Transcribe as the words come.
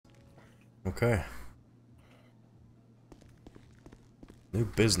Okay. New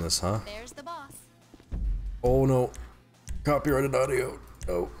business, huh? There's the boss. Oh no. Copyrighted audio.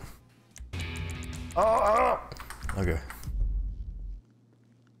 Oh. Oh. Okay.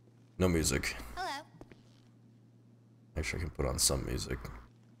 No music. Hello. Actually, I can put on some music.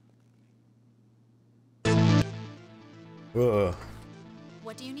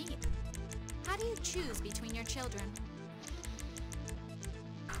 What do you need? How do you choose between your children?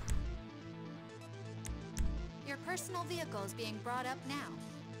 Your personal vehicle is being brought up now.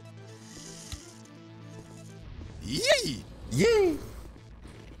 Yay! Yay!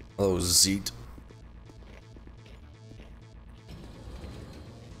 Hello, Zeet.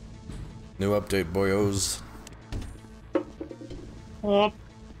 New update, boyos. Oh.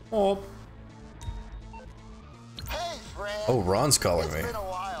 Hey, Fred. Oh, Ron's calling me. It's been a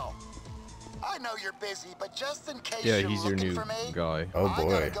while. I know you're busy, but just in case Yeah, you're he's your looking new for me, guy. Oh I gotta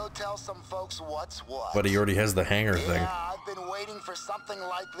boy. go tell some folks what's what. But he already has the hanger thing. Yeah, I've been waiting for something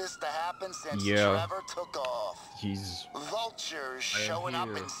like this to happen since Yeah. Trevor took off. He's Vultures showing up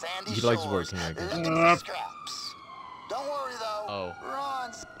in Sandy He Shores, likes working, I guess. looking for scraps. Don't worry though. Oh.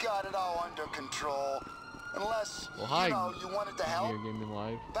 Ron's got it all under control. Unless Well, hi, you wanted to help. Video Gaming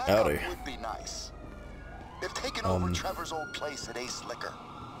Live. Backup Howdy. would be nice. They've taken over Trevor's old place at Ace Liquor.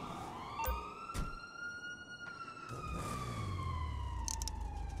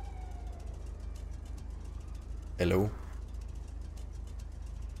 Hello?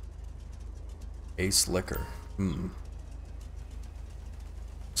 Ace Liquor.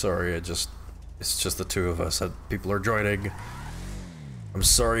 Sorry, it's just the two of us. People are joining. I'm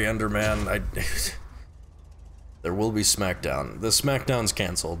sorry, Enderman. There will be SmackDown. The SmackDown's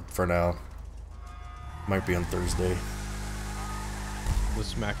canceled for now. Might be on Thursday. The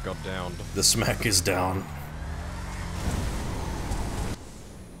smack got downed. The smack is down.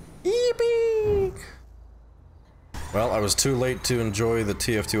 Eepee! Well, I was too late to enjoy the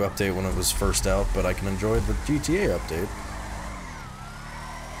TF2 update when it was first out, but I can enjoy the GTA update.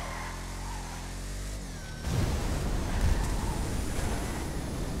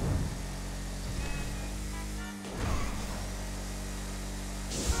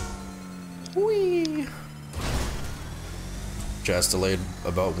 Whee! Just delayed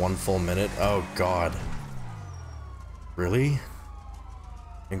about 1 full minute. Oh god. Really?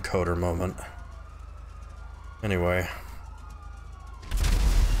 Encoder moment. Anyway.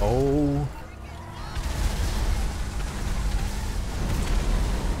 Oh.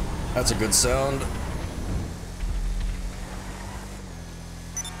 That's a good sound.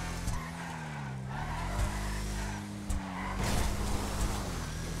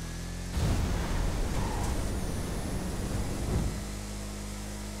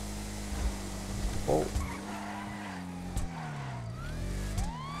 Oh.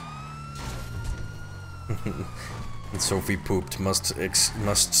 Sophie pooped.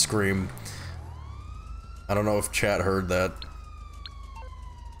 Must scream. I don't know if chat heard that.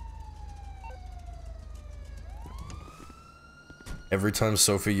 Every time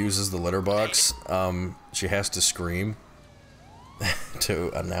Sophie uses the litter box, she has to scream to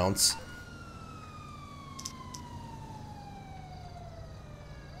announce.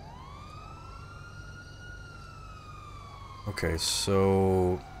 Okay,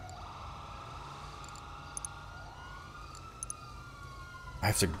 so I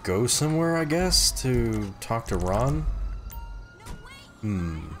have to go somewhere, I guess, to talk to Ron?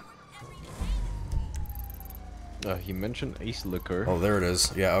 He mentioned Ace Liquor. Oh, there it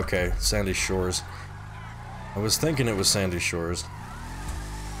is. Yeah, okay. Sandy Shores. I was thinking it was Sandy Shores.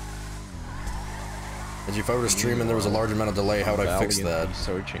 And if I were to stream and there was a large amount of delay, how would I fix that? Valiantly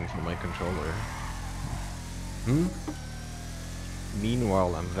searching for my controller.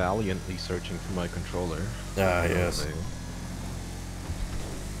 Meanwhile, I'm valiantly searching for my controller. Ah, yes.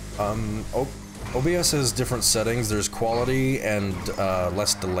 OBS has different settings. There's quality and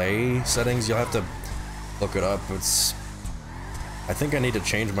less delay settings. You'll have to look it up. I think I need to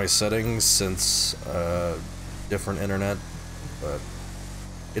change my settings since different internet, but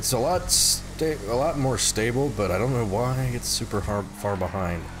it's a lot more stable. But I don't know why it's super far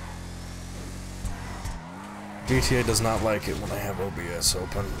behind. GTA does not like it when I have OBS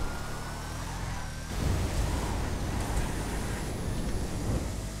open.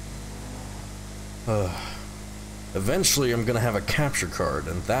 Eventually I'm gonna have a capture card,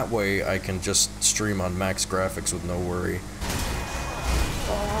 and that way I can just stream on max graphics with no worry.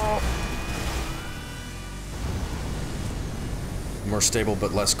 More stable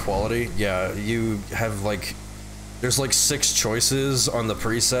but less quality. Yeah, you have like, there's like 6 choices on the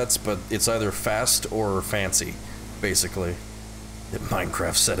presets, but it's either fast or fancy, basically.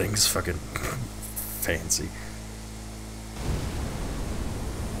 Minecraft settings, fucking fancy.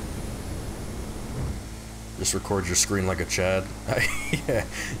 Just record your screen like a Chad. Yeah,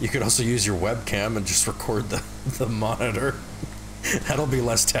 you could also use your webcam and just record the monitor. That'll be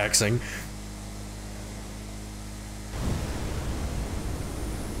less taxing.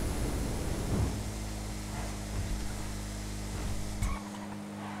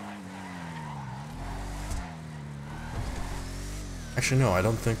 Actually, no, I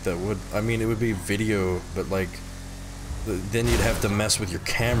don't think that would. I mean, it would be video, but like, then you'd have to mess with your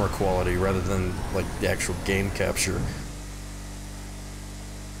camera quality rather than like the actual game capture.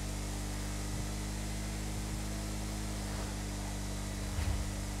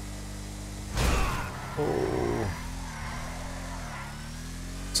 Oh.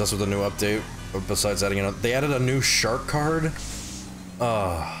 So that's what the new update, besides adding they added a new shark card?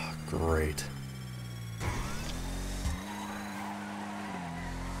 Ah, great.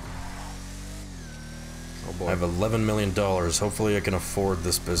 Oh boy. I have $11 million. Hopefully I can afford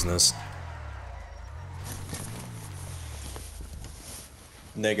this business.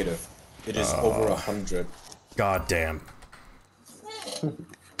 Negative. It is over 100. God damn.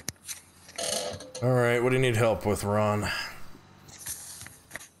 Alright, what do you need help with, Ron?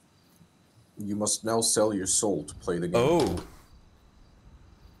 You must now sell your soul to play the game. Oh.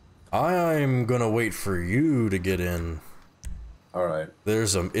 I'm gonna wait for you to get in. Alright.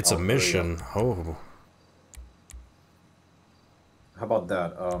 It's a mission. Oh. How about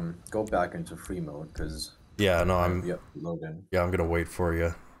that? Go back into free mode, because... Yeah, no, I'm... Yep, load in. Yeah, I'm gonna wait for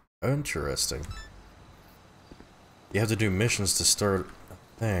you. Interesting. You have to do missions to start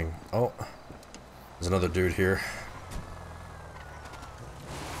a thing. Oh. There's another dude here.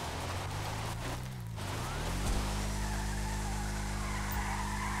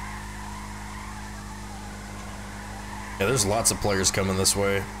 Yeah, there's lots of players coming this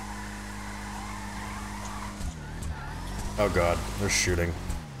way. Oh god, they're shooting.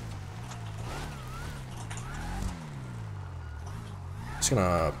 Just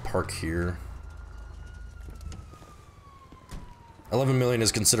gonna park here. 11 million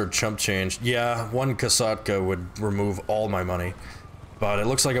is considered chump change. Yeah, one Kasatka would remove all my money. But it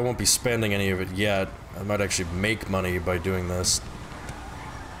looks like I won't be spending any of it yet. I might actually make money by doing this.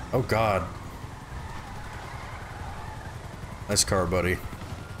 Oh god. Nice car, buddy.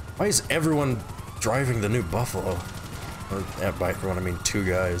 Why is everyone driving the new Buffalo? Or, yeah, by everyone, I mean 2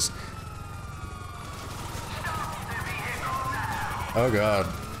 guys. Oh god.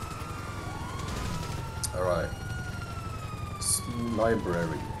 Alright. Steam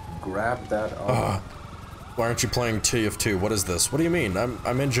library. Grab that up. Why aren't you playing TF2? What is this? What do you mean?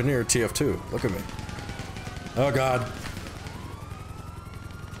 I'm engineer TF2. Look at me. Oh god.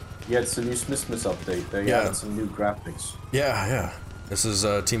 Yeah, it's a new Smithmas update. They added some new graphics. Yeah, yeah. This is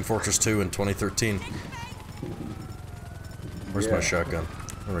Team Fortress 2 in 2013. Where's my shotgun?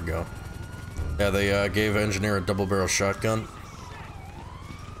 There we go. Yeah, they gave engineer a double-barrel shotgun.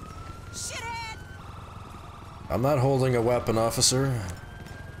 Shithead! I'm not holding a weapon, officer.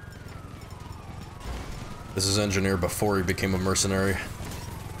 This is engineer before he became a mercenary.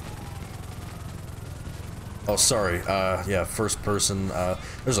 Oh, sorry. Yeah, first person.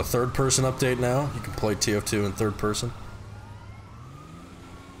 There's a third person update now. You can play TF2 in third person.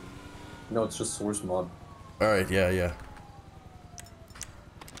 No, it's just source mod. Alright, yeah, yeah.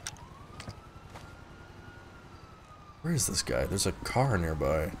 Where is this guy? There's a car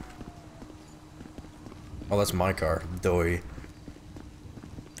nearby. Oh, that's my car. Doy.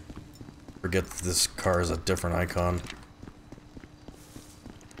 Forget that this car is a different icon.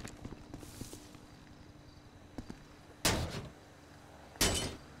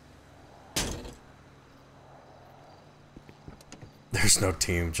 There's no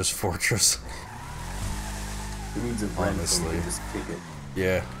team, just Fortress. Who needs a brand Honestly. Just kick it.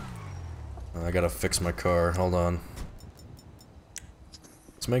 Yeah. I gotta fix my car. Hold on.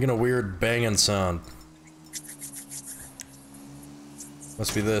 It's making a weird banging sound.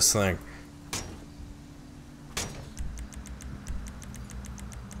 Must be this thing.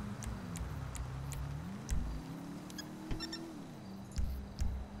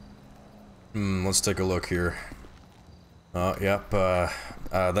 Let's take a look here. Yep,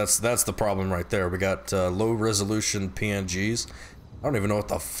 that's the problem right there. We got low resolution PNGs. I don't even know what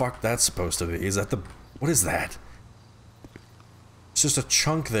the fuck that's supposed to be. Is that what is that? It's just a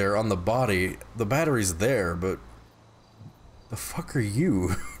chunk there on the body. The battery's there, but the fuck are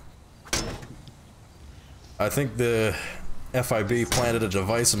you? I think the FIB planted a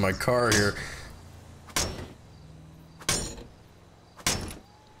device in my car here.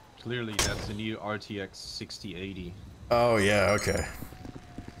 Clearly, that's the new RTX 6080. Oh, yeah, okay.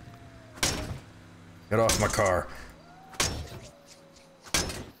 Get off my car.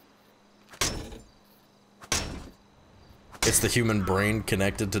 It's the human brain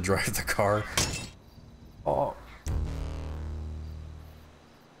connected to drive the car. Oh.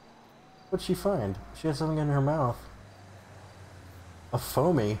 What'd she find? She has something in her mouth. A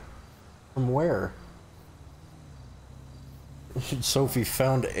foamy? From where? Sophie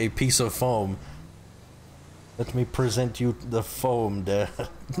found a piece of foam. Let me present you the foam, Dad.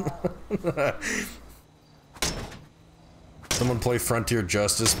 Someone play Frontier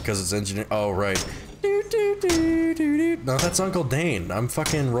Justice because it's engineered. Oh, right. No, that's Uncle Dane. I'm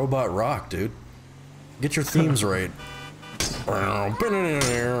fucking Robot Rock, dude. Get your themes right.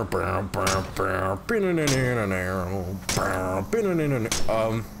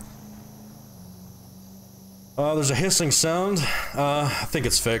 There's a hissing sound. I think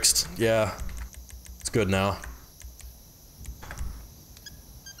it's fixed. Yeah. It's good now.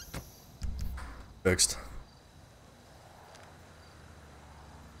 Fixed.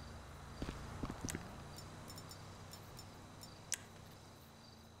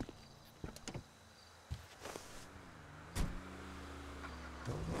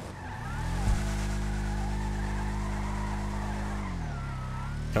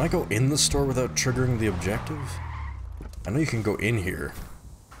 Can I go in the store without triggering the objective? I know you can go in here.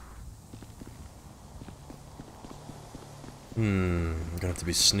 I'm gonna have to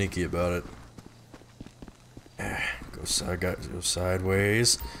be sneaky about it. Go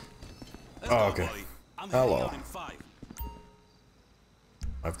sideways. Oh, okay. Hello.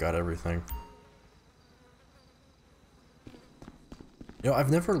 I've got everything. You know,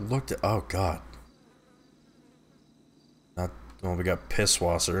 I've never looked at. Oh God. Well, we got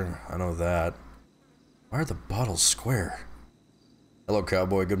Pisswasser. I know that. Why are the bottles square? Hello,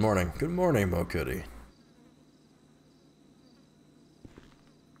 cowboy. Good morning. Good morning, Mokudi.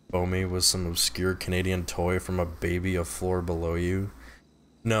 Foamy was some obscure Canadian toy from a baby a floor below you.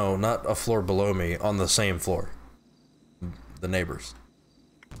 No, not a floor below me. On the same floor. The neighbors.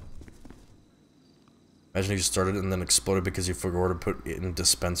 Imagine you started and then exploded because you forgot to put in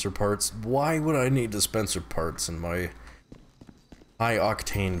dispenser parts. Why would I need dispenser parts in my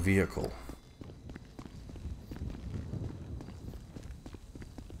high-octane vehicle?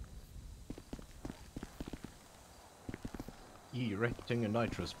 Erecting a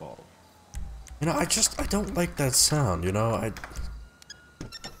nitrous bottle. You know, I don't like that sound, you know,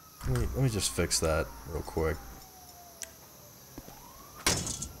 let me just fix that real quick.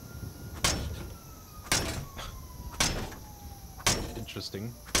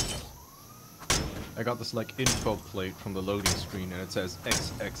 Interesting. I got this like info plate from the loading screen and it says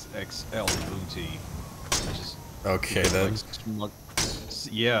XXXL booty. Okay then. Like,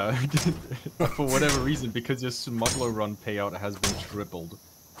 yeah, for whatever reason, because your smuggler run payout has been tripled.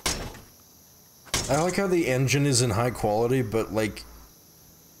 I like how the engine is in high quality, but like,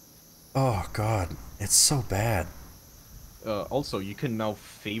 oh god, it's so bad. Also, you can now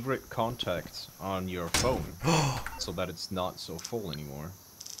favorite contacts on your phone, so that it's not so full anymore.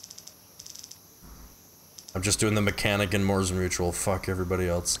 I'm just doing the mechanic in Mors Mutual. Fuck everybody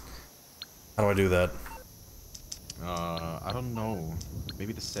else. How do I do that? I don't know.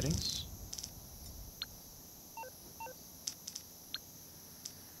 Maybe the settings?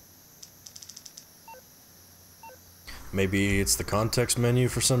 Maybe it's the context menu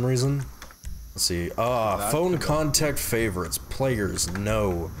for some reason? Let's see. Phone contact favorites. Players,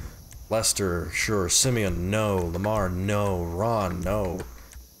 no. Lester, sure. Simeon, no. Lamar, no. Ron, no.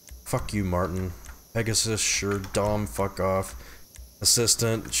 Fuck you, Martin. Pegasus, sure. Dom, fuck off.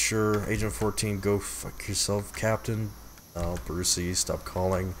 Assistant, sure. Agent 14, go fuck yourself. Captain, no. Brucey, stop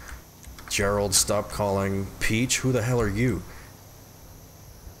calling. Gerald, stop calling. Peach, who the hell are you?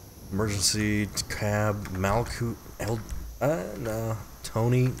 Emergency, cab, Malku, no.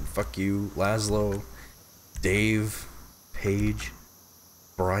 Tony, fuck you. Laszlo, Dave, Paige,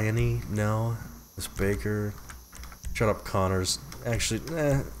 Bryony, no. Miss Baker, shut up, Connors. Actually,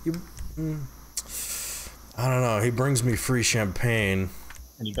 I don't know, he brings me free champagne.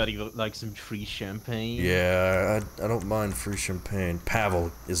 Anybody like some free champagne? Yeah, I don't mind free champagne.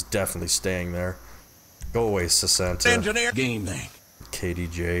 Pavel is definitely staying there. Go away, Sasanta. Engineer game thing.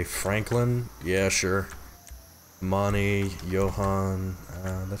 KDJ. Franklin? Yeah, sure. Monty, Johan,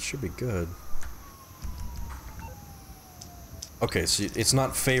 that should be good. Okay, so it's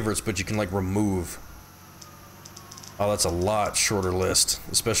not favorites, but you can like remove. Oh, that's a lot shorter list,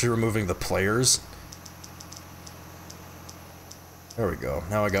 especially removing the players. There we go.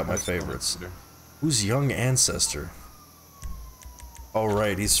 Now I got my favorites. Who's Young Ancestor? Oh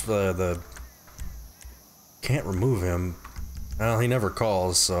right, he's the can't remove him. Well, he never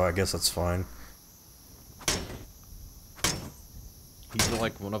calls, so I guess that's fine. He's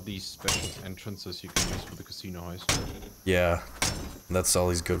like one of these special entrances you can use for the casino heist. Yeah, that's all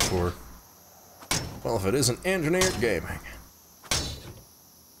he's good for. Well, if it isn't Engineered Gaming.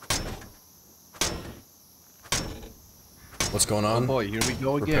 What's going on? Oh boy, here we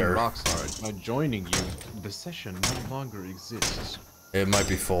go again, Prepare. Rockstar. By joining you, the session no longer exists. It might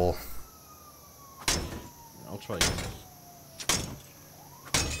be full. I'll try again.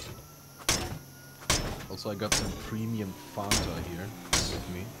 Also, I got some premium Fanta here with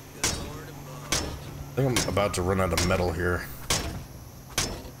me. I think I'm about to run out of metal here.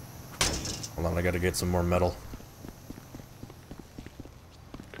 Hold on, I gotta get some more metal.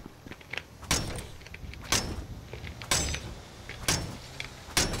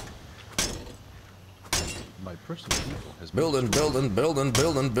 My personal vehicle has been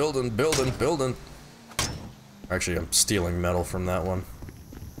Building. Actually, I'm stealing metal from that one.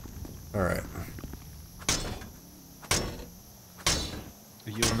 Alright.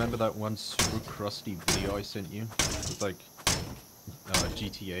 Do you remember that one super crusty video I sent you? With like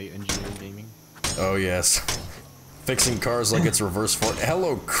GTA engineering gaming? Oh yes. Fixing cars like it's reverse for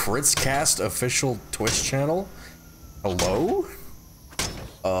Hello, Kritzcast official Twitch channel? Hello?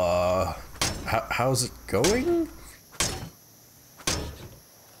 How's it going?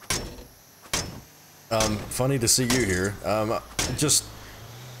 Funny to see you here.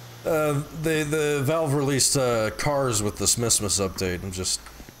 The Valve released cars with the Smithmas update, and just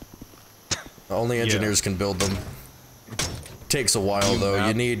only engineers can build them. Takes a while though.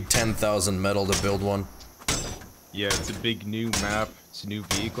 You need 10,000 metal to build one. Yeah, it's a big new map. It's new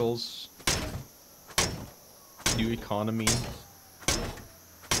vehicles, new economy.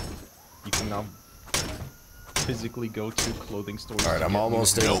 You can now physically go to clothing stores. All right, I'm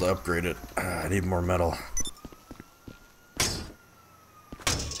almost able to upgrade it. I need more metal.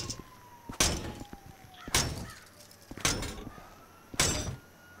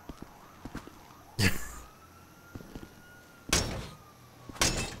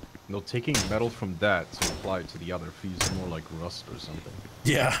 No, taking metal from that to apply it to the other feels more like rust or something.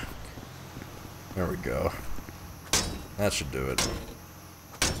 Yeah. There we go. That should do it.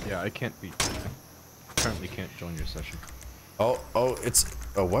 Yeah, I currently can't join your session. Oh, it's...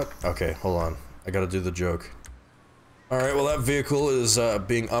 Oh, what? Okay, hold on. I gotta do the joke. Alright, well that vehicle is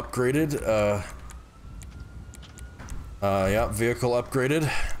being upgraded. Yeah, vehicle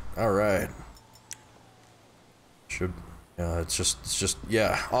upgraded. Alright. Should... it's just...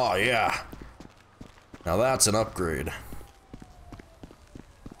 Yeah. Oh, yeah. Now that's an upgrade.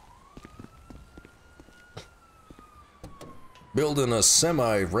 Building a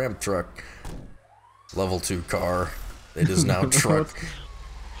semi-ramp truck. Level 2 car. It is now truck.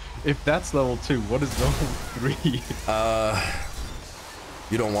 If that's level 2, what is level 3?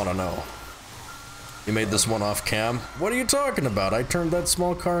 You don't want to know. You made this one off cam? What are you talking about? I turned that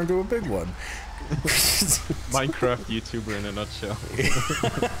small car into a big one. Minecraft YouTuber in a nutshell.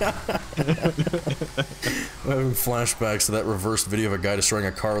 I'm having flashbacks to that reversed video of a guy destroying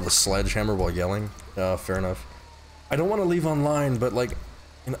a car with a sledgehammer while yelling. Fair enough. I don't want to leave online, but like,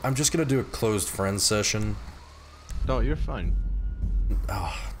 you know, I'm just gonna do a closed friends session. No, you're fine.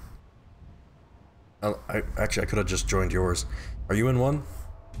 Oh. I could have just joined yours. Are you in one?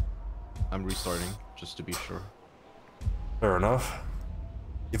 I'm restarting, just to be sure. Fair enough.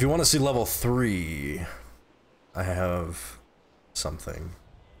 If you want to see level 3, I have something.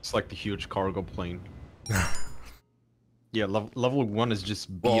 It's like the huge cargo plane. Yeah, level 1 is just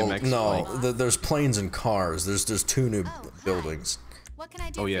BMX. Well, no, there's planes and cars. There's 2 new buildings. What can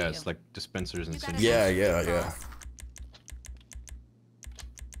I do Oh for yeah, you? it's like dispensers and You got things. a Yeah. boss?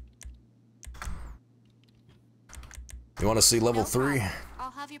 You want to see level No 3? problem.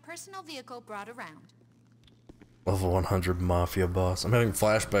 I'll have your personal vehicle brought around. Level 100 Mafia boss. I'm having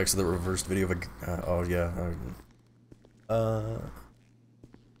flashbacks of the reversed video of a... oh yeah.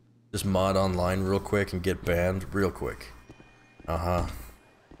 Just mod online real quick and get banned real quick. Uh-huh.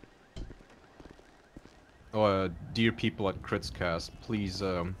 Oh, dear people at Kritzcast, please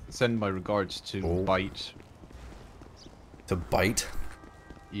send my regards to Bite. To Bite?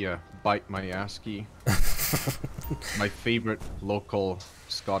 Yeah, Bite my ASCII. My favorite local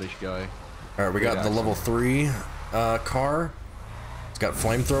Scottish guy. Alright, we got the level 3 car. It's got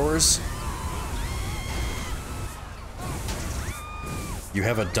flamethrowers. You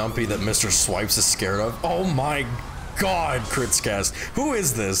have a dumpy that Mr. Swipes is scared of. Oh my god, Kritzcast. Who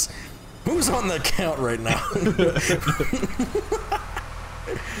is this? Who's on the account right now?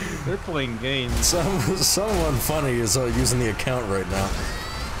 They're playing games. Someone funny is using the account right now.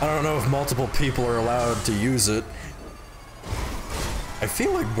 I don't know if multiple people are allowed to use it. I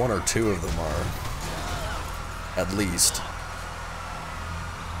feel like 1 or 2 of them are. At least.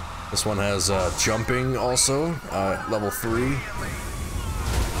 This one has jumping also, level 3.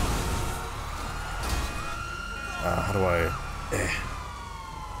 How do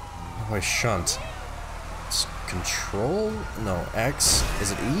I shunt? It's control? No, X?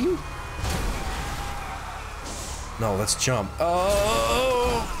 Is it E? No, let's jump.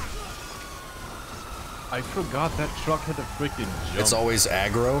 Oh! I forgot that truck had a freaking jump. It's always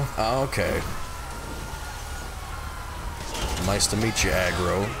aggro? Oh, okay. Nice to meet you,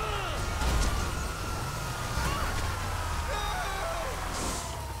 aggro.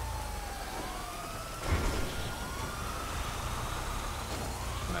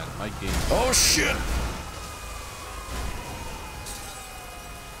 Man, my game. Oh shit!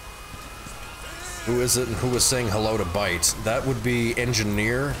 Who is it and who was saying hello to Bite? That would be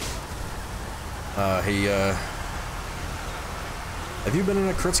Engineer. Have you been in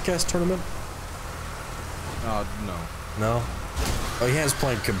a Kritzcast tournament? No. No? Oh, he has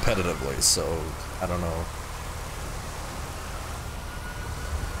played competitively, so I don't know.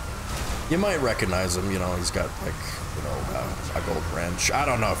 You might recognize him, you know, he's got like, you know, a gold wrench. I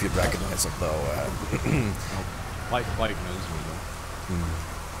don't know if you'd recognize him though. White knows me though.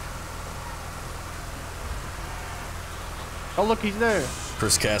 Oh look, he's there.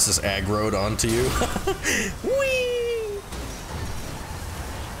 Chris Cass is aggroed onto you. Whee!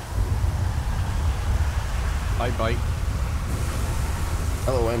 Bye bye.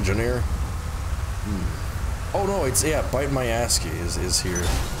 Hello, Engineer. Oh no, it's, yeah, Bite My Asky is here.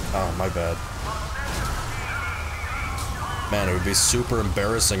 Oh, my bad. Man, it would be super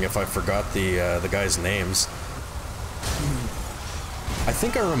embarrassing if I forgot the guys' names. I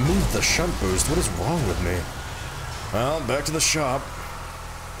think I removed the shunt boost. What is wrong with me? Well, back to the shop.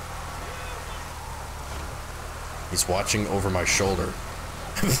 He's watching over my shoulder.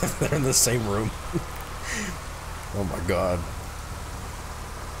 They're in the same room. Oh my god.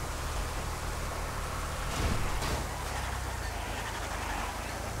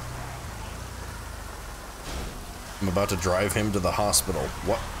 I'm about to drive him to the hospital.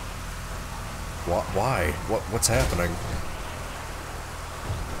 What? Why? What's happening?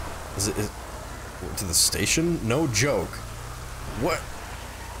 Is it to the station? No joke. What?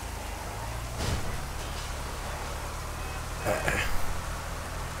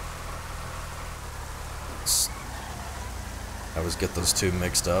 I always get those two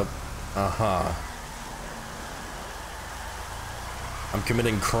mixed up. Uh-huh. I'm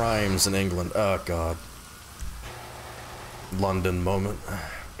committing crimes in England. Oh, God. London moment.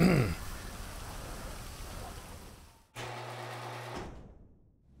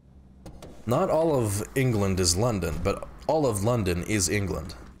 Not all of England is London, but all of London is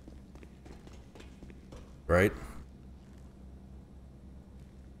England. Right?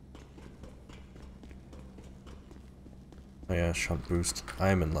 Oh yeah, shunt boost. I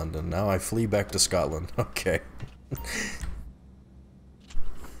am in London. Now I flee back to Scotland. Okay.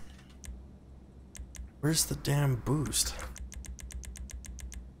 Where's the damn boost?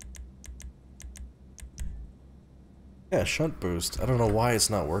 Yeah, shunt boost. I don't know why it's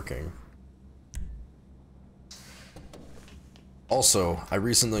not working. Also, I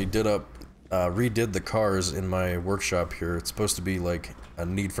recently redid the cars in my workshop here. It's supposed to be like a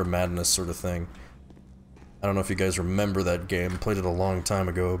Need for Madness sort of thing. I don't know if you guys remember that game. Played it a long time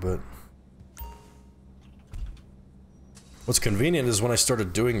ago, but... What's convenient is when I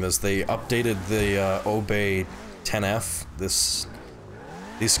started doing this, they updated the Obey 10F, this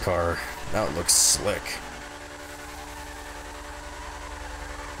car. Now it looks slick.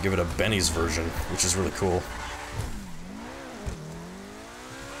 Give it a Benny's version, which is really cool.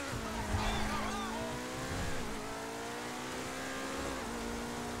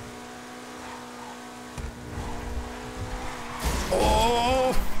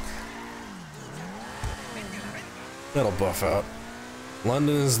 That'll buff out.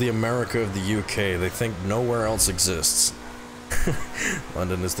 London is the America of the UK. They think nowhere else exists.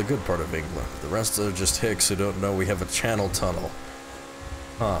 London is the good part of England. The rest are just hicks who don't know we have a channel tunnel.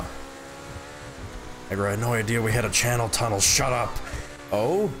 Huh. I had no idea we had a channel tunnel. Shut up.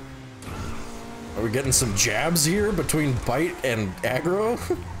 Oh? Are we getting some jabs here between Bite and Aggro?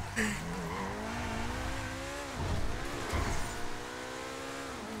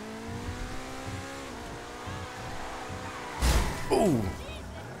 Ooh.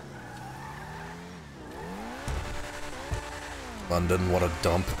 London, what a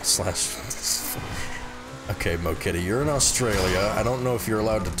dump. Slash. Okay, Mokitty, you're in Australia. I don't know if you're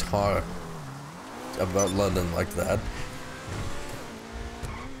allowed to talk about London like that.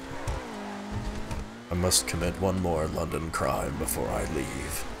 must commit one more London crime before I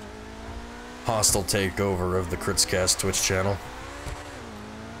leave. Hostile takeover of the Critscast Twitch channel.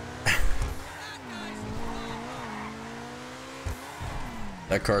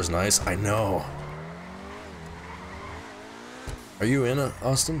 That car's nice. I know. Are you in,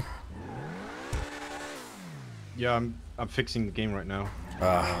 Austin? Yeah, I'm fixing the game right now.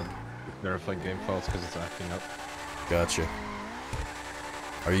 Verifying game files because it's acting up. Gotcha.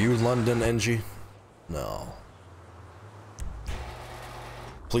 Are you London, NG? No.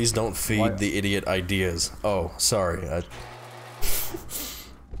 Please don't feed the idiot ideas. Oh, sorry.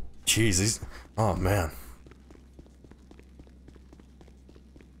 Jeez, he's... Oh, man.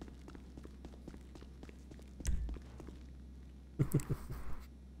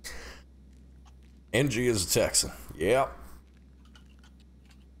 NG is a Texan. Yep.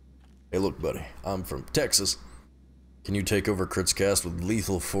 Hey, look, buddy. I'm from Texas. Can you take over Critscast with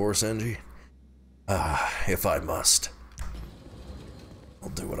lethal force, NG? If I must. I'll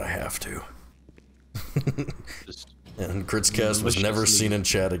do what I have to. And Critscast was never seen in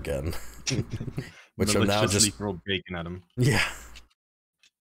chat again. Which I'm now just... throw bacon at him. Yeah.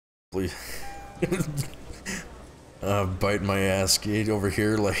 Please. Bite my ass, Gate, over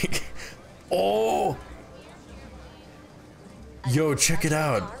here, like... Oh! Yo, check it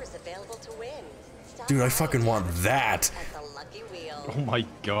out. Dude, I fucking want that. Oh my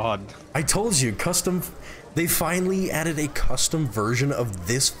god. I told you, custom... They finally added a custom version of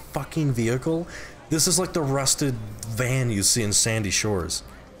this fucking vehicle. This is like the rusted van you see in Sandy Shores.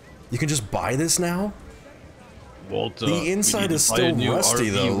 You can just buy this now? Walter, the inside is still rusty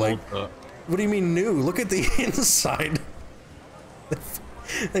RV, though, like... Walter. What do you mean new? Look at the inside.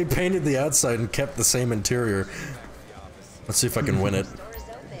 They painted the outside and kept the same interior. Let's see if I can win it.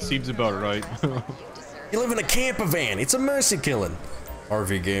 Seems about right. You live in a camper van. It's a mercy killing.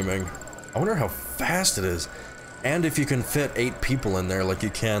 RV gaming. I wonder how fast it is. And if you can fit 8 people in there like you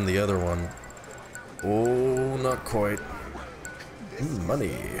can the other one. Oh, not quite.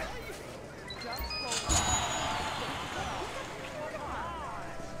 Money.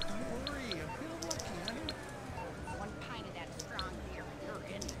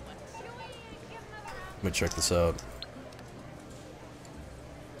 Let me check this out.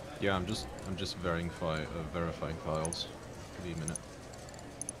 Yeah, I'm just verifying files. Give me a minute.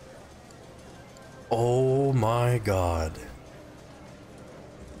 Oh my god.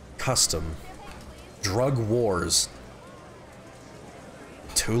 Custom. Drug Wars.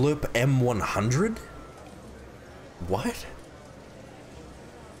 Tulip M100? What?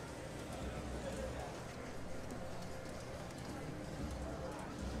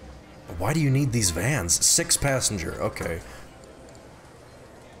 Why do you need these vans? 6 passenger, okay.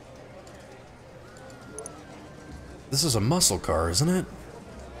 This is a muscle car, isn't it?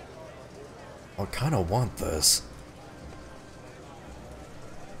 I kind of want this.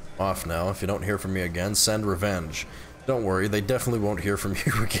 Off now. If you don't hear from me again, send revenge. Don't worry, they definitely won't hear from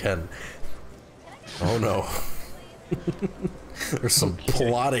you again. Oh no. There's some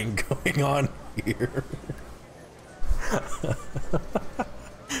plotting going on here.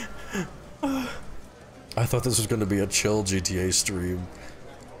 I thought this was going to be a chill GTA stream.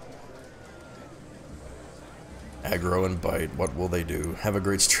 Aggro and Bite, what will they do? Have a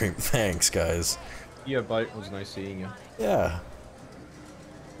great stream. Thanks, guys. Yeah, Bite, was nice seeing you. Yeah.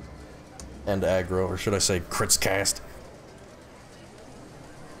 And Aggro, or should I say Critscast?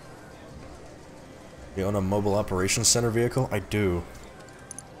 You own a mobile operations center vehicle? I do.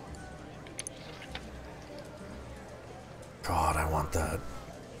 God, I want that.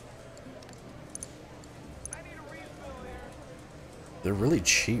 They're really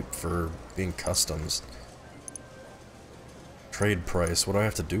cheap for being customs. Trade price, what do I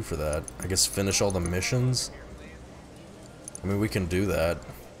have to do for that? I guess finish all the missions? I mean, we can do that.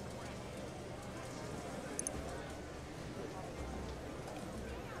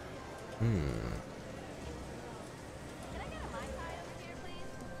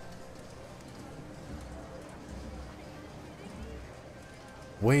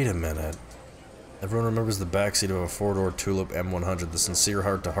 Wait a minute. Everyone remembers the backseat of a 4-door Tulip M100, the sincere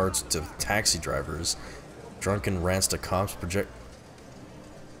heart-to-hearts to taxi drivers. Drunken rants to cops project...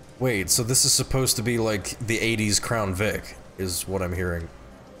 Wait, so this is supposed to be like the 80s Crown Vic, is what I'm hearing.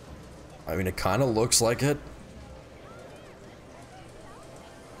 I mean, it kind of looks like it.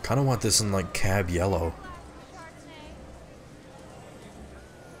 Kind of want this in like cab yellow.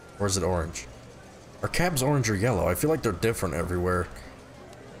 Or is it orange? Are cabs orange or yellow? I feel like they're different everywhere.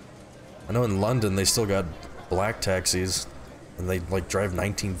 I know in London they still got black taxis, and they like drive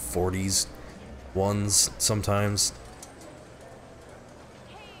 1940s ones sometimes.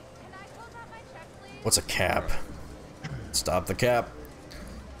 Hey, can I close out my check, please? What's a cap? Stop the cap.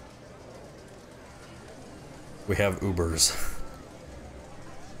 We have Ubers.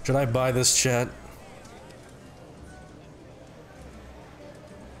 Should I buy this, chat?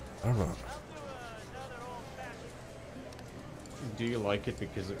 I don't know. Do you like it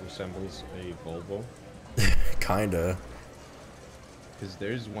because it resembles a Volvo? Kinda. Because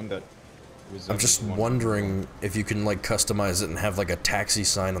there's one that resembles. I'm just wondering if you can like customize it and have like a taxi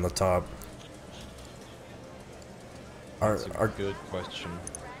sign on the top. That's a good question.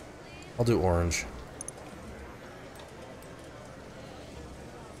 I'll do orange.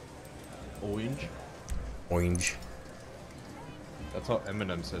 Orange? Orange. That's how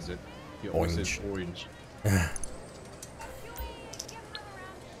Eminem says it. He always says orange.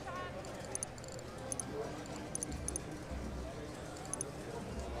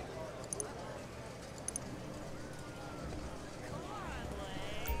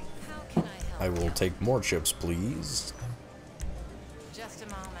 I will take more chips, please. Just a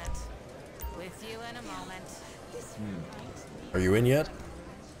moment. With you in a moment. Are you in yet?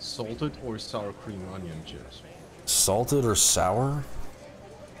 Salted or sour cream onion chips? Salted or sour?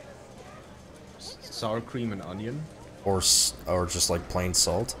 Sour cream and onion? Or just like plain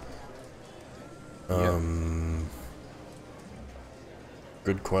salt?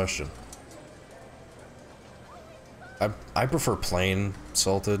 Good question. I prefer plain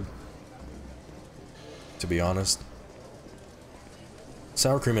salted, to be honest.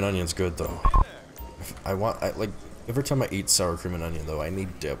 Sour cream and onion's good though. I like every time I eat sour cream and onion though, I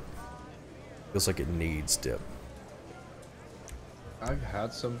need dip. Feels like it needs dip. I've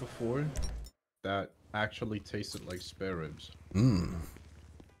had some before that actually tasted like spare ribs. Mmm.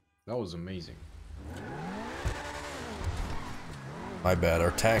 That was amazing. My bad,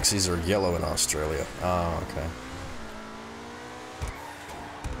 our taxis are yellow in Australia. Oh, okay.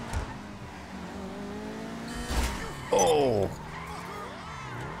 Oh!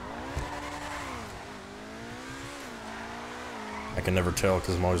 I can never tell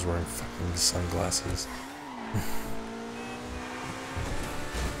because I'm always wearing fucking sunglasses.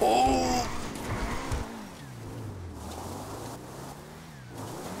 Oh!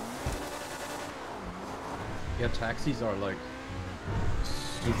 Yeah, taxis are like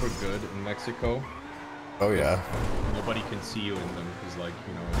super good in Mexico. Oh yeah. Nobody can see you in them because, like,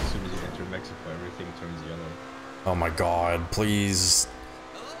 you know, as soon as you enter Mexico, everything turns yellow. Oh my god, please.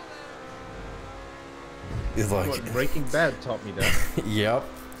 It's like... What, Breaking Bad taught me that. Yep.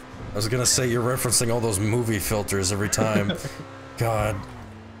 I was gonna say you're referencing all those movie filters every time. God.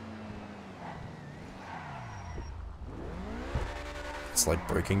 It's like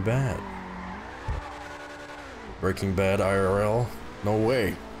Breaking Bad. Breaking Bad IRL? No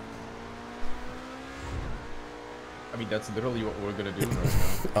way. I mean, that's literally what we're gonna do right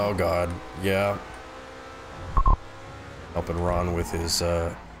now. Oh god, yeah. Helping Ron with his,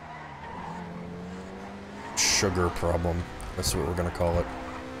 sugar problem. That's what we're gonna call it.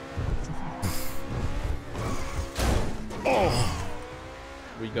 Oh!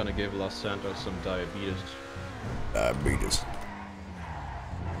 We're gonna give Los Santos some diabetes. Diabetes.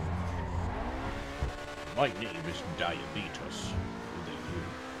 My name is Diabetes.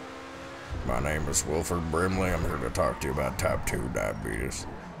 My name is Wilford Brimley. I'm here to talk to you about type 2 diabetes.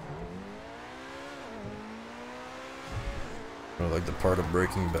 I like the part of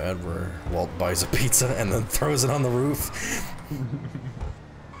Breaking Bad where Walt buys a pizza and then throws it on the roof.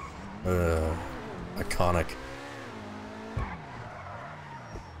 Iconic.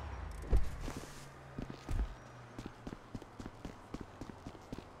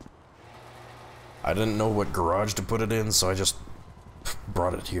 I didn't know what garage to put it in, so I just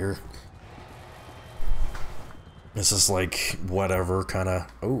brought it here. This is like whatever kind of.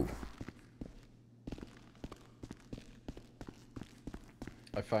 Oh.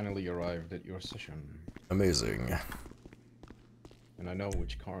 I finally arrived at your session. Amazing. And I know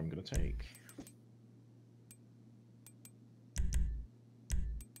which car I'm gonna take.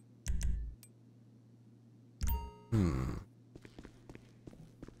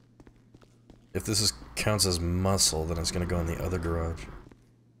 If this counts as muscle, then it's gonna go in the other garage.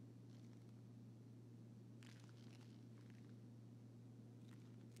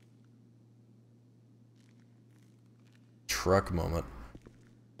 Truck moment.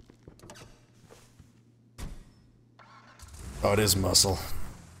 Oh, it is muscle.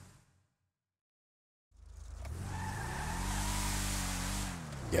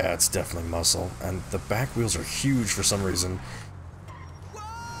 Yeah, it's definitely muscle. And the back wheels are huge for some reason.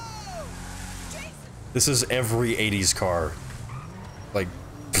 This is every 80s car. Like...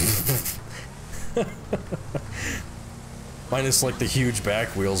 minus like the huge back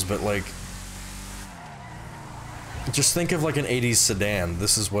wheels, but like... Just think of like an 80s sedan.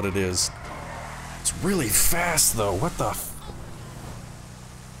 This is what it is. It's really fast though. What the f—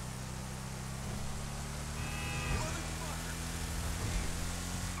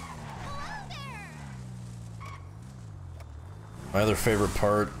 My other favorite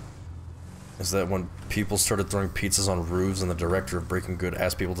part is that when people started throwing pizzas on roofs and the director of Breaking Good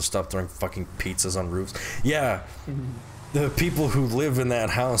asked people to stop throwing fucking pizzas on roofs. Yeah, the people who live in that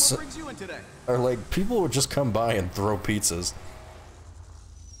house are like, people would just come by and throw pizzas.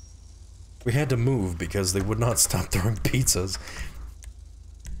 We had to move because they would not stop throwing pizzas.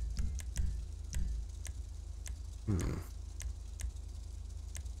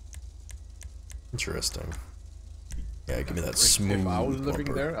 Interesting. Yeah, give me that smooth If I was living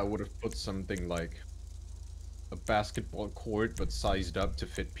bumper. there, I would have put something like a basketball court but sized up to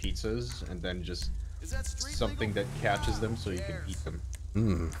fit pizzas, and then just something that catches them so you can eat them.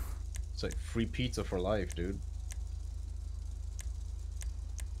 It's like free pizza for life, dude.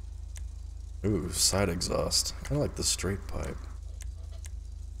 Ooh, side exhaust. Kind of like the straight pipe.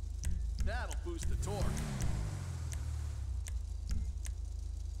 That'll boost the torque.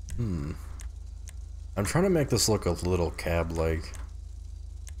 I'm trying to make this look a little cab-like.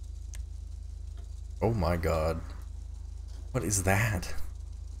 Oh my god. What is that?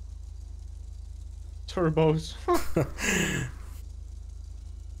 Turbos.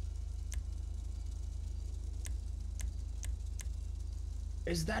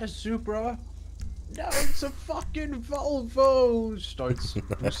 Is that a Supra? No, it's a fucking Volvo! Starts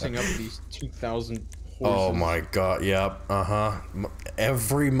boosting up these 2,000 horses. Oh my god, yep,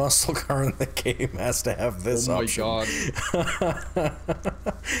 every muscle car in the game has to have this option. Oh my god.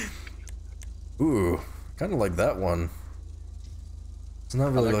 Ooh, kind of like that one. It's not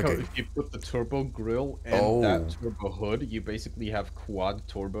I really like like how a— if you put the turbo grill and that turbo hood, you basically have quad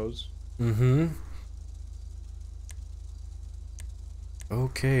turbos.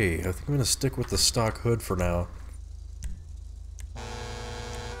 Okay, I think I'm gonna stick with the stock hood for now.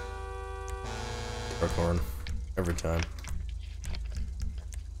 Dark horn. Every time.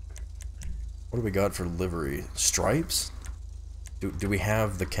 What do we got for livery? Stripes? Do we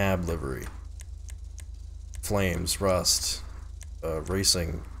have the cab livery? Flames, rust,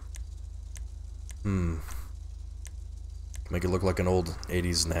 racing. Make it look like an old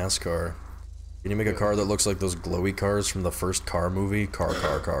 80s NASCAR. Can you make a car that looks like those glowy cars from the first car movie? Car.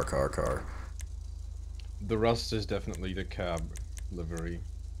 The rust is definitely the cab livery.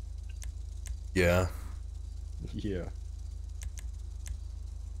 Yeah. Yeah.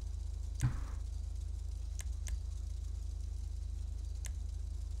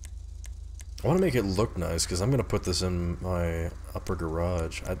 I want to make it look nice because I'm going to put this in my upper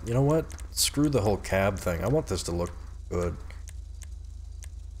garage. You know what? Screw the whole cab thing. I want this to look good.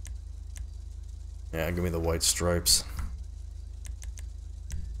 Yeah, give me the white stripes.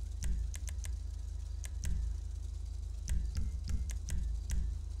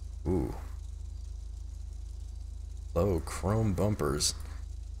 Ooh. Low chrome bumpers.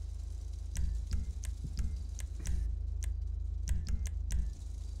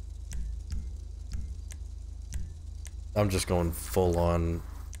 I'm just going full on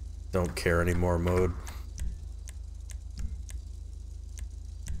don't care anymore mode.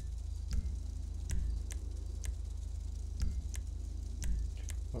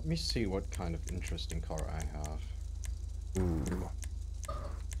 Let me see what kind of interesting car I have. Ooh.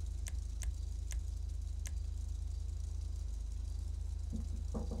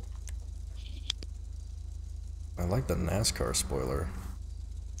 I like the NASCAR spoiler.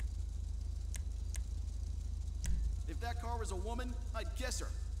 If that car was a woman, I'd kiss her.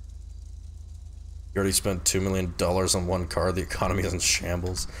 You already spent $2 million on one car, the economy is in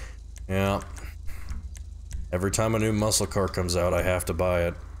shambles. Yeah. Every time a new muscle car comes out, I have to buy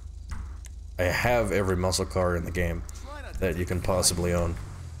it. I have every muscle car in the game that you can possibly own.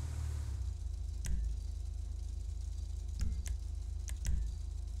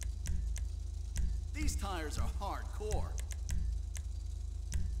 These tires are hardcore.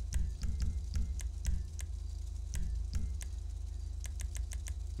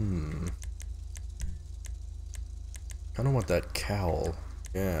 Kinda want that cowl.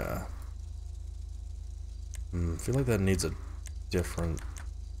 Yeah. I feel like that needs a different...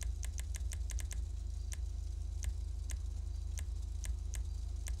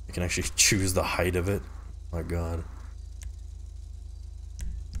 I can actually choose the height of it. Oh my god.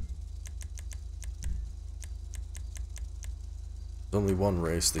 There's only one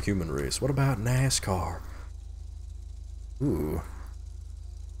race, the human race. What about NASCAR? Ooh.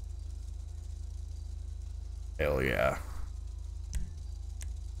 Hell yeah.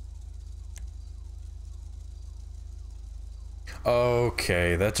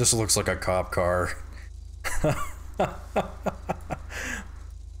 Okay, that just looks like a cop car.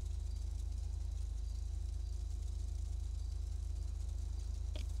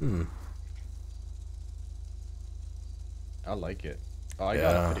 I like it. Oh, I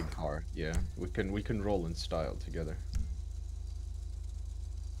got a fitting car. Yeah, we can roll in style together.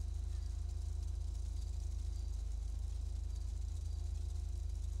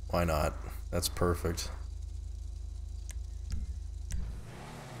 Why not? That's perfect.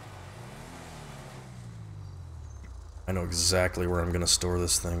 I know exactly where I'm gonna store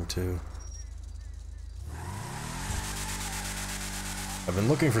this thing too. I've been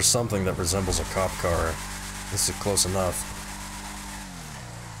looking for something that resembles a cop car. This is close enough.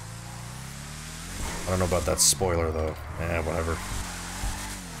 I don't know about that spoiler though. Whatever.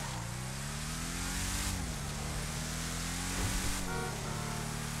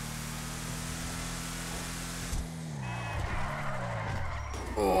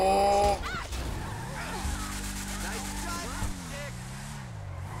 Oh.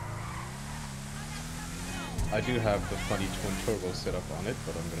 I do have the funny twin turbo set up on it,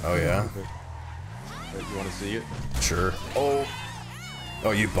 but I'm gonna. Oh yeah. You want to see it? Sure. Oh.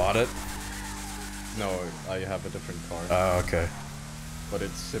 Oh, you bought it? No, I have a different car. Oh, okay. But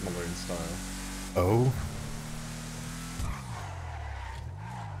it's similar in style. Oh.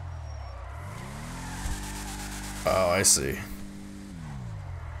 Oh, I see.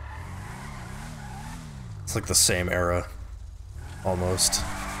 It's like the same era. Almost.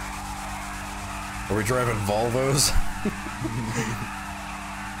 Are we driving Volvos?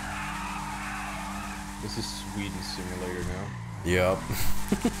 This is Sweden Simulator now. Yep.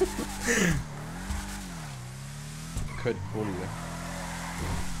 Could bully that.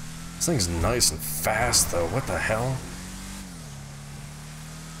 This thing's nice and fast though, what the hell?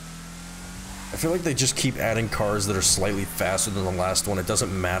 I feel like they just keep adding cars that are slightly faster than the last one. It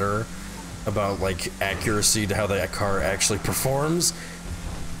doesn't matter about like accuracy to how that car actually performs.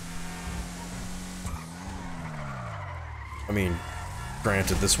 I mean,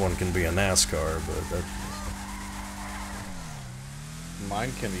 granted this one can be a NASCAR, but that...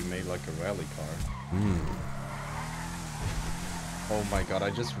 Mine can be made like a rally car. Oh my god, I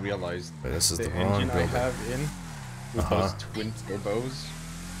just realized This is the the wrong engine I building. have in with those twin turbos.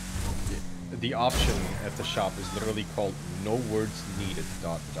 The option at the shop is literally called "No words needed." ...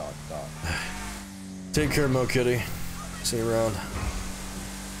 Take care, Mo Kitty. See you around.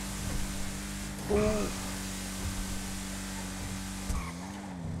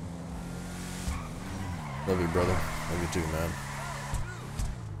 Love you, brother. Love you too, man.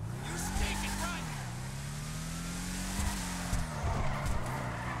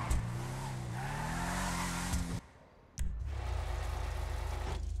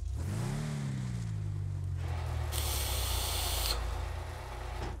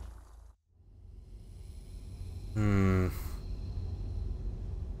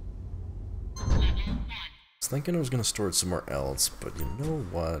 I was thinking I was gonna store it somewhere else, but you know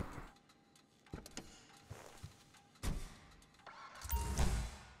what?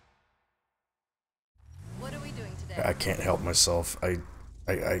 What are we doing today? I can't help myself.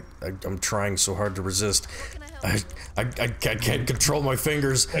 I'm trying so hard to resist. I can't control my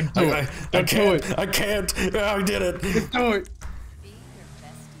fingers. I can't. I can't. Yeah, I did it. Do it. Be your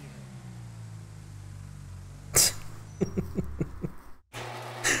best you.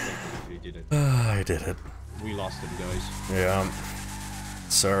 We did it. I did it. We lost him, guys. Yeah.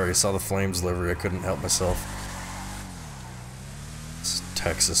 Sorry, I saw the flames livery. I couldn't help myself. It's a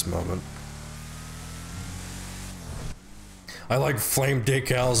Texas moment. I like flame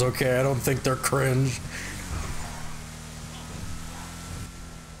decals, okay? I don't think they're cringe.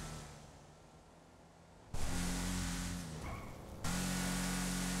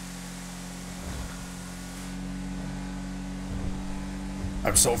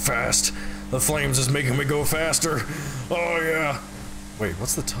 I'm so fast. The flames is making me go faster. Oh yeah. Wait,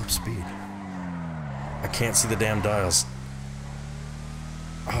 what's the top speed? I can't see the damn dials.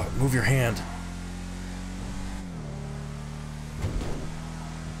 Oh, move your hand.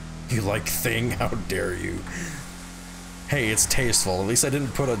 You like thing? How dare you? Hey, it's tasteful. At least I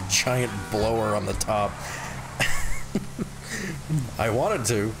didn't put a giant blower on the top. I wanted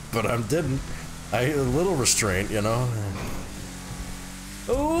to, but I didn't. A little restraint, you know.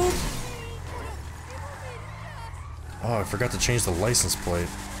 Oh! Oh, I forgot to change the license plate.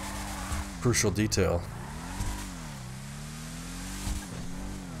 Crucial detail.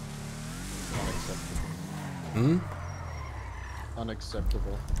 Unacceptable.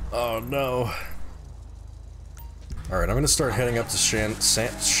 Unacceptable. Oh no. Alright, I'm gonna start heading up to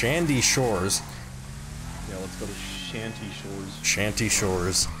Shandy Shores. Yeah, let's go to Shanty Shores. Shanty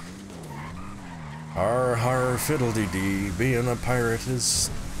Shores. Har har fiddle-dee-dee, being a pirate is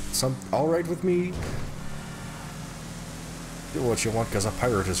alright with me. Do what you want, cause a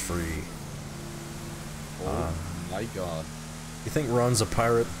pirate is free. Oh my god. You think Ron's a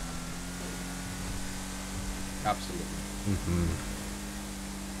pirate? Absolutely.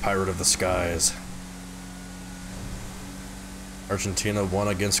 Pirate of the skies. Argentina won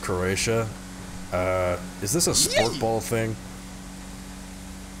against Croatia. Is this a sport ball thing?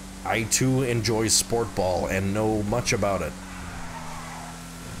 I too enjoy sport ball and know much about it.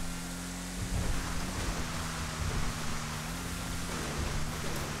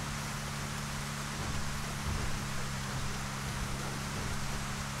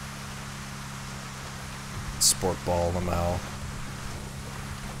 Sport ball, Lamau.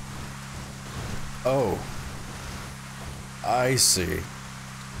 Oh. I see.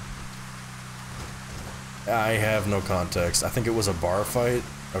 I have no context. I think it was a bar fight.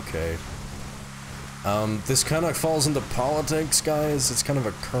 Okay. This kind of falls into politics, guys. It's kind of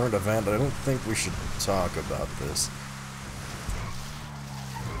a current event. I don't think we should talk about this.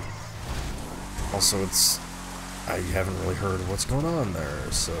 Also, I haven't really heard what's going on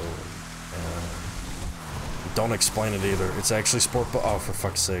there, so... don't explain it either. It's actually sport ball. Oh, for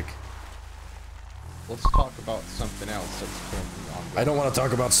fuck's sake. Let's talk about something else that's currently on. I don't want to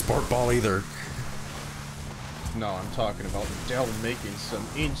talk about sport ball either. No, I'm talking about Dell making some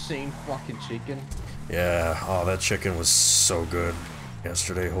insane fucking chicken. Yeah, oh, that chicken was so good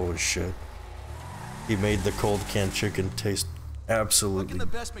yesterday. Holy shit. He made the cold canned chicken taste absolutely What can the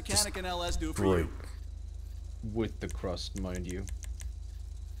best mechanic in LS do for great. you? With the crust, mind you.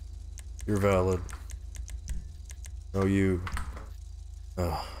 You're valid. No, you.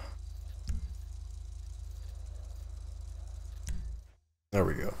 Oh. There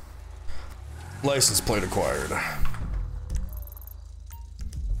we go. License plate acquired.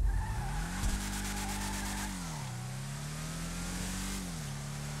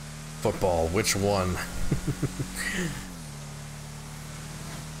 Football, which one?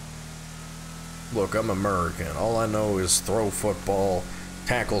 Look, I'm American. All I know is throw football,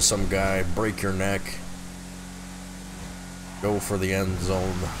 tackle some guy, break your neck, go for the end zone.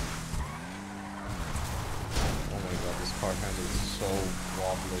 Oh my god, this car handle is so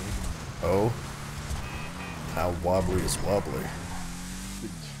wobbly. Oh? How wobbly is wobbly?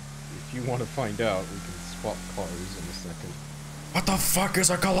 If you want to find out, we can swap cars in a second. What the fuck is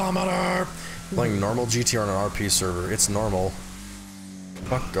a kilometer? Playing normal GT on an RP server. It's normal.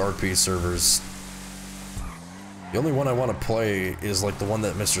 Fuck RP servers. The only one I want to play is like the one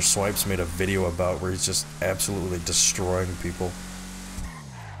that Mr. Swipes made a video about where he's just absolutely destroying people.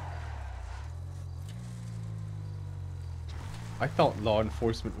 I thought law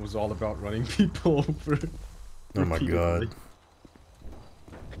enforcement was all about running people over. Oh my god.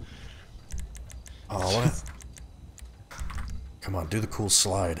 Oh, what? Come on, do the cool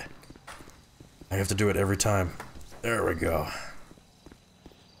slide. I have to do it every time. There we go.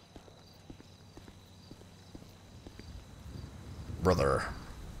 Brother.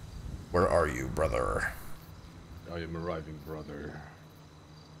 Where are you, brother? I am arriving, brother.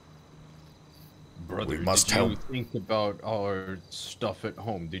 Brother, We must did you help. think about our stuff at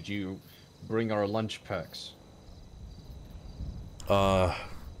home? Did you bring our lunch packs? No,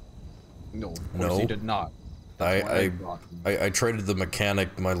 of course he did not. That's why brought them. I traded the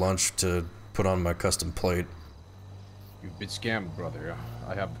mechanic my lunch to put on my custom plate. You've been scammed, brother.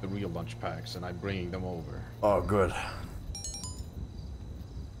 I have the real lunch packs, and I'm bringing them over. Oh, good.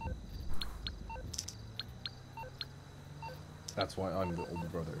 That's why I'm the older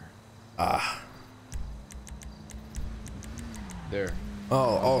brother. Ah. There.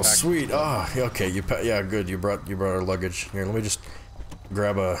 Oh, Unpack. sweet. Ah, okay. Yeah, good. You brought our luggage. Here, let me just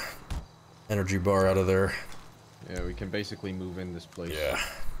grab a energy bar out of there. Yeah, we can basically move in this place. Yeah.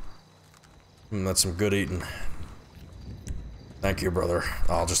 That's some good eating. Thank you, brother.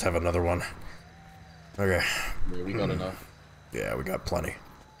 I'll just have another one. Okay. Yeah, we got enough. Yeah, we got plenty.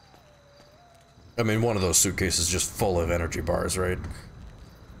 I mean, one of those suitcases is just full of energy bars, right?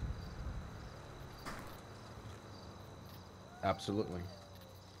 Absolutely.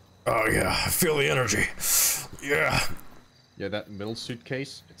 Oh yeah, I feel the energy. Yeah. Yeah, that middle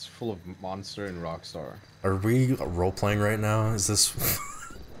suitcase, it's full of Monster and Rockstar. Are we role-playing right now? Is this...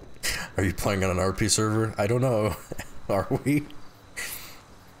 Are you playing on an RP server? I don't know. Are we?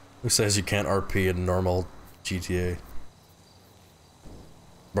 Who says you can't RP in normal GTA?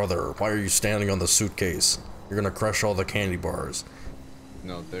 Brother, why are you standing on the suitcase? You're gonna crush all the candy bars.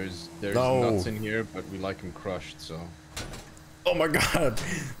 No, there's No. nuts in here, but we like them crushed, so... Oh my god!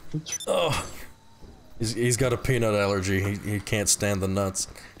 Oh. He's got a peanut allergy. He can't stand the nuts.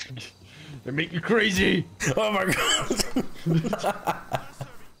 They make you crazy. Oh my god.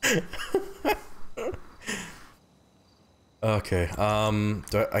 Okay.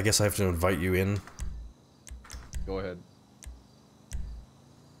 I guess I have to invite you in. Go ahead.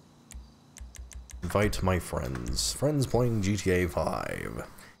 Invite my friends. Friends playing GTA 5.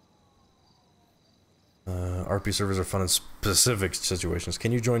 RP servers are fun in specific situations.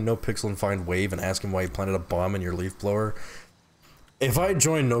 Can you join NoPixel and find Wave and ask him why he planted a bomb in your leaf blower? If I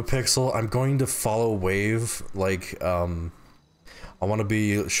join NoPixel, I'm going to follow Wave. Like, I want to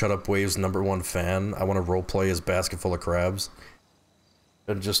be Shut Up Wave's #1 fan. I want to roleplay as Basket Full of Crabs.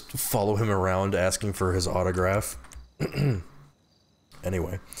 And just follow him around asking for his autograph.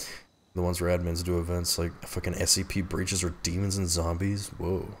 Anyway. The ones where admins do events like fucking SCP breaches or demons and zombies.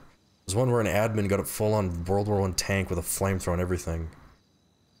 Whoa. There's one where an admin got a full-on World War I tank with a flamethrower and everything.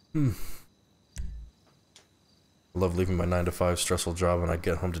 I love leaving my 9-to-5 stressful job and I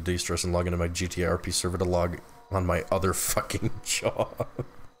get home to de-stress and log into my GTA RP server to log on my other fucking job.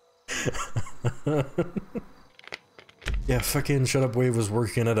 Yeah, fucking Shut Up Wave was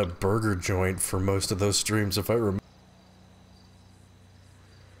working at a burger joint for most of those streams, if I remember.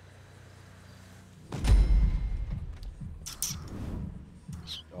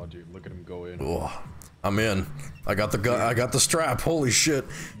 Oh, dude, look at him go in. Oh, I'm in. I got the gun. I got the strap. Holy shit.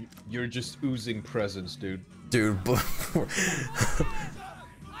 You're just oozing presence, dude. Dude, but Are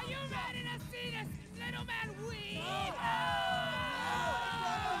you ready to see this little man weep?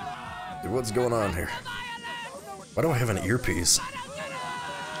 dude, what's going on here? Why do I have an earpiece?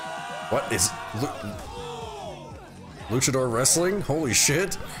 What is Luchador Wrestling? Holy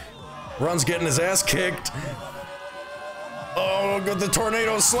shit. Ron's getting his ass kicked. Oh, got the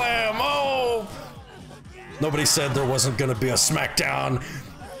tornado slam. Oh! Nobody said there wasn't gonna be a SmackDown.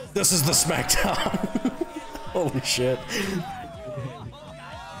 This is the SmackDown. Holy shit.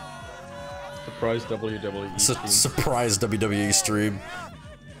 Surprise WWE stream. Surprise WWE stream.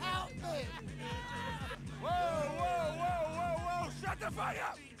 Whoa! Shut the fuck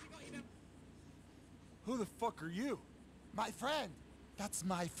up! Who the fuck are you? My friend. That's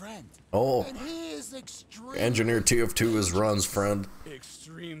my friend. Oh. And he is extremely... Engineer TF2 is Ron's friend.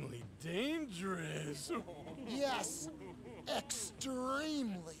 Extremely dangerous. Yes.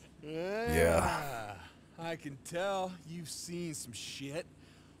 Extremely. Yeah. I can tell you've seen some shit.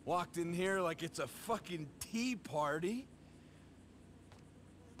 Walked in here like it's a fucking tea party.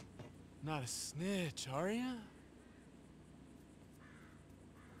 Not a snitch, are ya?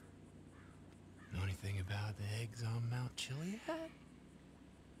 Know anything about the eggs on Mount Chiliad?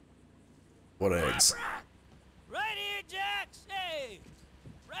 What eggs? Right here, Jax! Hey!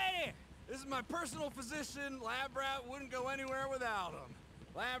 Right here! This is my personal physician. Lab Rat wouldn't go anywhere without him.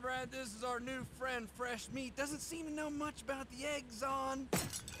 Lab Rat, this is our new friend, Fresh Meat. Doesn't seem to know much about the eggs on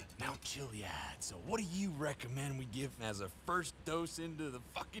Mount Chiliad. So what do you recommend we give him as a first dose into the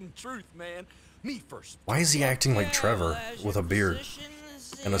fucking truth, man? Me first. Why is he acting like Trevor with a beard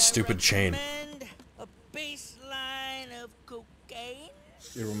and a stupid chain? A baseline of cocaine.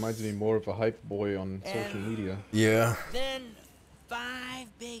 It reminds me more of a hype boy on social media. Yeah. Then 5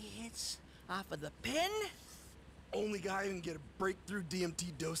 big hits off of the pen. Only guy who can get a breakthrough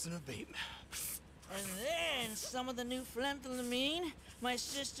DMT dose in a vape. And then some of the new phenethylamine my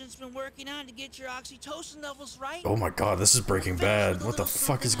assistant's been working on to get your oxytocin levels right. Oh my god, this is Breaking Bad. What the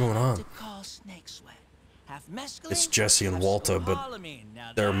fuck is going on? Snake sweat. Half mescaline, It's Jesse and half Walter, but scopolamine.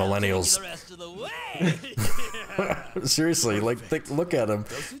 Now they're that'll take you millennials. the rest of the way. Seriously, like, look at him.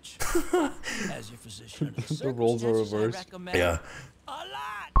 As your physician under the The roles are circumstances, I reversed. recommend Yeah. a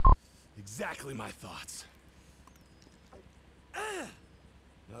lot. Exactly my thoughts.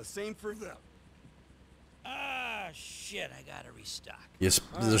 Now the same for them. Ah, shit, I gotta restock. Yes,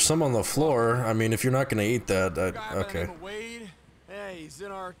 there's some on the floor. I mean, if you're not gonna eat that, Guy by the okay. name of Wade, hey, he's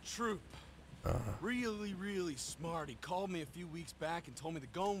in our troop. Really smart. He called me a few weeks back and told me the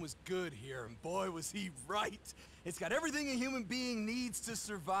going was good here, and boy was he right. It's got everything a human being needs to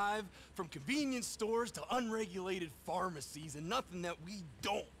survive, from convenience stores to unregulated pharmacies, and nothing that we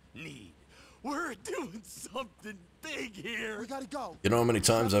don't need. We're doing something big here. We gotta go. You know how many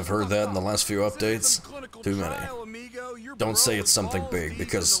times I've heard that in the last few updates? Too many. Don't say it's something big,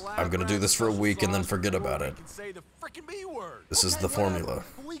 because I'm gonna do this for a week and then forget about it. This is the formula.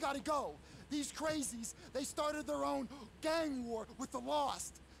 But we gotta go. These crazies, they started their own gang war with the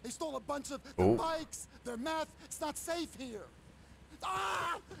Lost. They stole a bunch of their bikes, their meth. It's not safe here.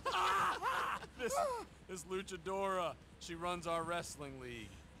 Ah! Ah! This Luchadora, she runs our wrestling league.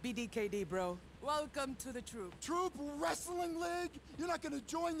 BDKD, bro. Welcome to the troop. Troop Wrestling League? You're not gonna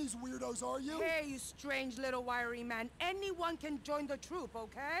join these weirdos, are you? Hey, you strange little wiry man. Anyone can join the troop,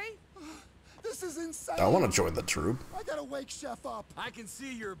 okay? This is insane. I want to join the troop. I gotta wake Chef up. I can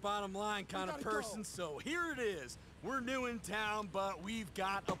see you're a bottom line kind of person, so here it is. We're new in town, but we've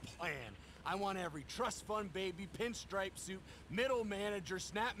got a plan. I want every trust fund baby, pinstripe suit, middle manager,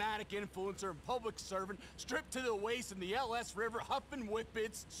 snapmatic influencer, and public servant stripped to the waist in the LS River, huffing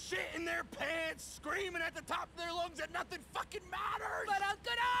whippets, shit in their pants, screaming at the top of their lungs that nothing fucking matters.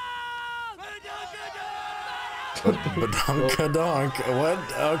 Badonkadonk. What?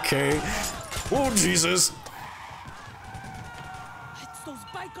 Okay. Oh, Jesus. It's those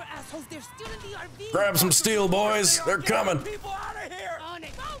biker assholes. They're stealing the RV. Grab some steel, boys. They're coming. People out of here. On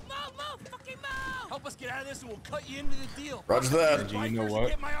it. Move, move, move. Fucking move. Help us get out of this and we'll cut you into the deal. Roger that. You know what?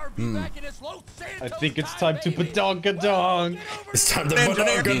 Get my RV back in its Los I Santos think it's time to baby. badonkadonk. It's time to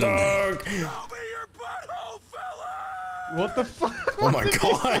badonkadonk. Show me your butthole, fella! What the fuck? Oh my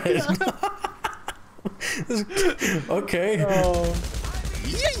god. Okay.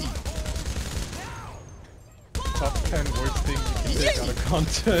 Top 10 worst things you can take out of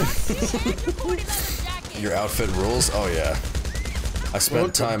content. Your outfit rules? Oh yeah. I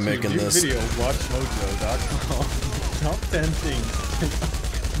spent time making this. Video, watchmojo.com. Top 10 things.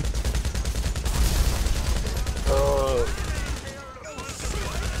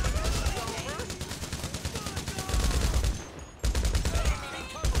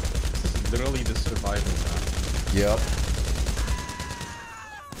 This is literally the survival map. Yep.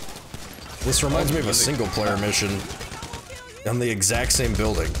 This reminds me of a single player mission on the exact same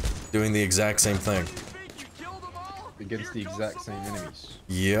building, doing the exact same thing. Against the exact same enemies.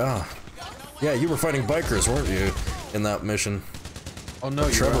 Yeah. Yeah, you were fighting bikers, weren't you, in that mission? Oh no,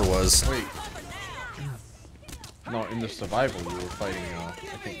 Trevor was. Wait. No, in the survival you were fighting, I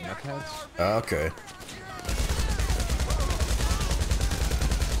think, meth heads? Okay.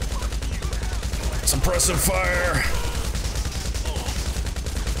 Suppressive fire!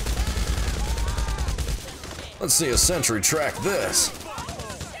 Let's see a sentry track this.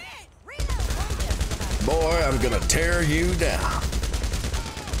 Boy, I'm gonna tear you down.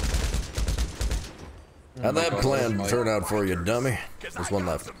 How'd that plan turn out for you, dummy? There's one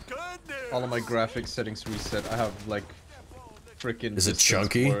left. All of my graphics settings reset. I have like freaking. Is it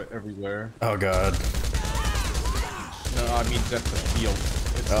chunky? Everywhere. Oh god. No, I mean depth of field.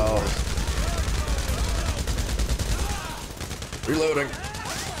 It's Oh. Reloading.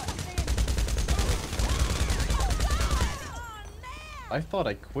 I thought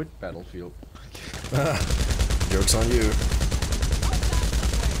I quit Battlefield. Joke's on you.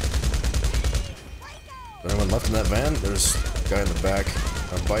 Anyone left in that van? There's a guy in the back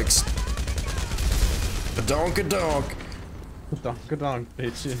on bikes. Badonkadonk. Badonkadonk,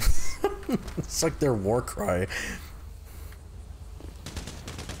 bitches. It's like their war cry.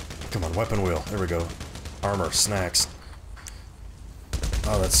 Come on, weapon wheel. There we go. Armor, snacks.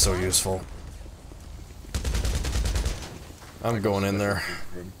 Oh, that's so useful. I'm going in there.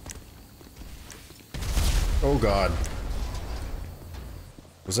 Oh god.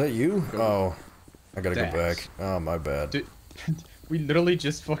 Was that you? Oh. I gotta go back. Oh, my bad. Dude, we literally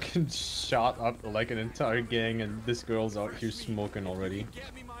just fucking shot up like an entire gang and this girl's out here smoking already.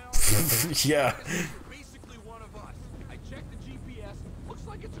 Yeah. Basically one of us. I checked the GPS. Looks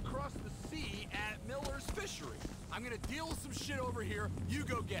like it's across the sea at Miller's Fishery. I'm gonna deal with some shit over here. You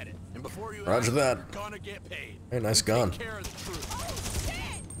go get it. And before you Roger that. you're gonna get paid. Hey, nice gun. Take care of the truth.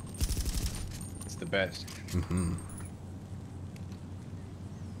 It's the best. Mm-hmm.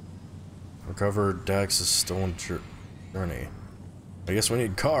 Recover Dax's stolen journey. I guess we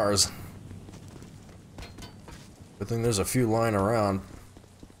need cars. Good thing there's a few lying around.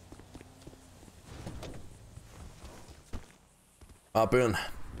 Hop in.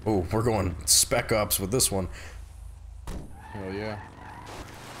 Oh, we're going spec ops with this one. Hell yeah.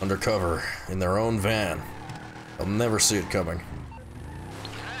 Undercover in their own van. They'll never see it coming.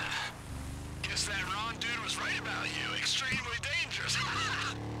 Guess that Ron dude was right about you. Extremely dangerous.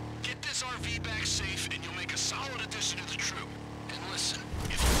 Get this RV back safe and you'll make a solid addition to the troop. And listen,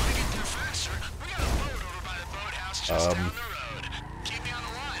 if you want to get there faster, we got a boat over by the boathouse just down the road. Keep me on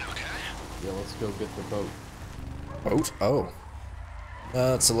the line, okay? Yeah, let's go get the boat. Boat? Oh.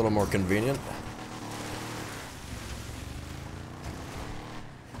 That's a little more convenient.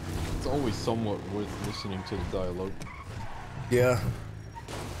 It's always somewhat worth listening to the dialogue. Yeah.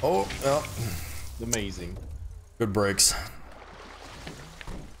 Oh, oh. Amazing. Good breaks.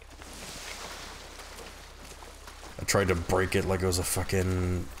 I tried to break it like it was a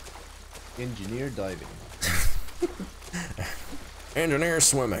fucking... Engineer diving. Engineer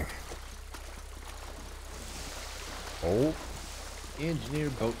swimming. Oh. Engineer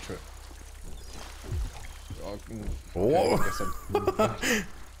boat trip. Whoa. Okay,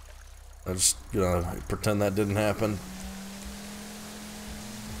 I'm just gonna pretend that didn't happen.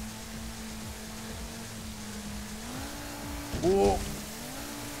 Whoa.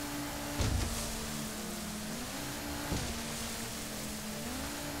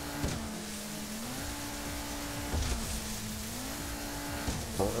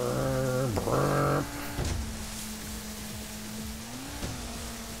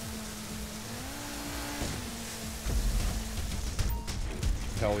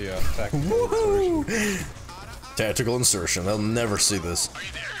 Hell yeah, tactical insertion. Tactical insertion. They'll never see this. Are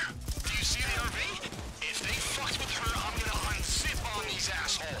you there? Do you see the RV? If they fucked with her, I'm gonna unzip on these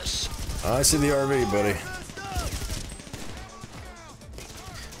assholes. I see the RV, buddy.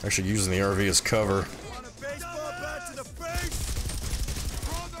 Actually using the RV as cover. Baseball bat to the face!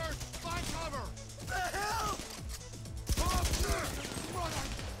 Brothers, find cover! The hell?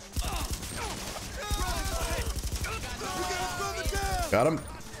 You gotta throw the down! Got him?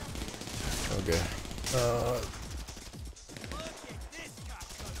 Okay.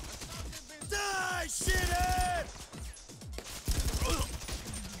 Die, shithead!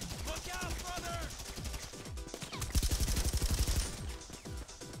 Look out, brother!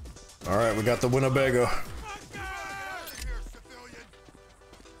 Alright, we got the Winnebago.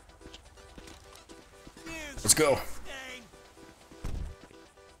 Let's go.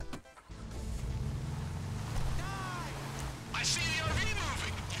 I see the RV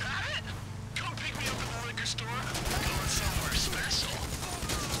moving. Got it? Come pick me up at the liquor store. Going somewhere special.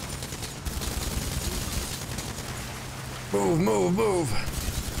 Move, move, move.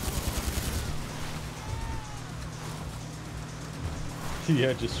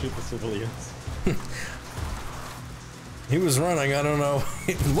 Yeah, just shoot the civilians. He was running, I don't know.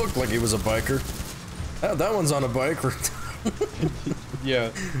 It looked like he was a biker. That one's on a bike. Yeah,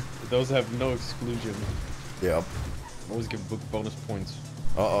 those have no exclusion. Yep. Always give bonus points.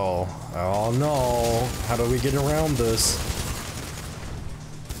 Uh-oh. Oh no. How do we get around this?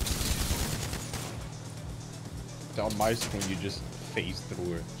 On my screen, you just phase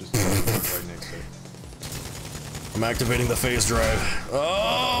through it. Just right next to it. I'm activating the phase drive.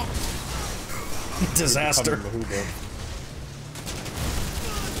 Oh! Disaster. Oh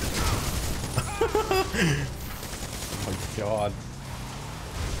my god.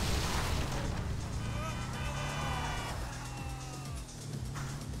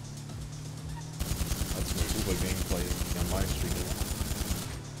 That's some Uber gameplay on my stream.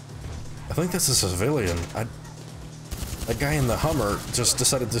 I think that's a civilian. That guy in the Hummer just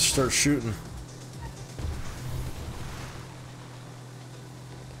decided to start shooting.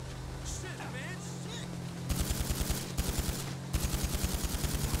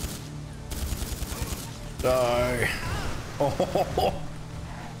 Die. Oh,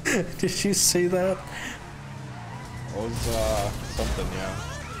 did you see that? It was, something, yeah.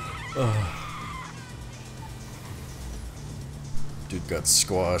 Dude got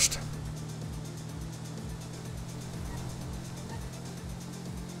squashed.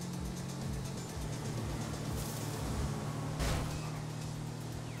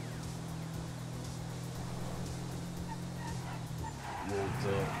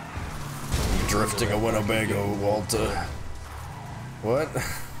 Drifting a Winnebago, Walter. What?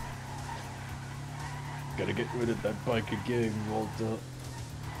 Gotta get rid of that bike again, Walter.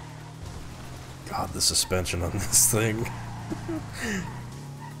 God, the suspension on this thing.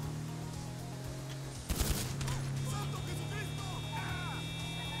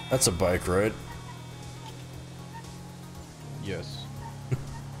 That's a bike, right? Yes.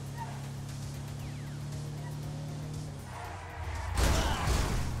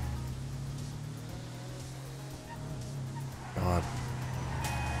 God.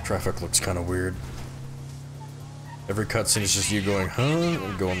 Traffic looks kind of weird. Every cutscene is just you going, huh?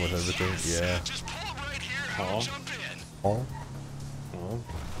 And going with everything. Yeah. Huh? Oh. Oh.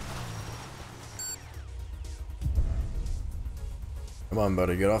 Come on,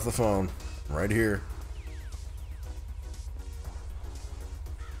 buddy. Get off the phone. Right here.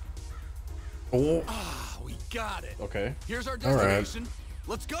 Oh. Ah, we got it. Okay. Here's our All right. destination.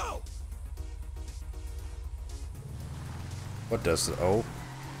 Let's go. What does it? Oh.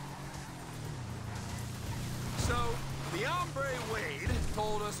 So, the hombre Wade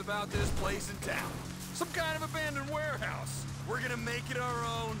told us about this place in town. Some kind of abandoned warehouse. We're gonna make it our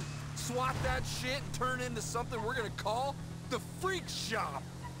own, swap that shit and turn it into something we're gonna call the Freak Shop.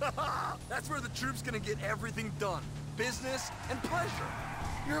 That's where the troop's gonna get everything done. Business and pleasure.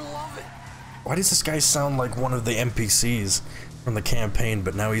 You'll love it. Why does this guy sound like one of the NPCs? from the campaign,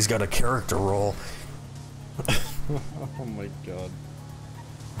 but now he's got a character role. Oh my god.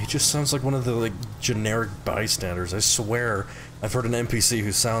 He just sounds like one of the like generic bystanders. I swear, I've heard an NPC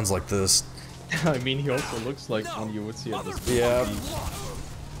who sounds like this. I mean, he also looks like one you would see at this Yeah.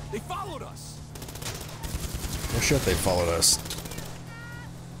 They followed us. Oh shit, they followed us.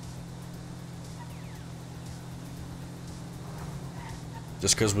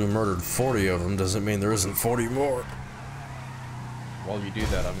 Just because we murdered 40 of them doesn't mean there isn't 40 more. While you do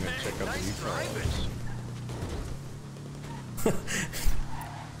that, I'm gonna check out the new cars.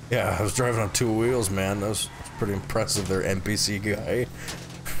 Yeah, I was driving on 2 wheels, man. That was pretty impressive. Their NPC guy.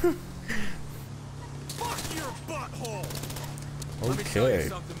 Fuck your butthole. Okay. Let me tell you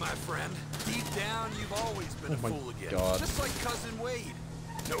something, my friend. Deep down, you've always been a fooligan. God. Just like Cousin Wade.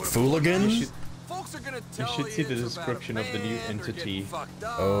 Fooligan? Folks are gonna tell you should see the it's description about of the new a band or entity getting fucked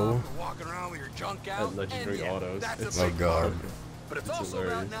up Oh. or walking around with your junk out. at Legendary And yeah, Autos. that's a It's Oh big god. But it's It's also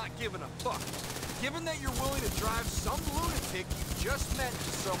hilarious. about not giving a fuck. Given that you're willing to drive some lunatic you just met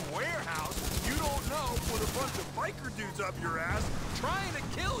to some warehouse you don't know with a bunch of biker dudes up your ass trying to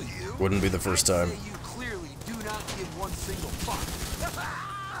kill you. Wouldn't be the first I'd time. say you clearly do not give one single fuck.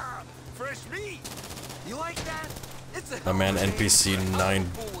 Fresh meat. You like that? It's a My man hell of a NPC name for a 9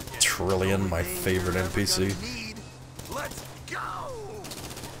 fooligan. trillion, my The only thing favorite you're ever NPC. gonna need. Let's go!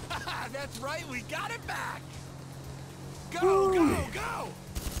 That's right, we got it back! Go, go, go!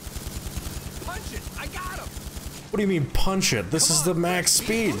 Punch it! I got him! What do you mean punch it? This is the max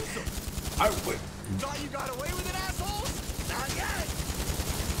speed. Thought you got away with it, assholes? Not yet!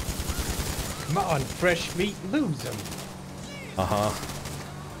 Come on, fresh meat, lose him. Uh-huh.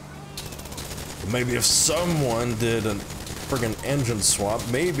 Maybe if someone did a friggin' engine swap,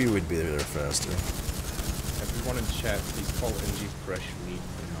 maybe we'd be there faster. Everyone in chat, please call NG fresh meat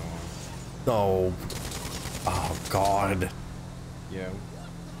from now on. Oh. Oh, God. Yeah,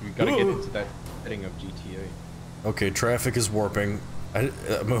 we gotta get into that setting of GTA. Okay, traffic is warping.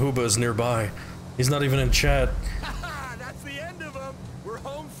 Mahuba is nearby. He's not even in chat. That's the end of him! We're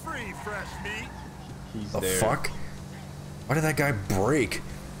home free, fresh meat! He's The there. fuck? Why did that guy break?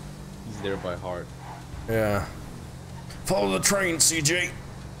 He's there by heart. Yeah. Follow the train, CJ.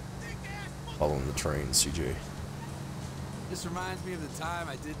 Following the train, CJ. This reminds me of the time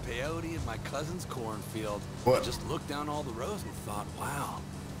I did peyote in my cousin's cornfield. What? I just looked down all the rows and thought, wow,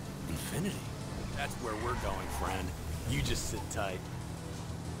 infinity. That's where we're going, friend. You just sit tight.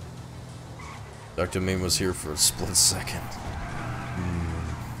 Dr. Meme was here for a split second.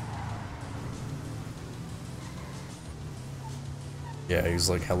 Yeah, he was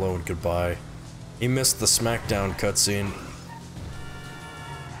like hello and goodbye. He missed the SmackDown cutscene.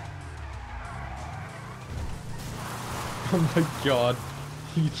 Oh my god.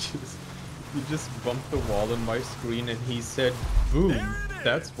 He just bumped the wall on my screen and he said, boom,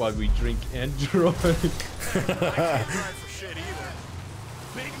 that's why we drink Android.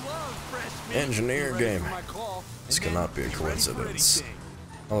 Engineer game. This cannot be a coincidence.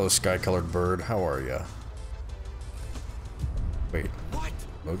 Hello, sky-colored bird. How are ya? Wait. What?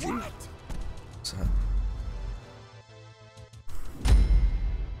 Emoji? What? What's that?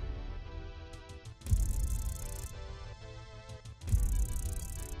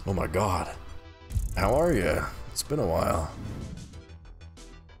 Oh my god. How are ya? It's been a while.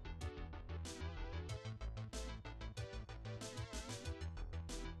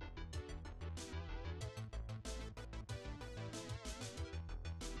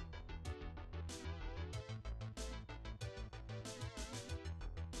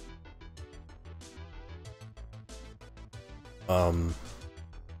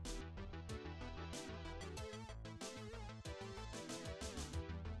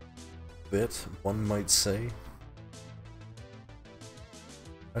 Bit, one might say.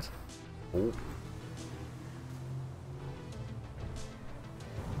 What? Oh.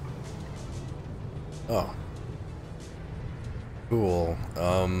 Oh. Cool.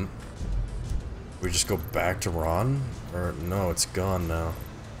 We just go back to Ron? Or no, it's gone now.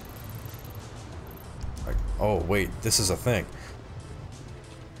 Like, oh wait, this is a thing.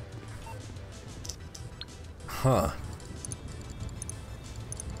 Huh.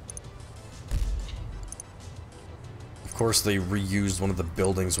 Of course, they reused one of the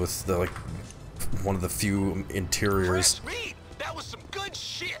buildings with the, like, one of the few interiors. Fresh meat! That was some good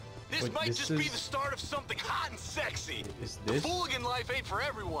shit! This Wait, might this just be is- the start of something hot and sexy. Is The this- Fooligan life ain't for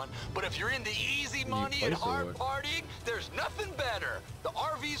everyone, but if you're into easy money and place or hard what? partying, there's nothing better. The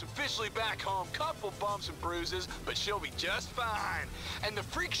RV's officially back home, couple bumps and bruises, but she'll be just fine. And the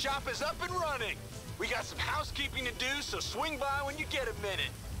freak shop is up and running. We got some housekeeping to do, so swing by when you get a minute.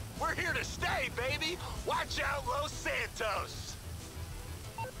 We're here to stay, baby. Watch out, Los Santos.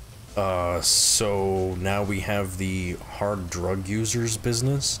 So now we have the hard drug users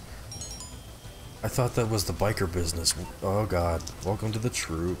business? I thought that was the biker business. Oh god. Welcome to the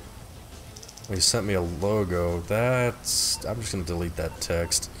troop. He sent me a logo. That's... I'm just gonna delete that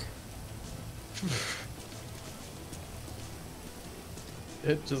text.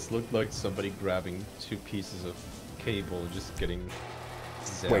 It just looked like somebody grabbing 2 pieces of cable and just getting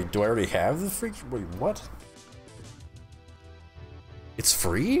zapped. Wait, do I already have the freak? Wait, what? It's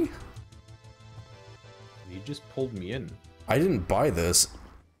free? You just pulled me in. I didn't buy this.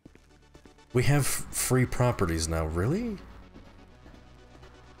 We have free properties now, really?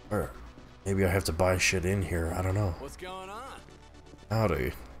 Or maybe I have to buy shit in here, I don't know. What's going on?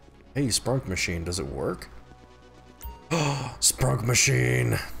 Howdy. Hey, Sprunk Machine, does it work? Oh, Sprunk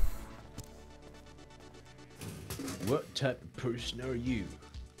Machine! What type of person are you?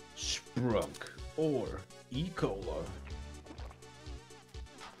 Sprunk or E. Cola?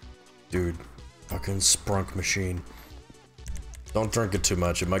 Dude, fucking Sprunk Machine. Don't drink it too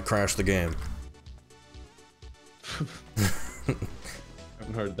much, it might crash the game.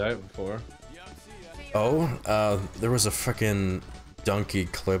 Haven't heard that before. Oh, there was a fucking donkey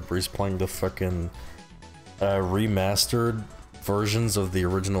clip where he's playing the fucking remastered versions of the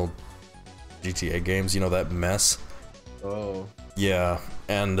original GTA games, you know, that mess? Oh. Yeah,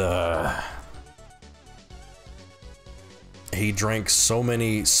 and he drank so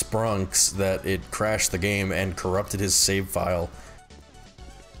many Sprunks that it crashed the game and corrupted his save file.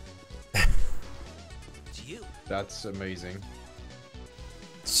 That's amazing.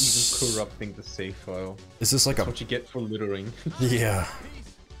 Even corrupting the save file. Is this like That's what you get for littering? Yeah.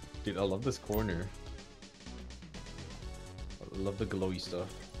 Dude, I love this corner. I love the glowy stuff.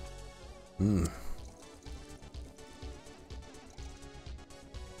 Hmm.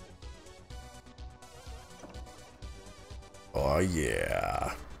 Oh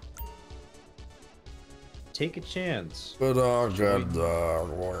yeah. Take a chance. But what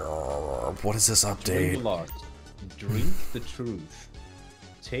is this update? Drink a lot. Drink the truth.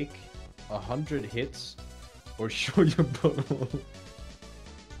 Take 100 hits or show your butthole.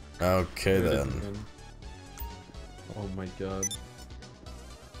 Okay then. Oh my god.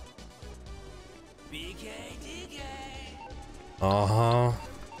 Uh-huh.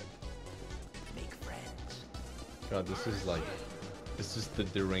 Make friends. God, this is the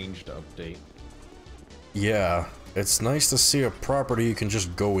deranged update. Yeah, it's nice to see a property you can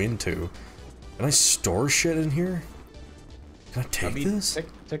just go into. Can I store shit in here? Can I take this?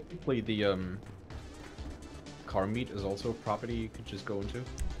 Technically, the car meet is also a property you could just go into.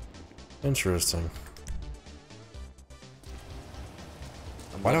 Interesting.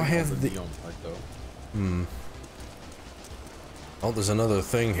 Why do I have the neon part, though? Hmm. Oh, there's another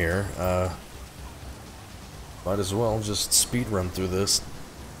thing here. Might as well just speed run through this.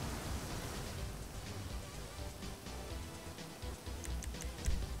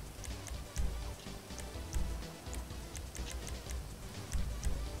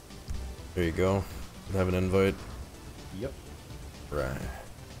 There you go. Have an invite. Yep. Right.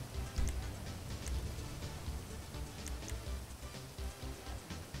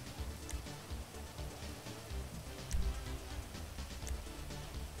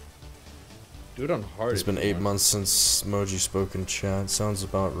 Do it on hard. It's been 8 months since Moji spoke in chat. Sounds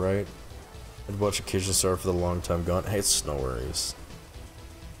about right. I'd watch Occasion Star for the long time gone. Hey, it's no worries.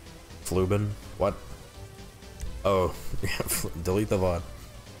 Flubin? What? Oh, yeah, delete the VOD.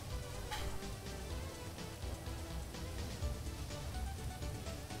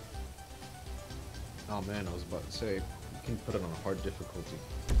 Oh man, I was about to say, you can put it on hard difficulty.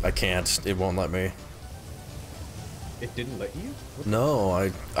 I can't. It won't let me. It didn't let you? What No,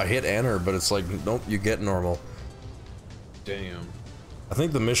 I hit enter, but it's like, nope, you get normal. Damn. I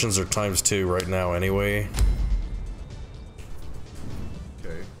think the missions are ×2 right now anyway.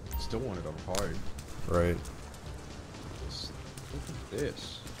 Okay. Still want it on hard. Right. Look at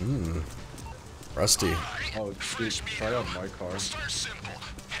this. Hmm. Rusty. Oh, dude, try out my car. Start simple.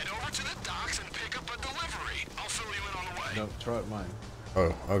 Head over to the docks and pick up a delivery. I'll fill you in on the way. No, try out mine.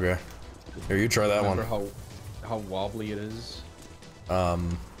 Oh, okay. Here, you try that Remember one. how wobbly it is?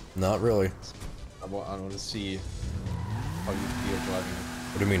 Not really. I want to see how you feel driving it.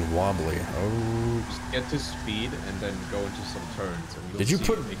 What do you mean wobbly? Oh. Just get to speed and then go into some turns. And you'll Did you see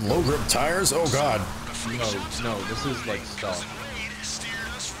put it low grip tires? Oh god. No, this is like stock.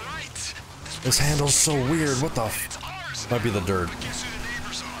 This handle's so weird. What the f? Might be the dirt.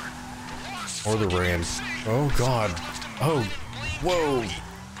 Or the rain. Oh god. Oh. Whoa.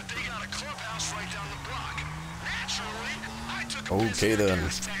 Okay then.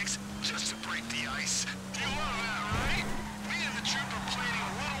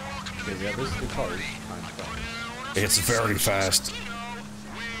 Okay, yeah, this the car is kind of fast. It's very fast.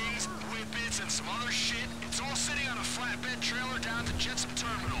 Wings, whippets, and some other shit. It's all sitting on a flatbed trailer down to Jetsam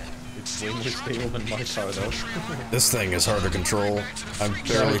Terminal. It's way more stable than my car, though. This thing is hard to control. I'm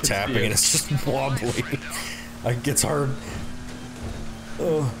barely tapping and it's just wobbly. It gets hard.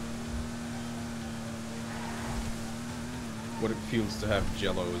 Oh. What it feels to have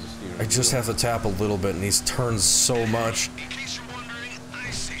Jello as a steering wheel. I just have to tap a little bit and he's turns so much. In case you're wondering, I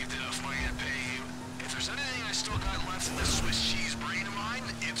saved enough money to pay you. If there's anything I still got left in the Swiss cheese brain of mine,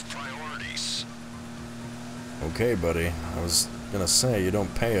 it's priorities. Okay, buddy. I was gonna say, you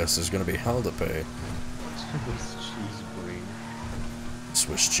don't pay us, there's gonna be hell to pay. Swiss cheese brain.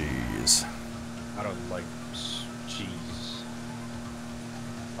 Swiss cheese. I don't like cheese.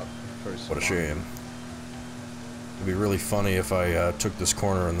 What a shame. It'd be really funny if I took this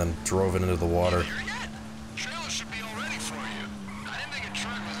corner and then drove it into the water. Trailer should be all ready for you. I didn't think a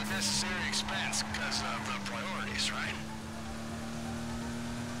truck was a necessary expense because of the priorities, right?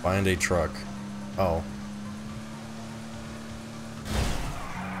 Find a truck. Oh.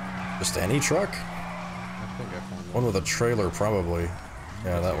 Just any truck? I think I found One with a trailer, probably.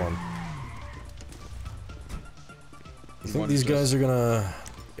 Yeah, that one. You think these guys are gonna...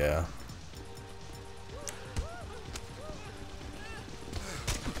 Yeah.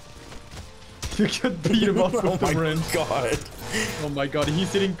 You could beat him up with the wrench. Oh my god. Oh my god,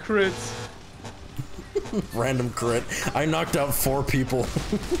 he's hitting crits. Random crit. I knocked out 4 people.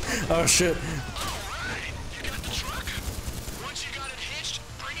 Oh shit. Alright, you got the truck. Once you got it hitched,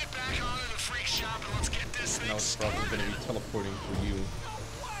 bring it back onto the freak shop and let's get this thing Now it's probably gonna be teleporting for you.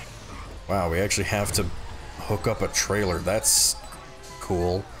 Wow, we actually have to hook up a trailer. That's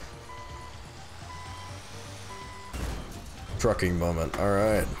cool. Trucking moment.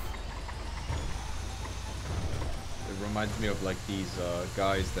 Alright. It reminds me of like these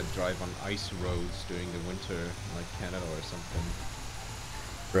guys that drive on ice roads during the winter, in, like Canada or something.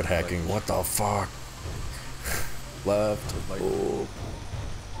 Grid hacking. What the fuck? Left. Like, oh.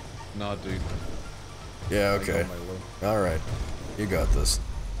 Nah, dude. Yeah, okay. Alright. You got this.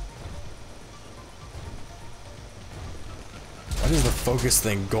 Why does the focus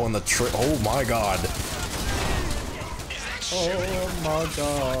thing go on the oh my god. Oh my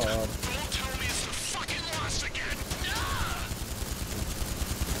god.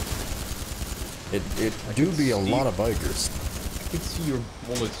 It do be a lot of bikers. I can see your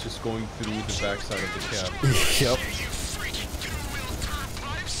bullets just going through the backside of the cab. Yep.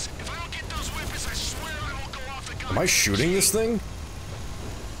 Am I shooting this thing?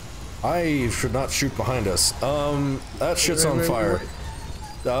 I should not shoot behind us. That shit's on fire.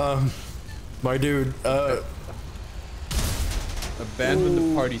 My dude, Abandon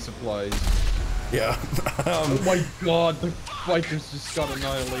the party supplies. Yeah. Oh my god, the bikers just got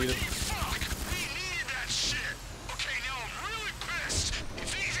annihilated.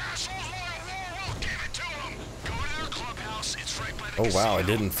 Oh wow, it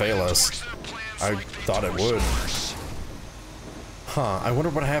didn't fail us. I thought it would. Huh, I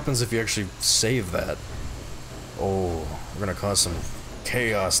wonder what happens if you actually save that. Oh, we're gonna cause some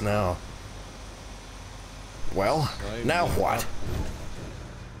chaos now. Well, now what?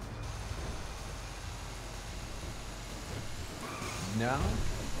 Now,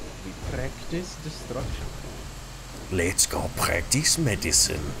 we practice destruction. Let's go practice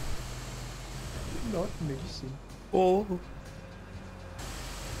medicine. Not medicine. Oh.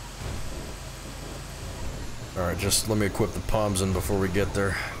 Alright, just let me equip the palms in before we get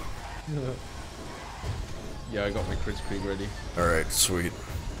there. Yeah, I got my crit screen ready. Alright, sweet.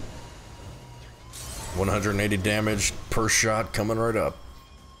 180 damage per shot coming right up.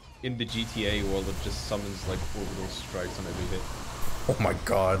 In the GTA world, it just summons like orbital strikes on every hit. Oh my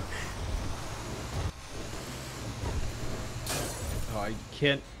god. Oh, I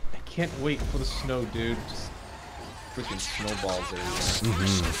can't wait for the snow, dude. Just freaking snowballs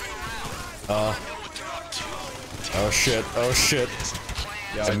everywhere. Oh shit, oh shit.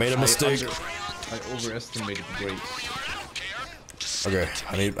 Yeah, I made a mistake. I overestimated the brakes. Okay,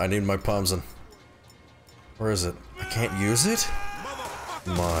 I need my palms in. Where is it? I can't use it?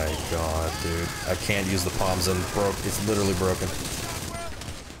 My god, dude. I can't use the palms in. Broke. It's literally broken.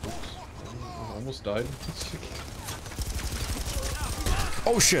 I almost died.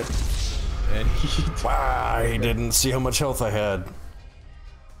 Oh shit! And he I didn't see how much health I had.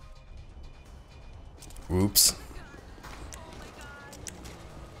 Whoops.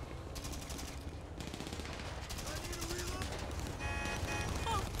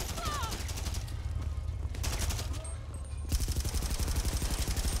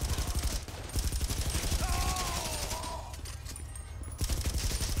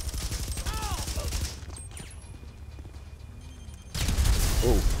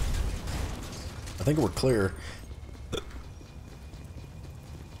 I think we're clear.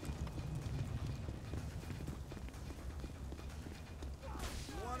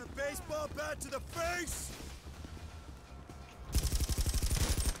 You want a baseball bat to the face?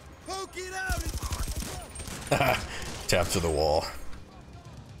 Poke it out and... Tap to the wall.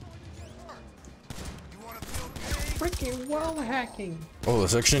 Freaking wall hacking. Oh,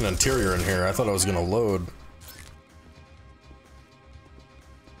 there's actually an interior in here. I thought I was gonna load.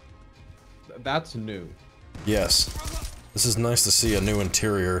 That's new. Yes. This is nice to see a new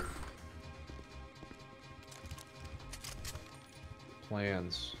interior.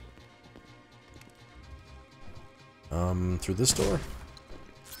 Plans. Through this door?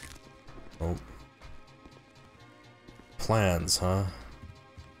 Oh. Plans, huh?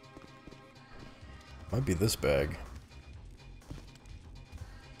 Might be this bag.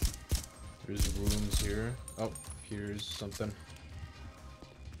 There's rooms here. Oh, here's something.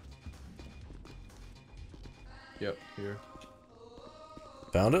 Yep, here.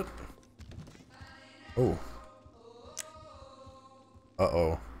 Found it? Oh.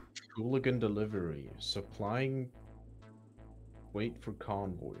 Uh-oh. Hooligan delivery. Supplying. Wait for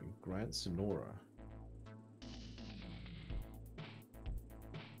convoy. Grant Sonora.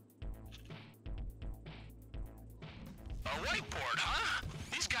 A whiteboard, huh?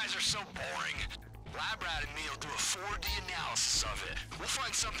 These guys are so boring. Lab Rat and me will do a 4D analysis of it. We'll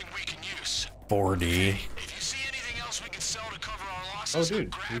find something we can use. 4D. If you see anything else we can sell to cover our losses, Oh,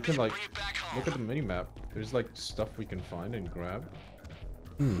 dude, grab we it can and like bring it back home. look at the mini map. There's like stuff we can find and grab.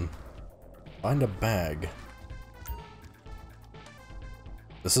 Find a bag.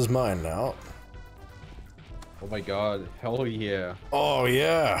 This is mine now. Oh my god, hell yeah. Oh,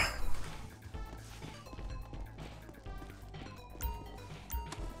 yeah.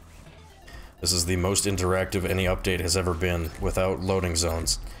 This is the most interactive any update has ever been without loading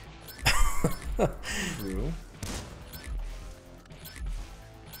zones. True.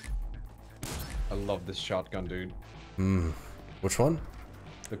 I love this shotgun, dude. Which one?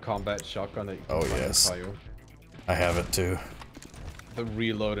 The combat shotgun that you can Oh, find in yes. Cayo. I have it too. The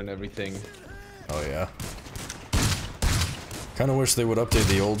reload and everything. Oh, yeah. Kinda wish they would update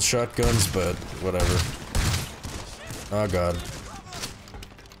the old shotguns, but whatever. Oh, God.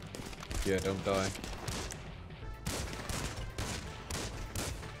 Yeah, don't die.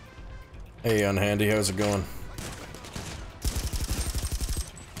 Hey, Unhandy, how's it going?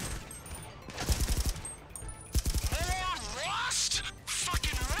 More lost?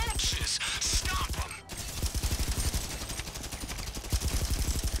 Fucking roaches! Stop them!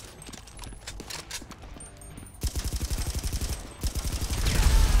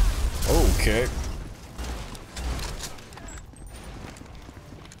 Okay.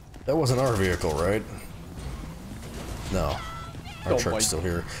 That wasn't our vehicle, right? No. Our Oh truck's my- still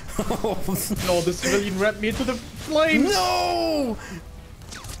here. No, the civilian wrapped me into the flames! No!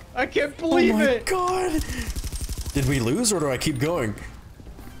 I can't Oh believe my it! god! Did we lose or do I keep going?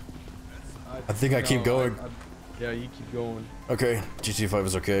 I think I keep going. Yeah, you keep going. Okay, GTA 5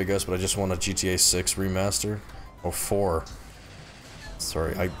 is okay, I guess, but I just want a GTA 6 remaster. Oh, 4.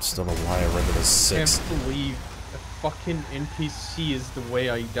 Sorry, I still don't know why I rented a 6. Can't believe a fucking NPC is the way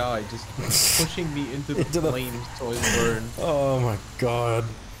I die, just pushing me into the flames so I burn. Oh my god.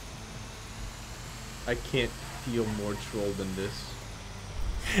 I can't feel more troll than this.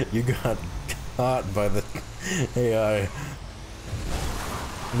 You got caught by the AI.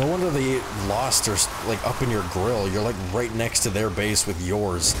 No wonder they lost or like up in your grill. You're like right next to their base with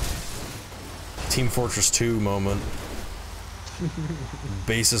yours. Team Fortress 2 moment.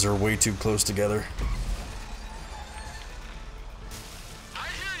 Bases are way too close together. I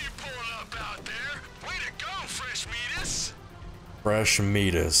hear you pulling up out there. Way to go, Fresh Meatus! Fresh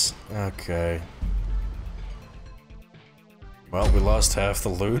Meatus. Okay. Well, we lost half the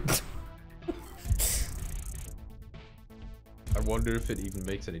loot. I wonder if it even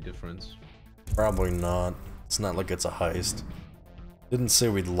makes any difference. Probably not. It's not like it's a heist. Didn't say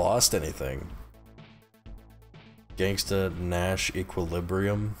we'd lost anything. Gangsta Nash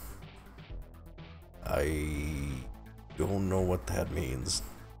Equilibrium. I don't know what that means.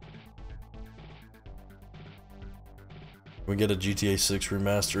 We get a GTA 6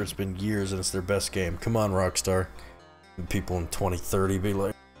 remaster. It's been years and it's their best game. Come on, Rockstar. And people in 2030 be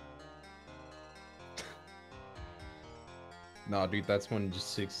like, Nah, dude, that's when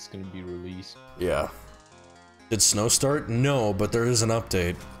just 6 is gonna be released. yeah. Did snow start? No, but there is an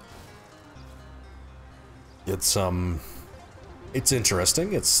update. It's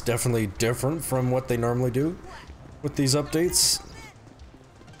interesting. It's definitely different from what they normally do with these updates.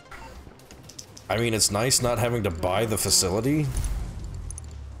 I mean, it's nice not having to buy the facility.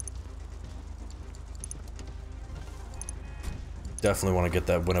 Definitely want to get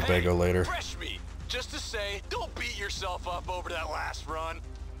that Winnebago later. Fresh meat. Just to say, don't beat yourself up over that last run.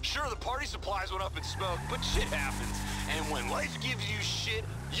 Sure, the party supplies went up in smoke, but shit happens. And when life gives you shit,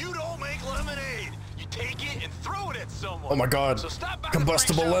 you don't make lemonade. You take it and throw it at someone. Oh my god. So stop by the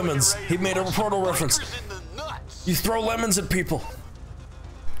Combustible free shop when you're lemons. ready He to made a punch Portal some reference. bikers in the nuts. You throw lemons at people.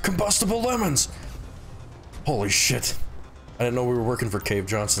 Combustible lemons. Holy shit. I didn't know we were working for Cave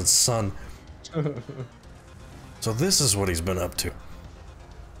Johnson's son. So this is what he's been up to.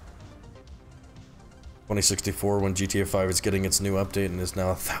 2064, when GTA 5 is getting its new update and is now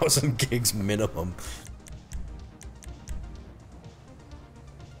 1,000 gigs minimum.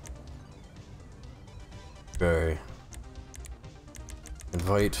 Okay.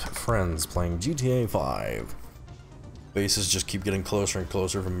 Invite friends playing GTA 5. Bases just keep getting closer and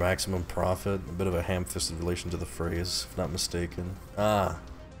closer for maximum profit. A bit of a ham-fisted relation to the phrase, if not mistaken. Ah.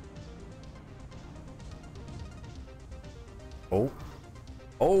 Oh.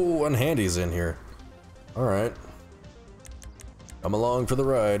 Oh, and Handy's in here. Alright. Come along for the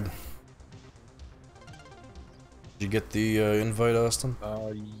ride. Did you get the invite, Austin?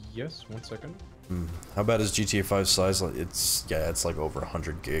 Yes, 1 second. How bad is GTA 5 size? It's like over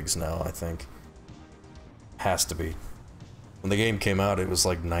 100 gigs now, I think. Has to be. When the game came out, it was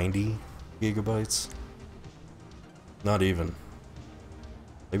like 90 gigabytes. Not even.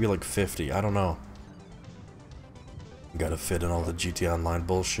 Maybe like 50, I don't know. Gotta fit in all the GTA Online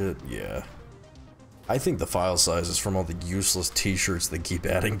bullshit, yeah. I think the file size is from all the useless t-shirts they keep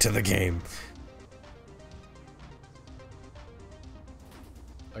adding to the game.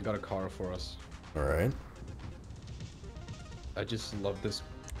 I got a car for us. Alright. I just love this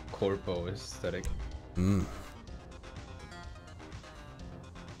corpo aesthetic.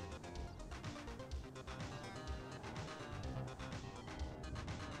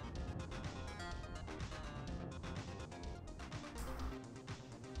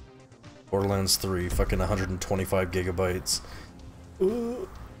 Borderlands 3, fucking 125 gigabytes.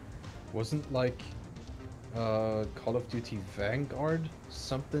 Wasn't like Call of Duty Vanguard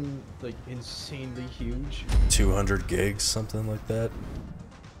something like insanely huge? 200 gigs, something like that.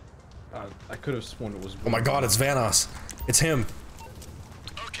 I could have sworn it was. Oh my god, it's Vanoss. It's him.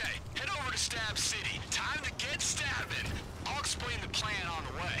 Okay, head over to Stab City. Time to get stabbing. I'll explain the plan on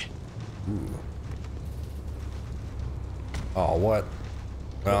the way. Ooh. Oh, what?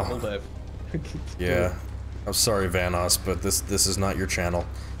 Well, Hold up. yeah. I'm sorry, Vanoss, but this is not your channel.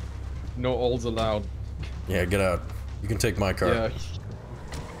 No olds allowed. Yeah, get out. You can take my car. Yeah.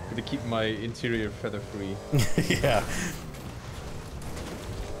 Gonna keep my interior feather free. Yeah.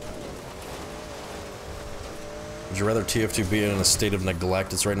 Would you rather TF2 be in a state of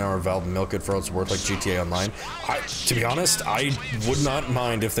neglect it's right now, or Valve milk it for all it's worth like GTA Online? To be honest, I would not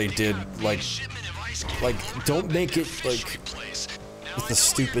mind if they did, like, don't make it, like, with the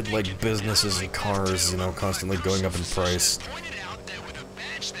stupid, like, businesses and cars, you know, constantly going up in price.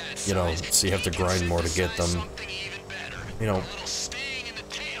 You know, so you have to grind more to get them. You know,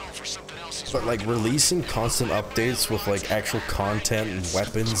 but, like, releasing constant updates with, like, actual content and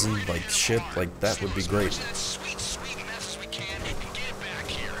weapons and, like, shit, like, that would be great.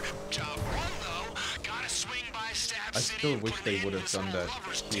 I still wish they would have done that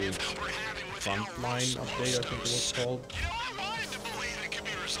huge frontline update, I think it was called.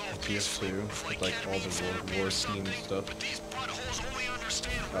 PS2, with like all the World War team stuff.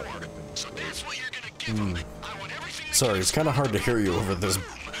 That would have been great. Sorry, it's kind of hard to hear you over this,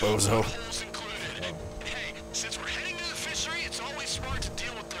 bozo. Hey, since we're heading to the fishery, it's always smart to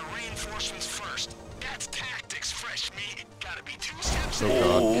deal with the reinforcements first. That's tactics, fresh meat. Gotta be 2 steps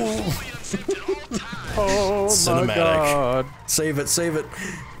ahead. Oh Cinematic. my god. Save it, save it.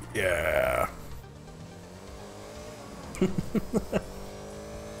 Yeah.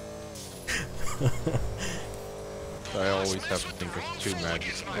 I always have to think of 2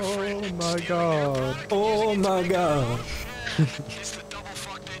 magic. Oh my god. Oh my god. It's the double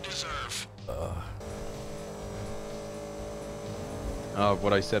fuck they deserve.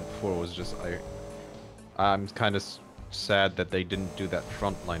 What I said before was just I'm kind of sad that they didn't do that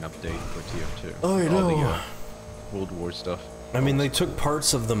frontline update for TF2. Oh, I All know. the World War stuff. I mean, they took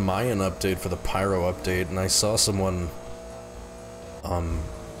parts of the Mayan update for the Pyro update, and I saw someone,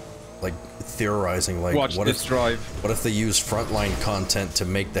 like, theorizing, like, Watch what this drive. What if they use frontline content to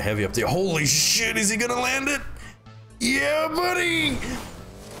make the heavy update? Holy shit, is he gonna land it? Yeah, buddy!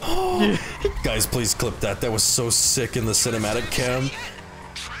 Oh. Guys, please clip that. That was so sick in the cinematic cam.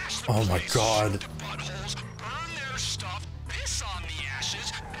 Oh my god.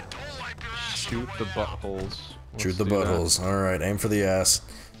 Shoot the buttholes. Shoot the buttholes. Alright, aim for the ass.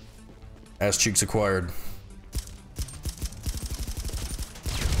 Ass cheeks acquired.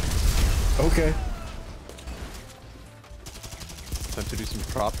 Okay. Time to do some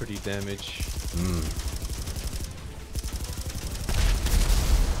property damage.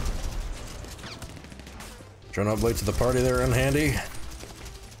 Showing up late to the party there, Unhandy.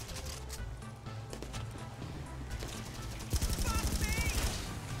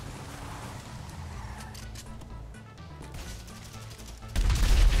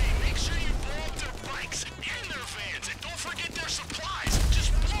 Make sure you blow up their bikes and their vans, and don't forget their supplies.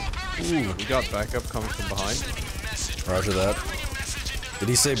 Just blow up everything. Ooh, we got backup coming from behind. Roger that. Did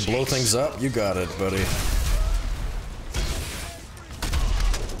he say blow things up? You got it, buddy.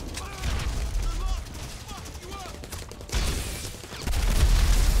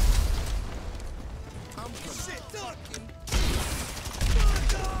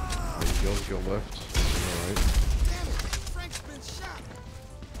 There you go, go left. Alright.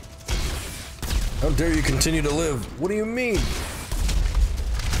 How dare you continue to live? What do you mean?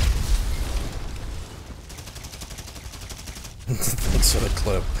 That's what a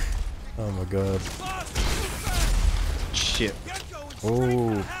clip. Oh my god. Shit.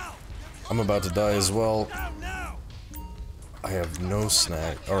 Oh. I'm about to die as well. I have no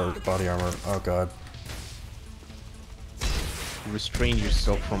snack or body armor. Oh god. Restrain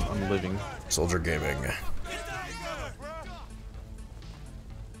yourself from unliving. Soldier Gaming.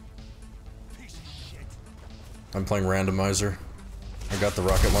 I'm playing randomizer. I got the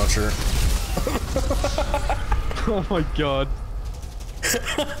rocket launcher. Oh my god.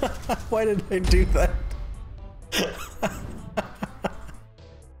 Why did I do that?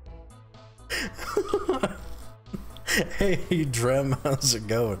 Hey, Drem, how's it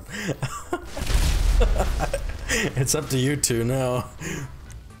going? It's up to you two now.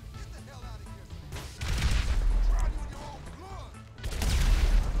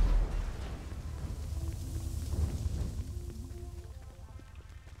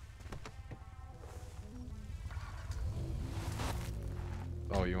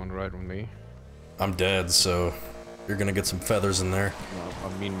 Oh, you wanna ride with me? I'm dead, so you're gonna get some feathers in there. No,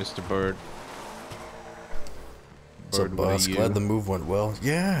 I mean Mr. Bird. What's up, boss? Glad the move went well.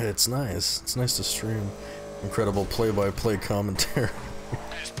 Yeah, it's nice. It's nice to stream. Incredible play-by-play commentary.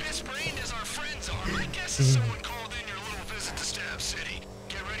 As pissbrained as our friends are, I guess if someone called in your little visit to Stab City,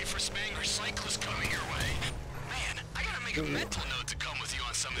 get ready for some angry cyclists coming your way. Man, I gotta make a mental note to come with you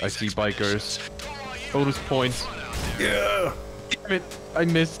on some of these I see bikers. Bonus points. Yeah! Damn it, I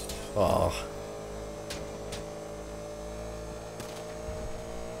missed. Oh.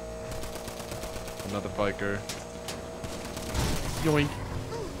 Another biker. Yoink.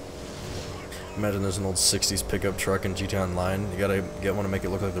 Imagine there's an old 60s pickup truck in GTA Online. You gotta get one to make it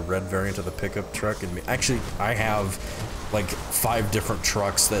look like the red variant of the pickup truck. And actually, I have like 5 different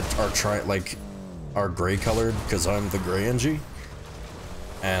trucks that are gray colored because I'm the gray NG.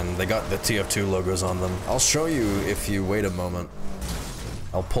 And they got the TF2 logos on them. I'll show you if you wait a moment.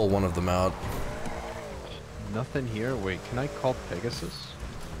 I'll pull one of them out. Nothing here. Wait, can I call Pegasus?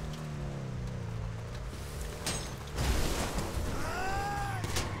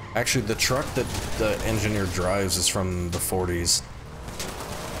 Actually, the truck that the engineer drives is from the 40s.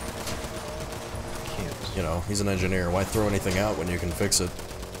 Can't. You know, he's an engineer. Why throw anything out when you can fix it?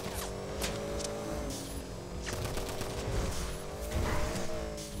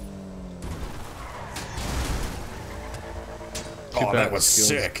 Oh, that was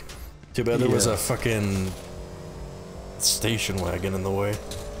sick. Too bad there was a fucking station wagon in the way.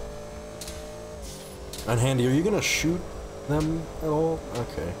 Unhandy, are you gonna shoot them at all?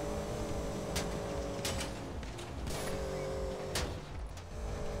 Okay.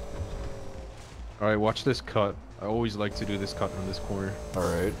 Alright, watch this cut. I always like to do this cut on this corner.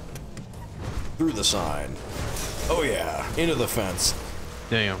 Alright. Through the sign. Oh yeah, into the fence.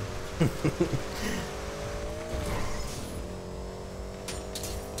 Damn.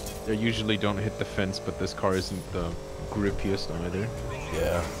 I usually don't hit the fence, but this car isn't the grippiest either.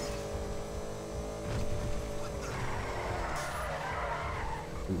 Yeah.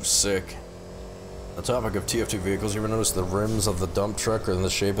 Ooh, sick. The topic of TF2 vehicles, you ever notice the rims of the dump truck are in the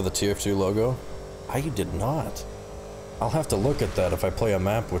shape of the TF2 logo? I did not. I'll have to look at that if I play a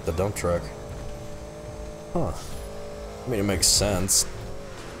map with the dump truck. Huh. I mean, it makes sense.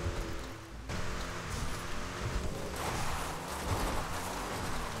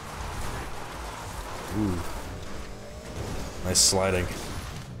 Ooh. Nice sliding.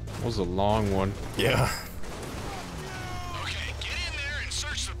 That was a long one. Yeah. Okay, get in there and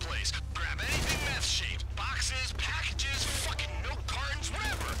search the place. Grab anything meth-shaped. Boxes, packages, fucking milk cartons,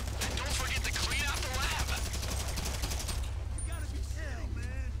 whatever. And don't forget to clean out the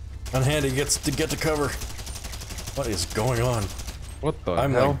lab. Unhandy gets to get to cover. What is going on? What the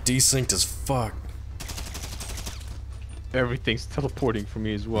I'm hell? like desynced as fuck. Everything's teleporting for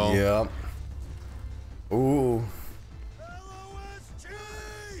me as well. Yeah. Ooh.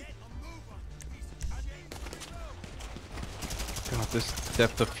 God, this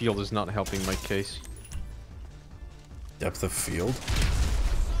depth of field is not helping my case. Depth of field?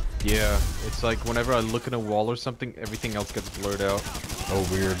 Yeah, it's like whenever I look at a wall or something, everything else gets blurred out. Oh,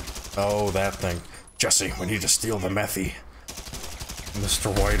 weird. Oh, that thing. Jesse, we need to steal the methy.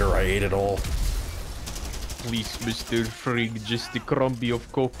 Mr. Whiter, I ate it all. Please, Mr. Frig, just the crumbie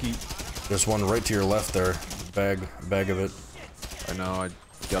of cookie. There's one right to your left there. Bag of it. I know, I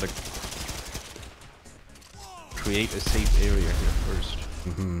gotta create a safe area here first.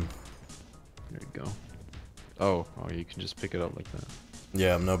 Mm-hmm. There you go. Oh, you can just pick it up like that.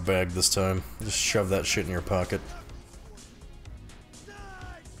 Yeah, no bag this time. Just shove that shit in your pocket.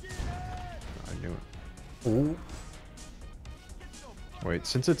 I knew it. Ooh. Wait,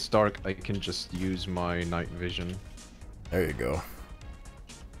 since it's dark, I can just use my night vision. There you go.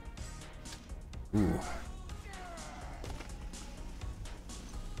 Ooh.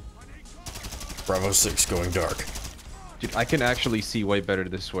 Bravo 6 going dark. Dude, I can actually see way better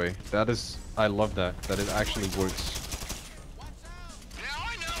this way. That is... I love that. That it actually works. Now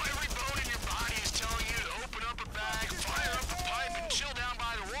I know every bone in your body is telling you to open up a bag, fire up a pipe, and chill down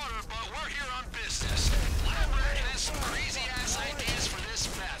by the water, but we're here on business. Lab Rat has some crazy-ass ideas for this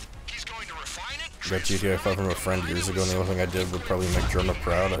meth. He's going to refine it. Got GTA 5 from a friend years ago, and the only thing I did would probably make Germa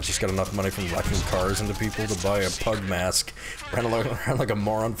proud. I just got enough money from wrecking cars into people to buy a pug mask. Ran around like a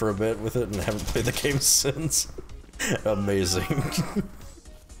moron for a bit with it, and haven't played the game since. Amazing.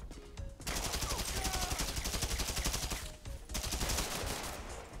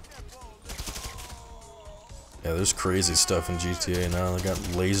 Yeah, there's crazy stuff in GTA now. They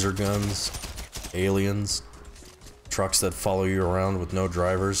got laser guns, aliens, trucks that follow you around with no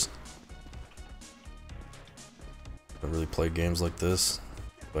drivers. I really play games like this.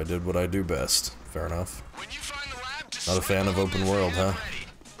 But I did what I do best. Fair enough. Not a fan of open world, huh?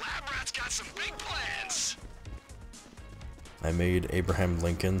 I made Abraham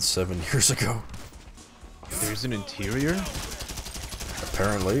Lincoln 7 years ago. There's an interior?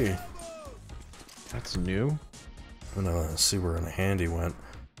 Apparently. That's new. I'm gonna see where in handy went.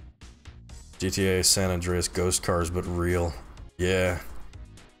 GTA San Andreas ghost cars, but real. Yeah.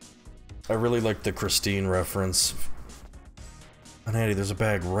 I really like the Christine reference. And Andy, there's a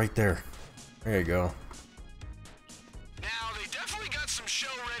bag right there. There you go. Now, they definitely got some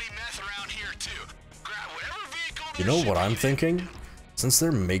show-ready meth around here, too. Grab whatever vehicle You know what I'm thinking? Since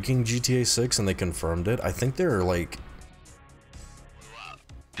they're making GTA 6 and they confirmed it, I think they're like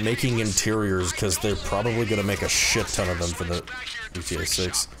making interiors because they're probably gonna make a shit ton of them for the GTA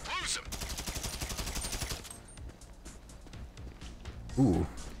 6. Ooh.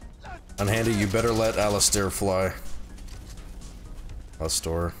 Unhandy, you better let Alistair fly.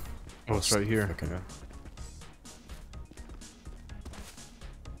 Alistair. Oh, it's right here. Okay. Yeah.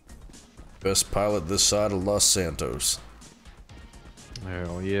 Best pilot this side of Los Santos.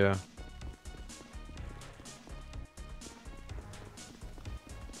 Hell yeah.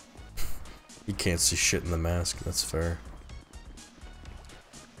 He can't see shit in the mask, that's fair.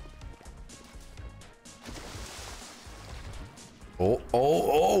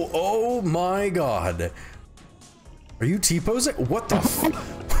 Oh my god. Are you T-posing? What the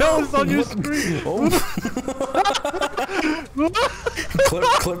f- That was on your screen! Oh. Clip.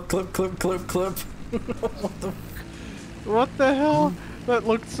 What the hell? That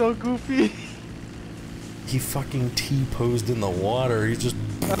looked so goofy. He fucking T-posed in the water, he just...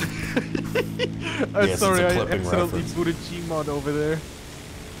 I'm Yes, sorry, it's a I clipping accidentally reference. booted Gmod over there.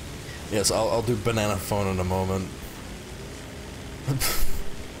 Yes, I'll do banana phone in a moment.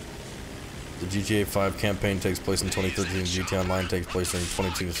 The GTA 5 campaign takes place in 2013, GTA Online takes place during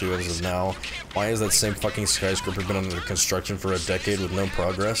 2022 as of now. Why has that same fucking skyscraper been under construction for a decade with no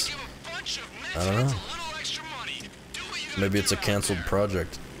progress? I don't know. Maybe it's a cancelled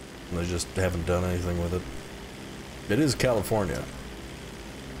project, and they just haven't done anything with it. It is California.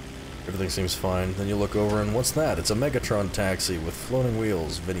 Everything seems fine. Then you look over and what's that? It's a Megatron taxi with floating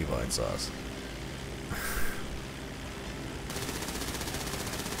wheels, Vinny Vine sauce.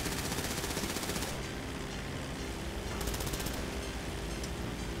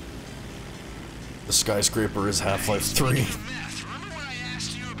 The skyscraper is Half-Life 3. Remember when I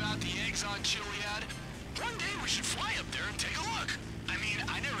asked you about the eggs on Chiliad? One day we should fly up there and take a look. I mean,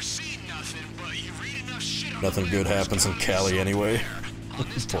 I never seen nothing, but you read enough shit on Nothing good happens in Cali anyway. Poor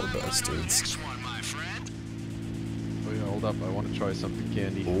the bastards. next one, my friend. Oh yeah, hold up, I want to try something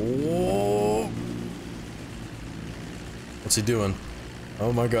candy. Oh. What's he doing?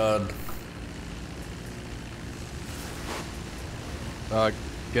 Oh my god.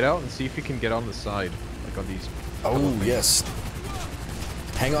 Get out and see if you can get on the side, like on these. Oh, yes.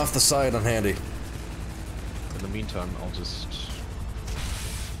 Hang off the side on Handy. In the meantime, I'll just...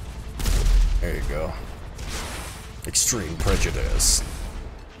 There you go. Extreme prejudice.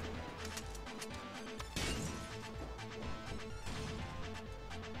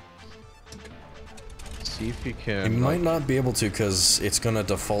 See if you can... You might not be able to because it's gonna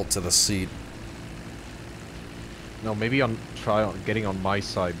default to the seat. No, maybe try getting on my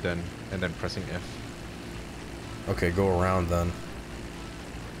side then, and then pressing F. Okay, go around then.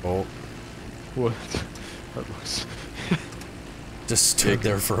 Oh. What? That was... Just stood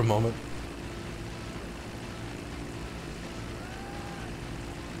there for a moment.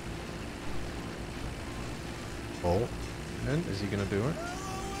 Oh. And is he gonna do it?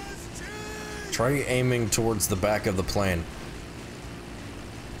 Try aiming towards the back of the plane.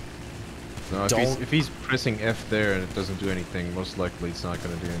 No, if he's pressing F there and it doesn't do anything, most likely it's not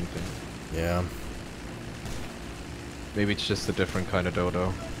gonna do anything. Yeah. Maybe it's just a different kind of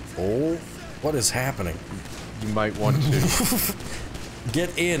dodo. Oh, what is happening? You might want to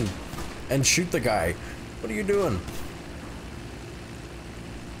get in and shoot the guy. What are you doing?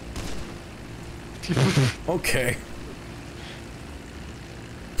 Okay.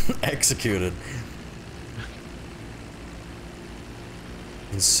 Executed.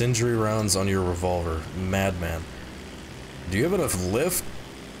 Incendiary rounds on your revolver. Madman. Do you have enough lift?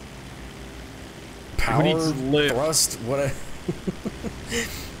 Power? Lift? Thrust? What?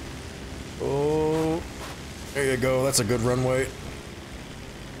 Oh. There you go. That's a good runway.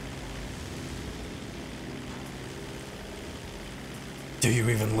 Do you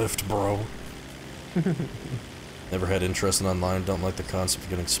even lift, bro? Never had interest in online. Don't like the concept of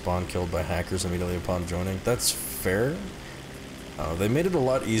getting spawn killed by hackers immediately upon joining. That's fair. They made it a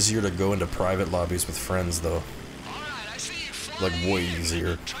lot easier to go into private lobbies with friends, though. Alright, I see you Like, flying way in.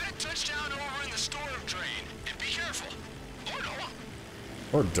 easier. Try to touch down over in the storm drain, and be careful. Or no.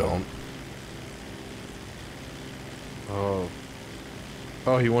 Or don't. Oh.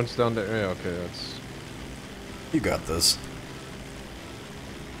 Oh, he wants down there. Yeah, okay, that's... You got this.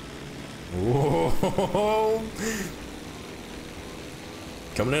 Whoa!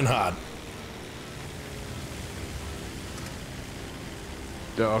 Coming in hot.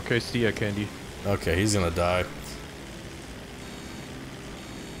 Okay, see ya, Candy. Okay, he's gonna die.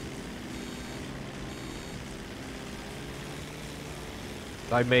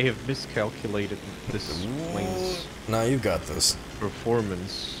 I may have miscalculated this plane's Nah, you got this.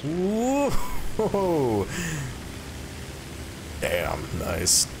 performance. Whoa! Damn,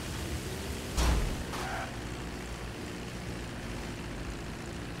 nice.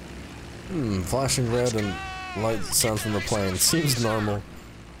 Flashing red and light sounds from the plane. Seems normal.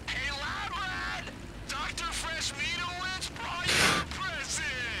 Hey, Loud Rat! Dr. Fresh Meatowitz brought you a present!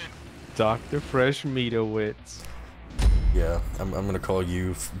 Dr. Fresh Meatowitz. Yeah, I'm gonna call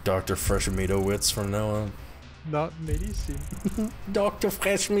you Dr. Fresh Meatowitz from now on. Not medicine. Dr.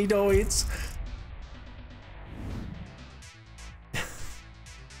 Fresh Meatowitz.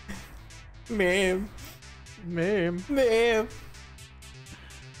 Ma'am. Ma'am. Ma'am.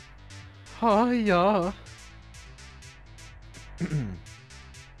 Hiya.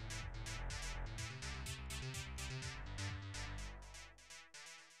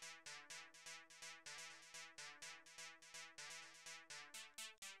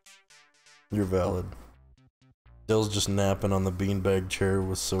 You're valid. Dill's just napping on the beanbag chair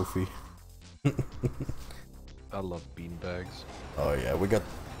with Sophie. I love beanbags. Oh yeah, we got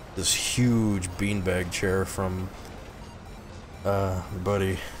this huge beanbag chair from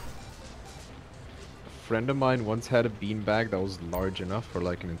buddy. A friend of mine once had a beanbag that was large enough for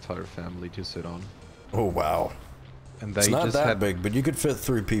like an entire family to sit on. Oh wow. And they It's not just that had big, but you could fit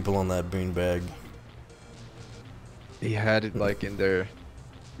 3 people on that beanbag. They had it like in their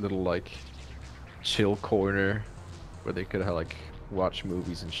little like chill corner where they could like watch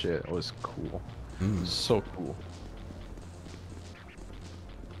movies and shit. It was cool. It was so cool.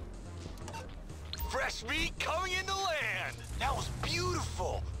 Fresh meat coming into land! That was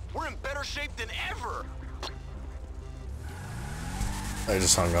beautiful! We're in better shape than ever! I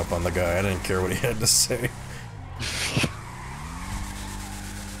just hung up on the guy. I didn't care what he had to say.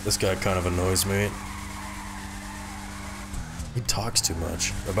 This guy kind of annoys me. He talks too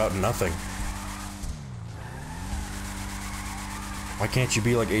much about nothing. Why can't you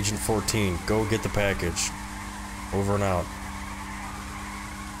be like Agent 14? Go get the package. Over and out.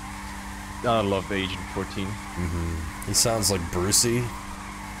 I love Agent 14. He sounds like Brucey.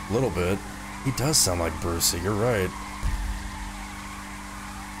 A little bit. He does sound like Brucey, you're right.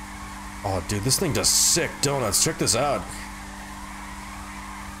 Oh, dude, this thing does sick donuts. Check this out.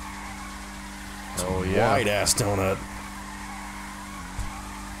 Oh, yeah. Wide-ass donut.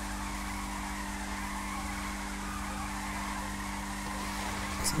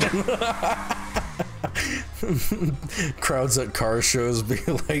 Crowds at car shows be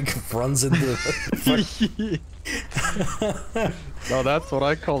like, runs into... No, that's what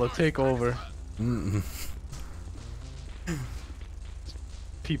I call a takeover.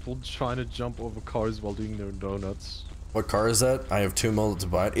 People trying to jump over cars while doing their donuts. What car is that? I have 2 mil to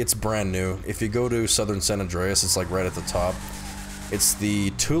buy it. It's brand new. If you go to Southern San Andreas, it's like right at the top. It's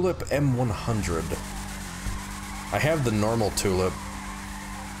the Tulip M100. I have the normal Tulip.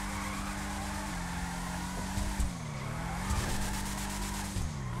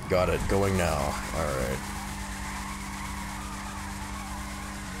 Got it. Going now. Alright.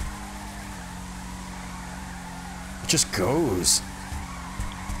 It just goes.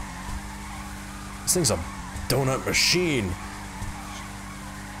 This thing's a donut machine.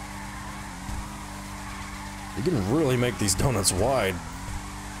 You can really make these donuts wide.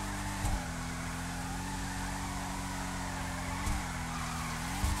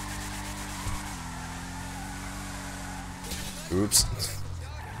 Oops.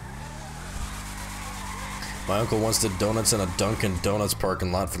 My uncle once did donuts in a Dunkin' Donuts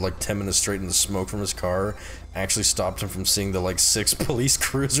parking lot for like 10 minutes straight in the smoke from his car. Actually stopped him from seeing the like 6 police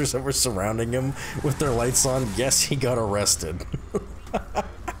cruisers that were surrounding him with their lights on. Yes, he got arrested.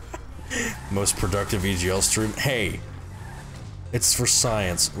 Most productive EGL stream. Hey, it's for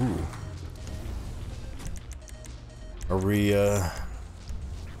science. Ooh. Are we,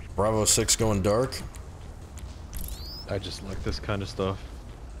 Bravo 6 going dark? I just like this kind of stuff.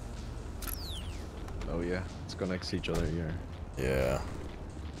 Oh yeah, it's gonna next to each other here. Yeah.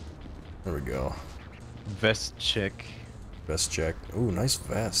 There we go. Vest check. Vest check. Ooh, nice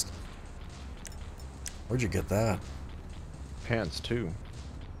vest. Where'd you get that? Pants too.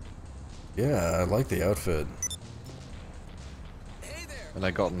 Yeah, I like the outfit. And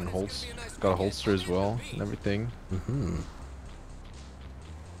I got got a holster as well and everything.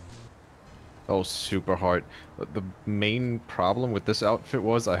 Oh, super hard. But the main problem with this outfit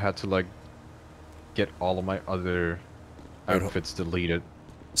was I had to like get all of my other outfits deleted.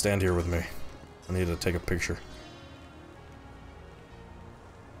 Stand here with me. I need to take a picture.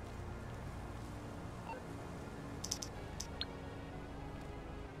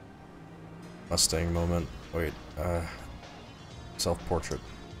 Mustang moment. Wait, self-portrait.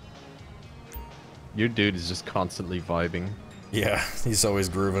 Your dude is just constantly vibing. Yeah, he's always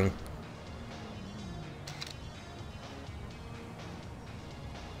grooving.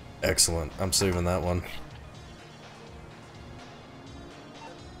 Excellent. I'm saving that one.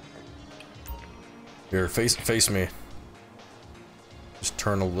 Here, face me. Just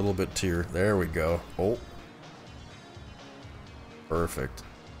turn a little bit to your... There we go. Oh. Perfect.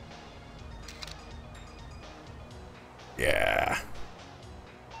 Yeah.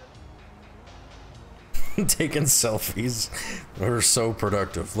 Taking selfies. We're so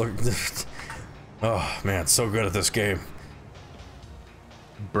productive. Look. Oh, man, so good at this game.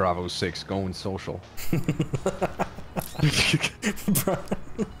 Bravo 6 going social.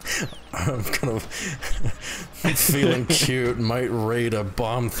 I'm kind of feeling cute. Might raid a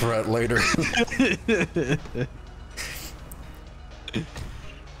bomb threat later.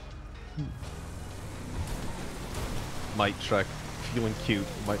 Might track feeling cute.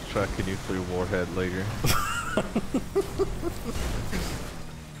 Might track a nuclear warhead later.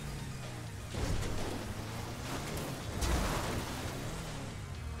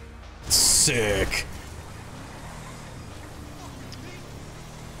 Sick.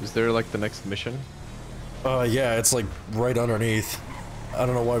 Is there like the next mission? Yeah, it's like right underneath. I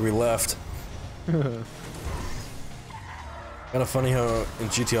don't know why we left. Kind of funny how in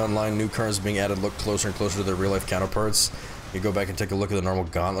GTA Online new cars being added look closer and closer to their real life counterparts. You go back and take a look at the normal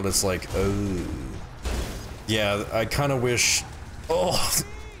Gauntlet, it's like, oh. Yeah, I kind of wish... Oh!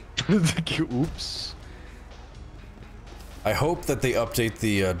 Oops. I hope that they update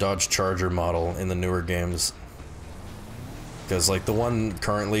the Dodge Charger model in the newer games. Because, like, the one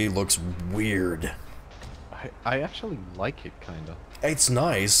currently looks weird. I actually like it, kinda. It's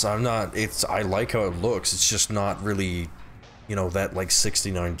nice, I like how it looks, it's just not really, you know, that, like,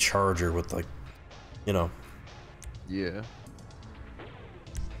 69 Charger with, like, you know. Yeah.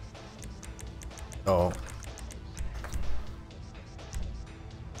 Oh.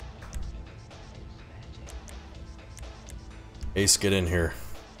 Ace, get in here.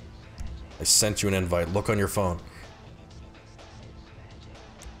 I sent you an invite. Look on your phone.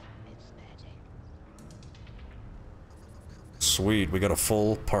 Sweet, we got a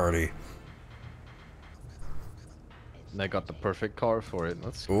full party. And I got the perfect car for it.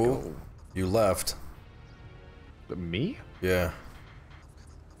 Let's go. Ooh, you left. Me? Yeah.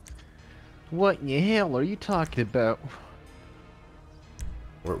 What in the hell are you talking about?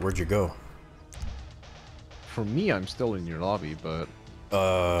 Where'd you go? For me, I'm still in your lobby, but...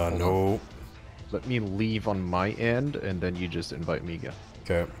 no. Let me leave on my end, and then you just invite me again.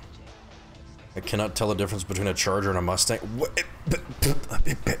 Okay. I cannot tell the difference between a Charger and a Mustang. What?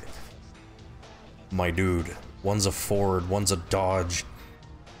 My dude. One's a Ford, one's a Dodge.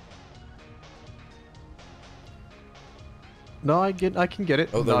 No, I can get it.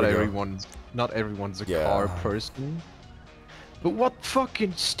 Oh, there not we go. everyone's a car person. But what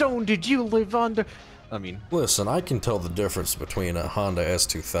fucking stone did you live under? I mean, Listen, I can tell the difference between a Honda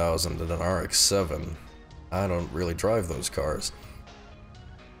S2000 and an RX-7. I don't really drive those cars.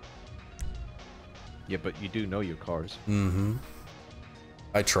 yeah, but you do know your cars. Mm-hmm.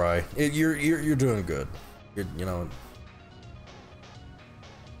 I try. You're doing good. You know.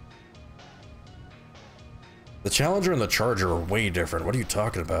 The Challenger and the Charger are way different. What are you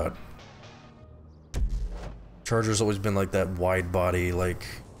talking about? Charger's always been like that wide body, like.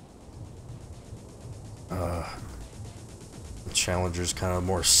 The Challenger's kind of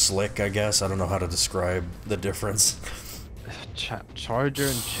more slick, I guess. I don't know how to describe the difference. Charger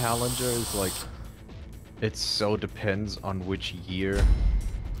and Challenger is like, it so depends on which year.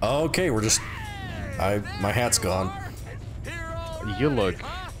 Okay, we're just. My hat's gone. You look.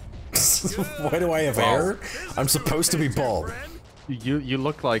 Why do I have hair? I'm supposed to be bald. You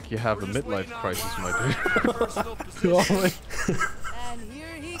look like you have a midlife crisis, my dude. And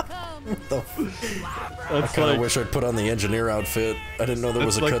here he comes. I kind of wish I'd put on the engineer outfit. I didn't know there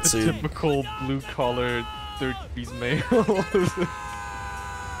was a like the cutscene. typical blue-collar 30s male.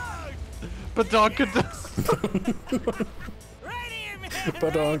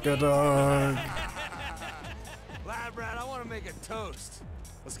 Badonkadonk. Lab rat, I want to make a toast.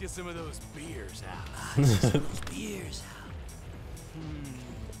 Let's get some of those beers out. Beers.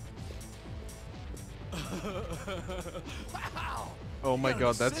 Wow. Oh my You got god,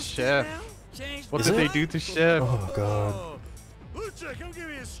 an that's assistant Chef. now? What Is did it? they do to Chef? Oh god. Lucha, come give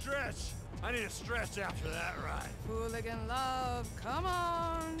me a stretch. I need a stretch after that ride. Hooligan love, come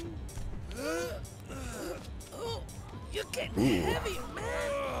on. Oh, you're getting heavy,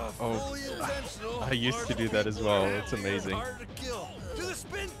 man. Oh, Fully intentional. I used to do that as well. It's amazing. Hard to kill. Do the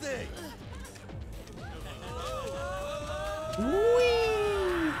spin thing.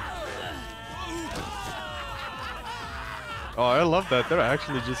 Oh, I love that. They're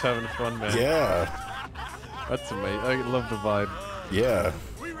actually just having fun, man. Yeah. That's amazing. I love the vibe. Yeah.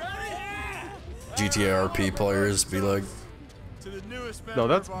 We ready? GTRP players be like, To the newest member No,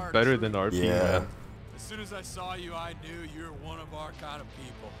 that's of our better troop. than RP, yeah. man. As soon as I saw you, I knew you were one of our kind of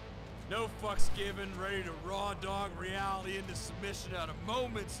people. No fucks given, ready to raw dog reality into submission at a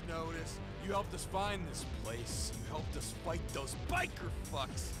moment's notice. You helped us find this place. You helped us fight those biker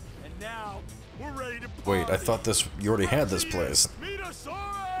fucks. And now, we're ready to Wait, I party. thought you already had this place.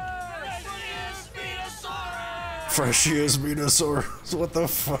 Freshiest Minosaurus. What the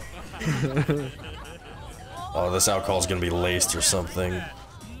fuck? Oh, this alcohol's gonna be laced or something. It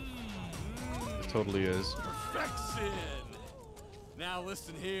totally is. Perfection. Now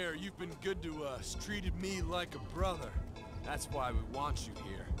listen here, you've been good to us, treated me like a brother. That's why we want you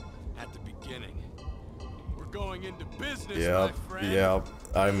here, at the beginning. We're going into business, Yep, my friend. yep.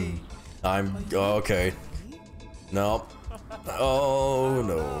 Oh, okay. Nope. Oh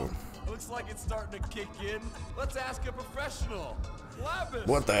no. Looks like it's starting to kick in. Let's ask a professional. Lapis.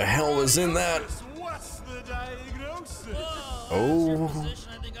 What the hell was in that? What's the diagnosis? Oh.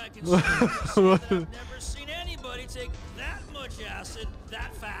 Position, I think I can say that I've never seen anybody take that much acid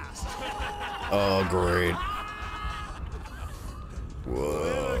that fast. Oh, great.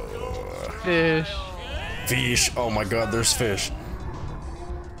 Whoa. Fish. Fish. Oh my god, there's fish.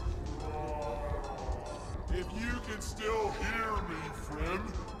 If you can still hear me, friend,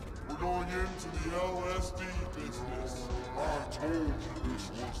 we're going into the LSD business. I told you this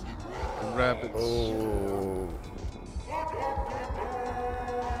was the Rabbits. Oh.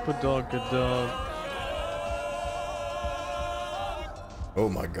 Badonkadonk. Oh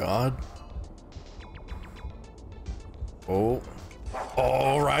my god. Oh.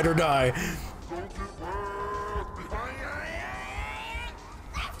 Oh, ride or die.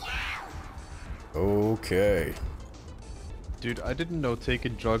 Okay. Dude, I didn't know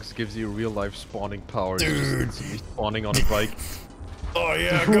taking drugs gives you real life spawning powers. Dude. Just instantly spawning on a bike. Oh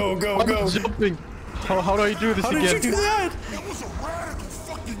yeah, go, go, I'm go. jumping. How do I do this How again? did you do that? That was a radical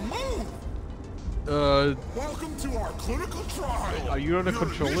fucking move! Welcome to our clinical trial. Are you on a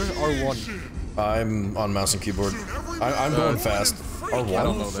controller? R1. I'm on mouse and keyboard. I'm going fast. R1? I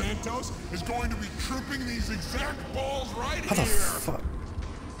don't know that. Santos is going to be tripping these exact balls right How the here. fuck?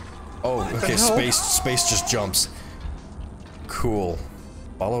 Oh, okay, space just jumps. Cool.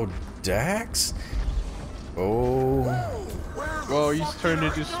 Follow Dax? Oh. Whoa, he's turned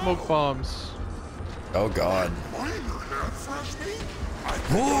into smoke bombs. Oh god.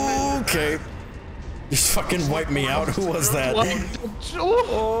 Okay. You fucking wiped me out. Who was that?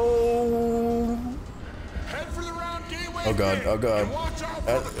 Oh. Oh god, oh god.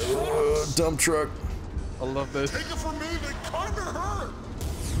 Dump truck. I love this. Take it from me, they kinda hurt.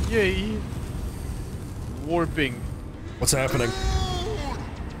 Yay. Warping. What's happening?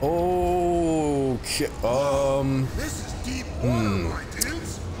 Okay. This is deep water, my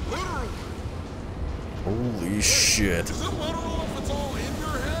dudes. Literally. Holy shit. Is it literal if it's all in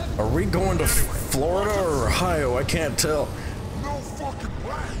your head? Are we going to Florida or Ohio? I can't tell. No fucking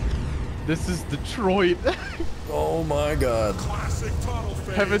way. This is Detroit. Oh my god. Classic tunnel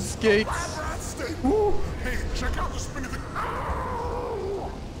phase. Heaven's Gates. Hey, check out the spin of the.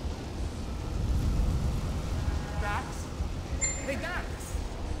 Ow! Dax? Hey, Dax.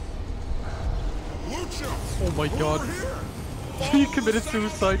 Lucha. Oh my god. Over here. He committed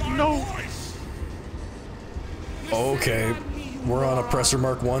suicide. No. Okay. We're on oppressor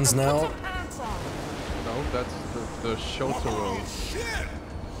mark 1s now. No, that's the Shotaro. Shit.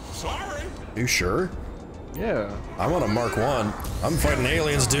 Sorry. You sure? Yeah. I'm on a mark 1. I'm fighting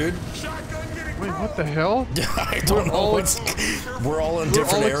aliens, dude. Wait, what the hell? I don't know. We're all in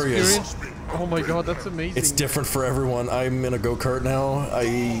different areas. Oh my god, that's amazing. It's different for everyone. I'm in a go-kart now.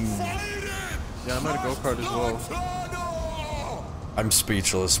 Yeah, I'm at a go-kart as well. I'm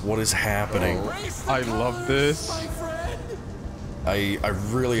speechless. What is happening? Oh, I love this. I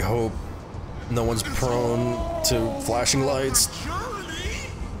really hope no one's prone to flashing lights.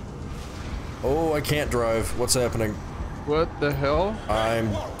 Oh, I can't drive. What's happening? What the hell?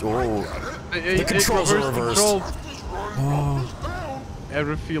 The controls are reversed. Oh.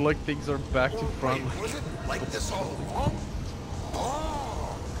 Ever feel like things are back to front? Was it like this all along?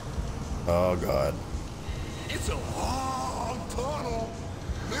 Oh god. It's a long tunnel.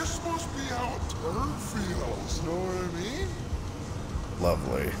 This must be how a turd feels. Know what I mean?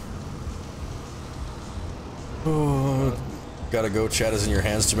 Lovely. Oh, gotta go. Chat is in your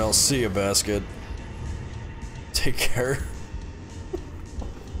hands, Jamel. See ya, basket. Take care.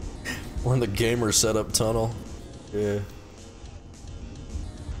 We're in the gamer setup tunnel. Yeah.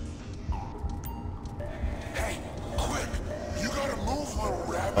 Hey, quick! You gotta move, little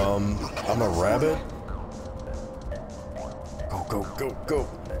rabbit. I'm a rabbit. Go, go, go, go.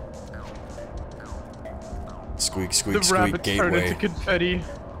 Squeak, squeak, The squeak, rabbit turned gateway. into confetti.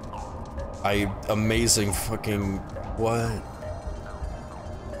 Amazing fucking, what?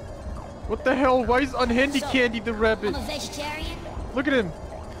 What the hell? Why is Unhandy Candy the rabbit? I'm a vegetarian. Look at him.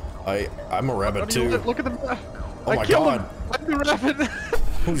 I'm a rabbit too. Look at the. Oh I my killed god. him. I'm the rabbit.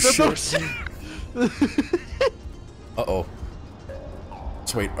 Oh shit. Uh-oh.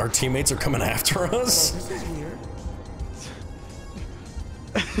 So wait, our teammates are coming after us?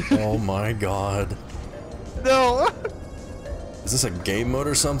 Oh my god. No. Is this a game mode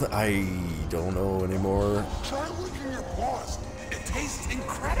or something? I don't know anymore. Try licking your paws. It tastes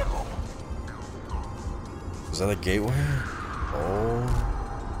incredible. Is that a gateway? Oh.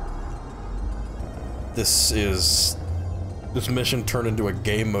 This mission turned into a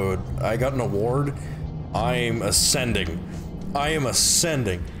game mode. I got an award. I'm ascending. I am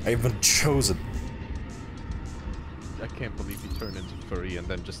ascending. I've been chosen. I can't believe he turned into furry and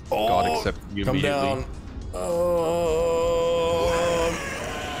then just God accepted you come immediately. down. Oh,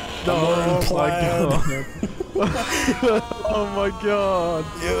 No, plaid. Oh my god.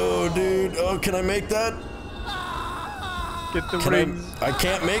 Yo, dude. Oh, can I make that? Get the Can rings. I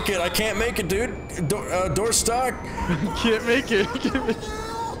can't make it. I can't make it, dude. Door stuck. Can't make it. Can't make it.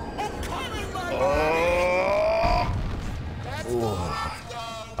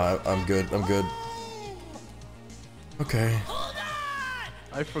 I'm good. I'm good. Okay.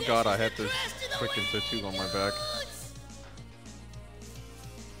 I forgot I had this freaking tattoo on my back.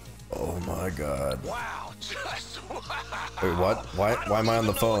 Oh my god. Wow, just wow. Wait, what? Why am I on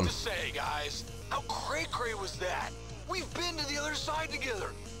the phone? What to say, guys? How cray-cray was that? We've been to the other side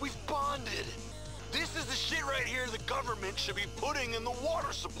together. We've bonded. This is the shit right here the government should be putting in the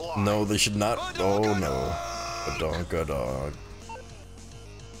water supply. No, they should not. Oh no. Badonka dog.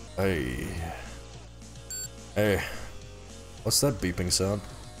 Hey. Hey. What's that beeping sound?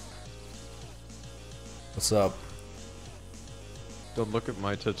 What's up? Don't look at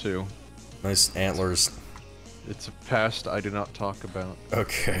my tattoo. Nice antlers. It's a past I do not talk about.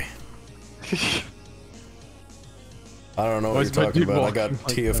 Okay. I don't know what Why's you're my talking dude about. I got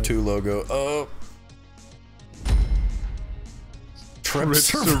walking like TF2 logo. Oh. Trip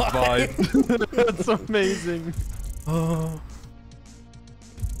survived. That's amazing. Oh.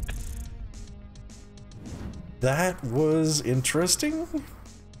 That was interesting.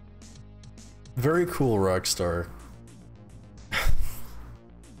 Very cool, Rockstar.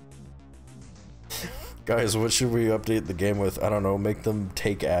 Guys, what should we update the game with? I don't know, make them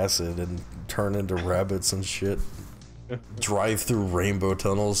take acid and turn into rabbits and shit. Drive through rainbow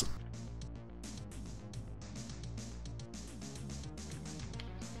tunnels.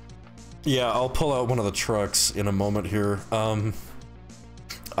 Yeah, I'll pull out one of the trucks in a moment here.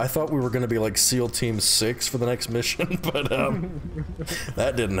 I thought we were gonna be like SEAL Team 6 for the next mission, but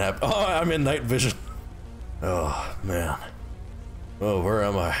that didn't happen. Oh, I'm in night vision. Oh, man. Oh, where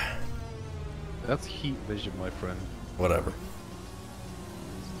am I? That's heat vision, my friend. Whatever.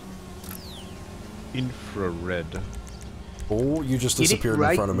 Infrared. Oh, you just disappeared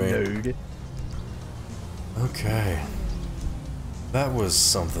in front of me. Nerd. Okay. That was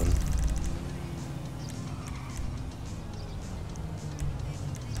something.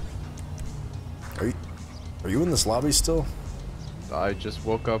 Are you in this lobby still? I just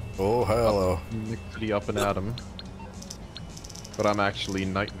woke up. Oh, hello. Pretty up and at 'em. But I'm actually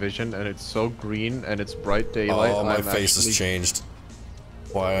night vision, and it's so green, and it's bright daylight. Oh, my and face has changed.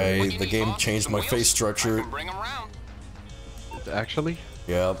 Why, the game changed my face structure. Actually?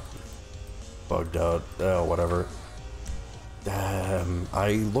 Yep. Bugged out. Oh, whatever.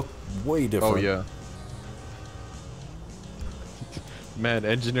 I look way different. Oh, yeah. Man,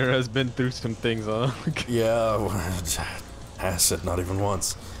 Engineer has been through some things, huh? Yeah, acid, not even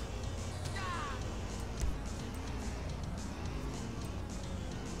once.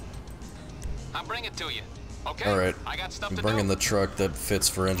 I'll bring it to you. Okay. All right. I got stuff I'm to bringing do. the truck that fits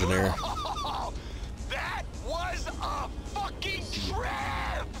for Engineer. That was a fucking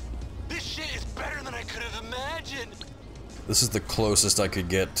trip! This shit is better than I could have imagined. This is the closest I could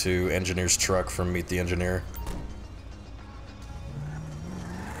get to Engineer's truck from Meet the Engineer.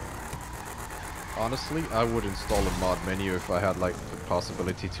 Honestly, I would install a mod menu if I had like the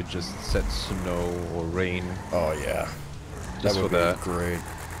possibility to just set snow or rain. Oh yeah, Just that would for be that. great.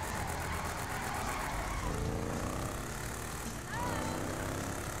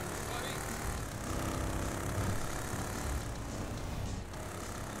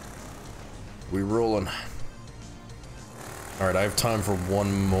 We rolling. All right, I have time for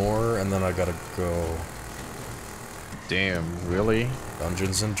one more, and then I gotta go. Damn, really?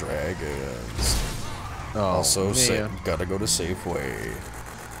 Dungeons and Dragons. Oh, Also, man. gotta go to Safeway.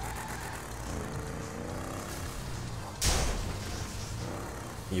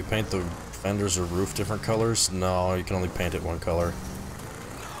 You paint the fenders or roof different colors? No, you can only paint it one color.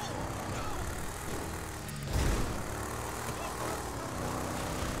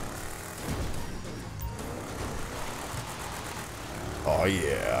 Oh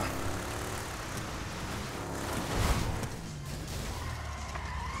yeah.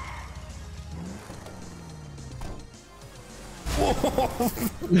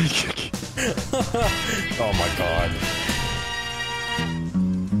 Oh my god.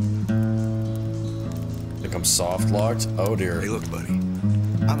 Think I'm soft locked? Oh dear. Hey, look, buddy.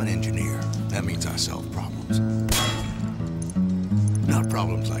 I'm an engineer. That means I solve problems. Not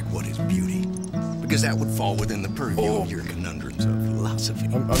problems like what is beauty, because that would fall within the purview of your conundrums of philosophy.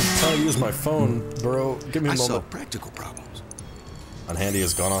 I'm trying to use my phone, bro. Give me a I moment. solve practical problems. Unhandy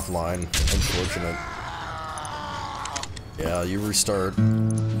has gone offline. Unfortunate. Yeah, you restart.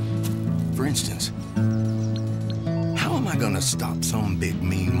 For instance, how am I gonna stop some big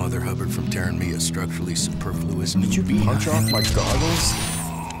mean Mother Hubbard from tearing me a structurally superfluous new Did you punch off my goggles?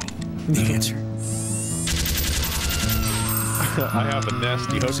 The answer. I have a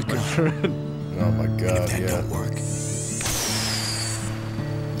nasty hook, my friend. Oh my god, And if that yeah. don't work,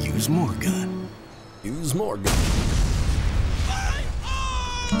 use more gun. Use more gun.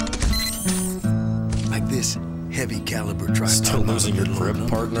 Like this heavy caliber tripod. Still losing your grip,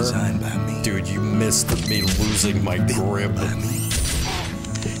 partner? Designed by me. Dude, you missed me losing my grip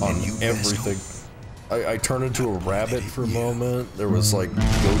on everything. I turned into a rabbit for a moment. There was like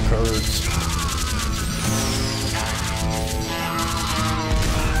go-karts.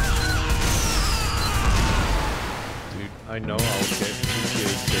 Dude, I know I'll get GTA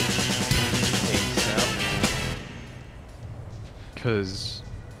 6 ASAP. Because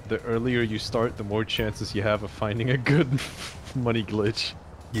the earlier you start, the more chances you have of finding a good money glitch.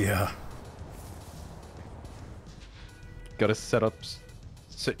 Yeah. Gotta set up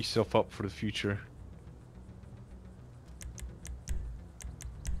Set yourself up for the future.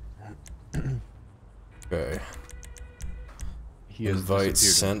 Okay. He has Invite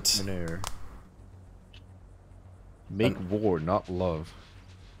disappeared sent. in air. Make war, not love.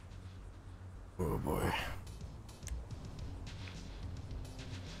 Oh boy.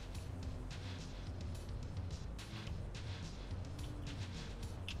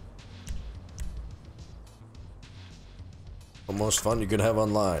 The most fun you can have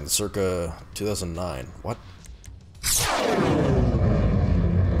online, circa 2009. What?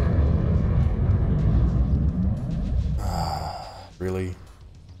 Really?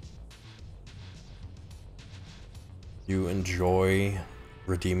 You enjoy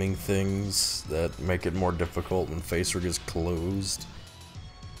redeeming things that make it more difficult when FaceRig is closed?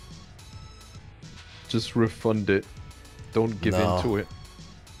 Just refund it. Don't give into it.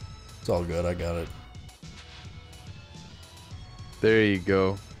 It's all good, I got it. There you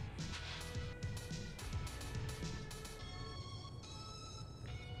go.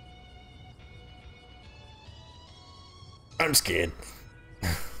 I'm scared.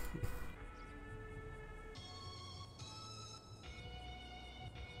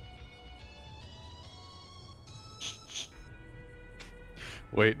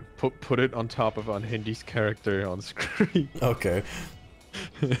 Wait, put it on top of Unhindy's character on screen. Okay.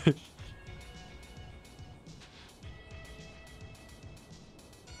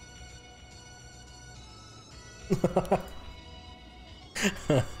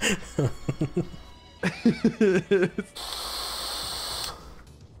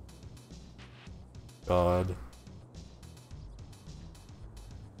 God.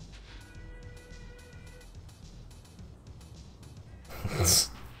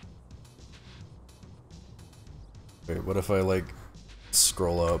 Wait, what if I like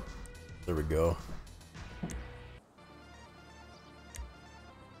scroll up? There we go.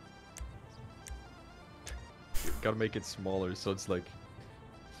 You gotta make it smaller so it's like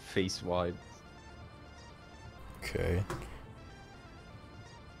face wide. Okay.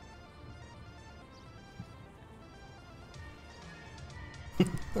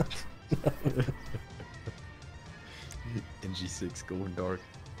 NG6 going dark.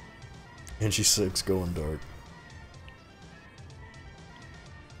 NG6 going dark.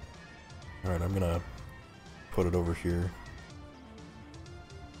 Alright, I'm gonna put it over here.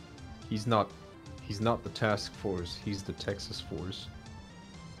 He's not the task force, he's the Texas force.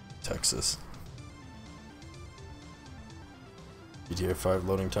 Texas. GTA 5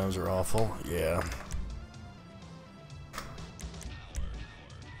 loading times are awful. Yeah.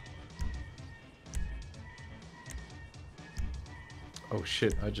 Oh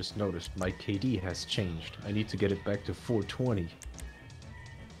shit, I just noticed my KD has changed. I need to get it back to 420.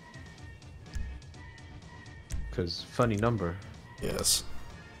 Cause funny number. Yes.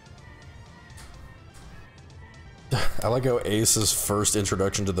 I like how Ace's first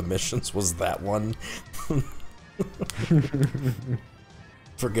introduction to the missions was that one.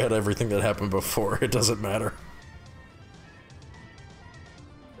 Forget everything that happened before, it doesn't matter.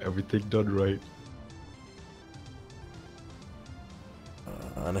 Everything done right.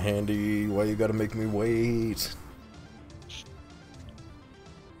 Unhandy, why you gotta make me wait?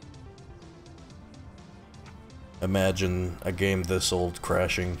 Imagine a game this old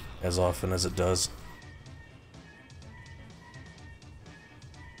crashing as often as it does.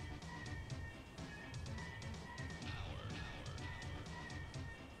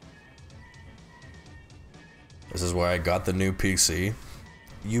 This is why I got the new PC.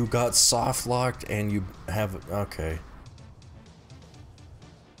 You got soft locked and you have... okay.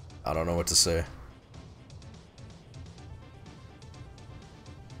 I don't know what to say.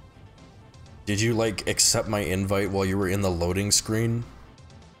 Did you, like, accept my invite while you were in the loading screen?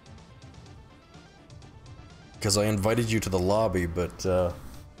 Because I invited you to the lobby, but,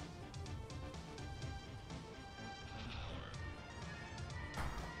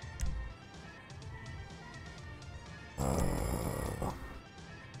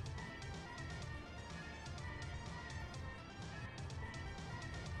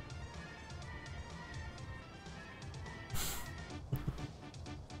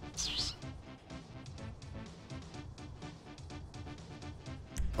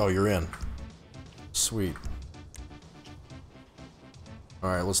 oh, you're in. Sweet.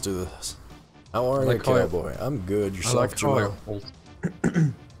 Alright, let's do this. How are you, cowboy? I'm good. Yourself, Joel?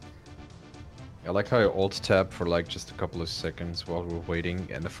 I like how I alt-tab for like just a couple of seconds while we're waiting,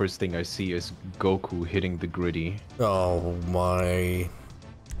 and the first thing I see is Goku hitting the griddy. Oh my...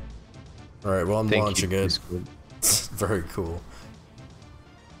 Alright, well I'm launching it. Very cool.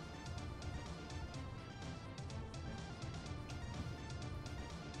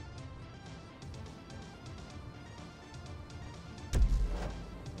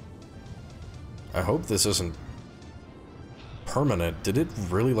 I hope this isn't permanent. Did it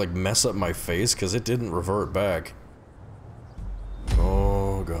really like mess up my face? Because it didn't revert back.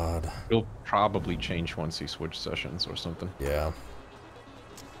 Oh god. It'll probably change once you switch sessions or something. Yeah.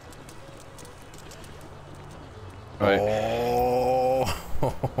 Right. Oh.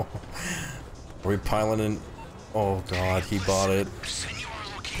 Are we piling in? Oh god, he bought it.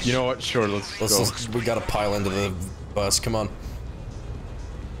 You know what? Sure, let's go. We gotta pile into the bus. Come on.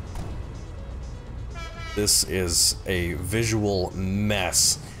 This is a visual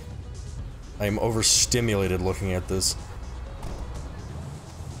mess. I am overstimulated looking at this.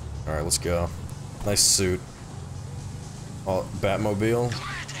 Alright, let's go. Nice suit. Oh, Batmobile.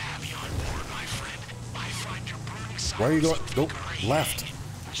 Why are you going? Go left.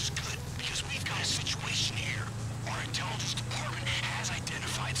 Because we've got a situation here. Our intelligence department has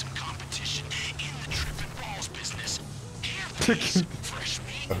identified some competition in the tripping balls business. Fresh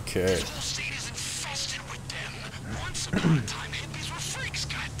meat. Okay. The whole state is infested with them. Once upon a time, hippies were freaks,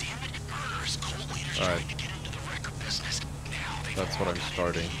 goddammit. Murderers, cult leaders trying to get into the record business. Now they That's what I'm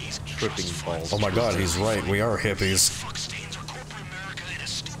starting. Tripping balls. Oh my god, he's right. We are hippies.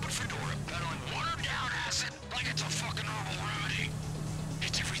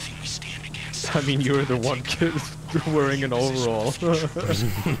 I mean, you were the one kid wearing an overall.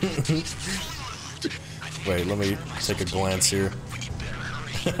 Wait, let me take a glance here.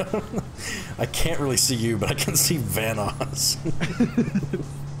 I can't really see you, but I can see Vanoss.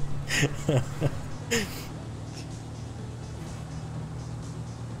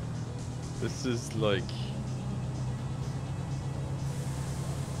 This is like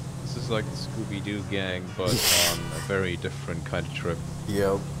the Scooby-Doo gang, but on a very different kind of trip.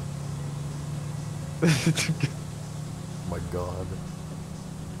 Yep. Oh my god.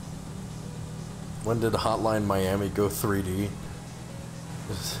 When did Hotline Miami go 3D?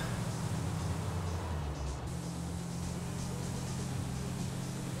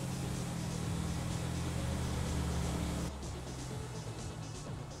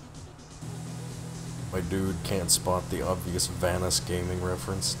 My dude can't spot the obvious Vanoss gaming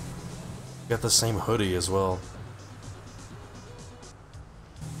reference. Got the same hoodie as well.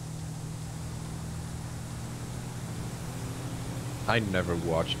 I never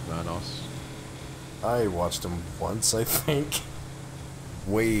watched Vanoss. I watched him once, I think.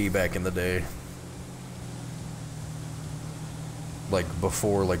 Way back in the day. Like,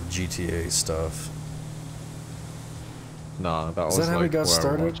 before, like, GTA stuff. Nah, that was Is that how like we got where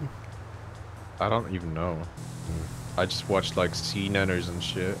started? I don't even know. I just watched, like, CNNers and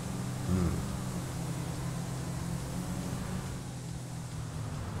shit.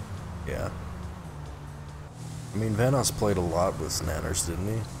 Yeah. I mean, Vanoss played a lot with Nanners, didn't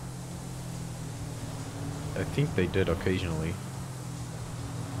he? I think they did occasionally.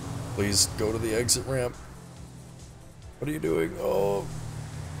 Please go to the exit ramp. What are you doing? Oh.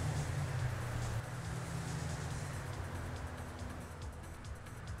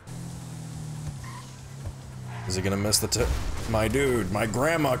 Is he gonna miss the my dude, my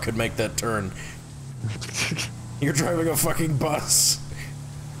grandma could make that turn. You're driving a fucking bus.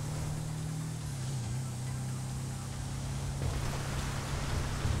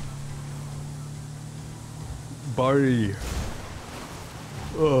 Barney.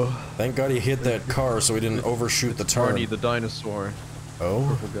 Oh. Thank God he hit that car so he didn't overshoot the turn. Barney the dinosaur. Oh?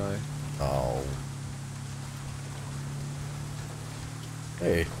 Purple guy. Oh.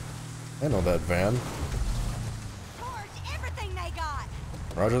 Hey, I know that van. Everything they got.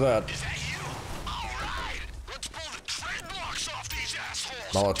 Roger that.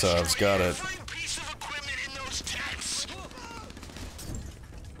 Molotov's got it.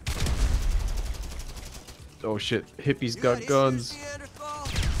 Oh shit, hippies got guns.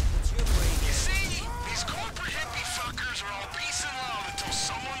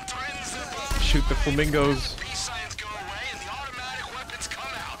 Shoot the flamingos.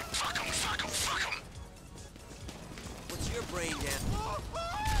 What's your brain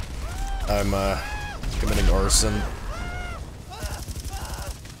I'm committing arson.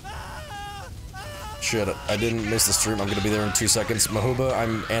 Shit, I didn't miss the stream. I'm gonna be there in 2 seconds. Mahuba,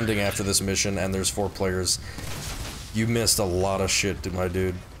 I'm ending after this mission and there's 4 players. You missed a lot of shit, my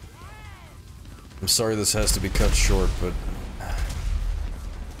dude. I'm sorry this has to be cut short, but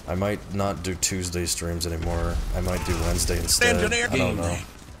I might not do Tuesday streams anymore. I might do Wednesday instead. I don't know.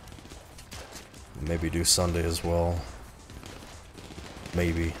 Maybe do Sunday as well.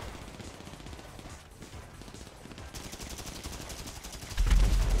 Maybe.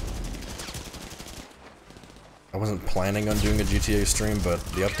 I wasn't planning on doing a GTA stream, but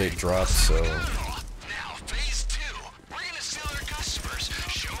the update dropped, so...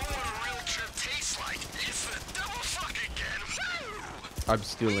 I'm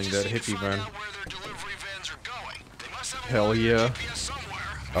stealing that hippie van. Hell yeah.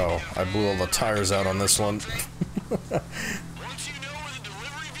 Oh, I blew all the tires out on this one. Once you know where the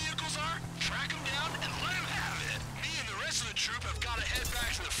delivery vehicles are, track them down and let them have it. Me and the rest of the troop have got to head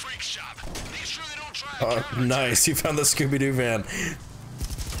back to the freak shop. Make sure they don't try to Nice, you found the Scooby-Doo van.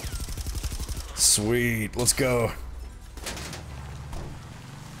 Sweet, let's go.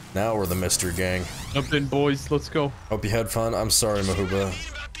 Now we're the mystery gang. Jump in, boys, let's go. Hope you had fun. I'm sorry, Mahuba.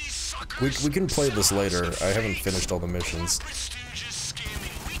 We can play this later. I haven't finished all the missions.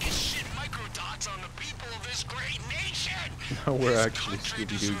 Now we're actually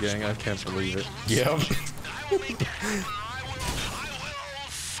Scooby-Doo gang, I can't believe it. Yep.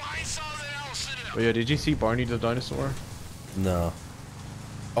 Oh yeah, did you see Barney the dinosaur? No.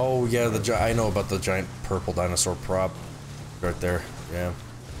 Oh yeah, I know about the giant purple dinosaur prop. Right there, yeah.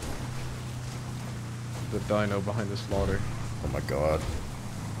 The dino behind the slaughter. Oh my god.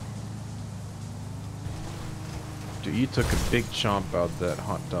 Dude, you took a big chomp out that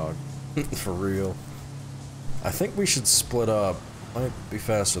hot dog. For real. I think we should split up. Might be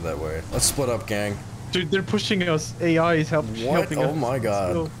faster that way. Let's split up, gang. Dude, they're pushing us. AI is helping us. Oh my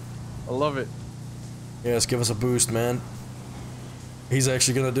god. I love it. Yes, give us a boost, man. He's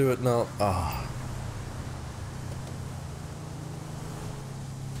actually gonna do it now. Ah.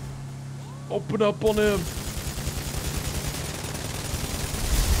 Open up on him.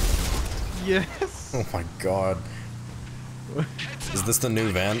 Yes. Oh my god. Is this the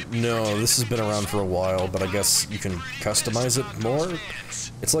new van? No, this has been around for a while, but I guess you can customize it more?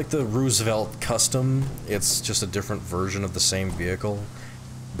 It's like the Roosevelt Custom. It's just a different version of the same vehicle.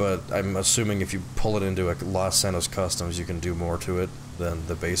 But I'm assuming if you pull it into a Los Santos Customs, you can do more to it than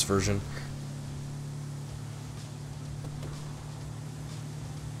the base version.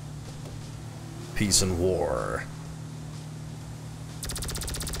 Peace and war.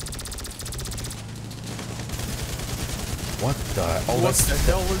 What the? Oh, what the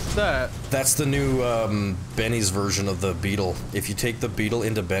hell is that? That's the new Benny's version of the Beetle. If you take the Beetle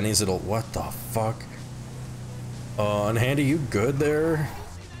into Benny's, it'll. What the fuck? And Handy, you good there?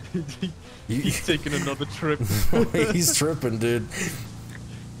 He's taking another trip. He's tripping, dude.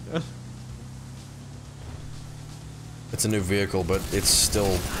 It's a new vehicle, but it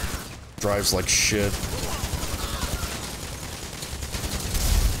still drives like shit.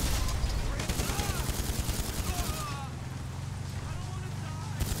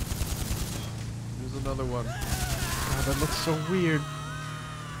 There's another one. God, that looks so weird.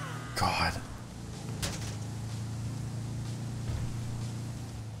 God.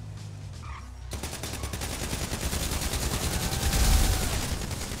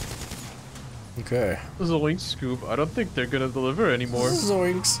 Okay. Zoinks, Scoop. I don't think they're gonna deliver anymore.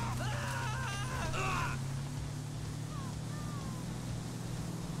 Zoinks.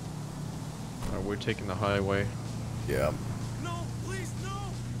 Alright, we're taking the highway. Yeah. No, please, no.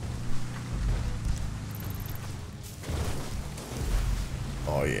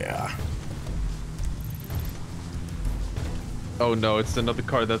 Oh yeah. Oh no, it's another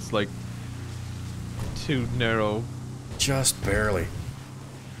car that's like too narrow. Just barely.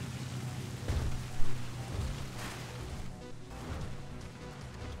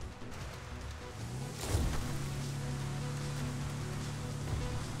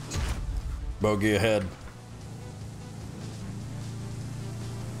 Bogey ahead.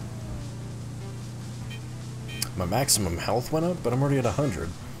 My maximum health went up, but I'm already at 100.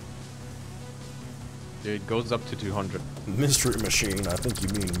 It goes up to 200. Mystery machine, I think you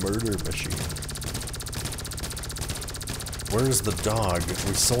mean murder machine. Where's the dog?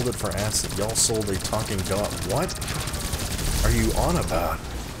 We sold it for acid. Y'all sold a talking dog. What are you on about?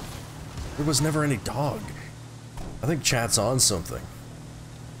 There was never any dog. I think chat's on something.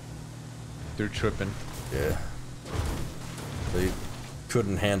 They're tripping. Yeah. They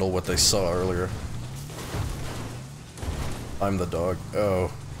couldn't handle what they saw earlier. I'm the dog.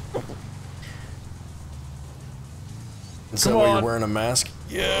 Oh. Is that why you're wearing a mask?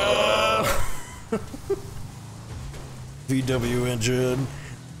 Yeah! VW engine.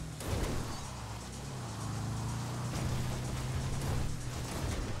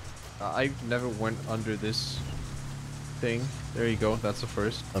 I never went under this thing. There you go. That's the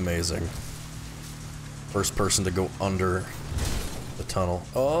first. Amazing. First person to go under the tunnel.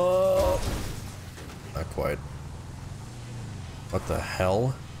 Oh! Not quite. What the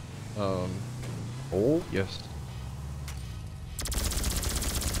hell? Oh? Yes.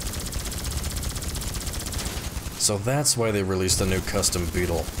 So that's why they released a new custom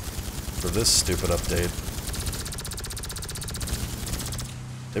Beetle for this stupid update.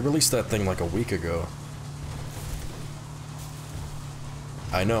 They released that thing like a week ago.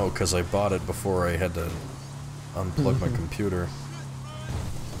 I know, because I bought it before I had to unplug my computer.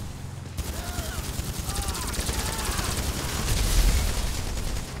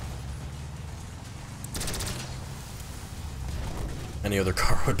 Any other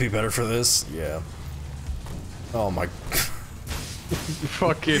car would be better for this? Yeah. Oh my...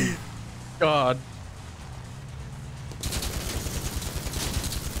 Fucking... God.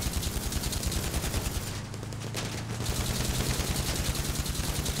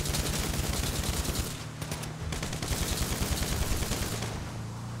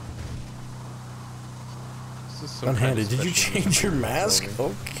 Unhandy, did you change your mask?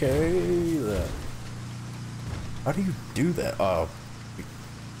 Okay, then. How do you do that? Oh.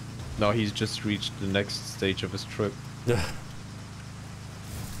 No, he's just reached the next stage of his trip.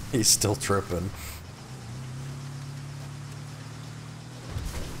 He's still tripping.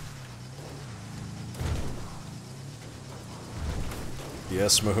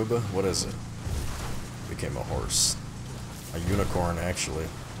 Yes, Mahuba? What is it? Became a horse. A unicorn, actually.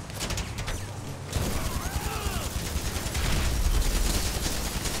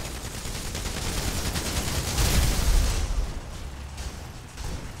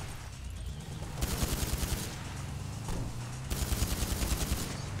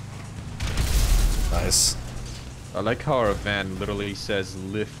 Nice. I like how our van literally says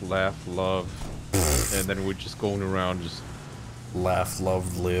live, laugh, love, and then we're just going around just... Laugh,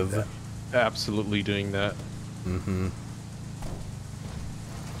 love, live. Absolutely doing that. Mm-hmm.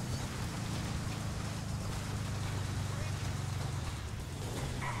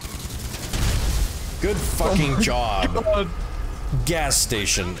 Good fucking job. God. Gas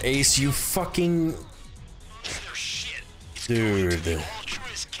station. Ace, you fucking... Dude.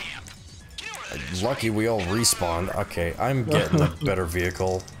 Lucky we all respawned. Okay, I'm getting a better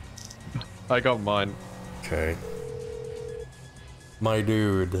vehicle. I got mine. Okay. My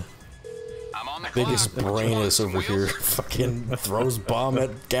dude. Biggest brainless over here fucking throws bomb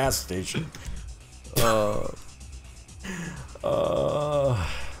at gas station.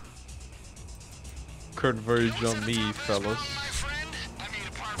 Converge on me, fellas.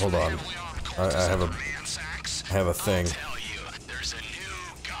 Hold on. I have a thing.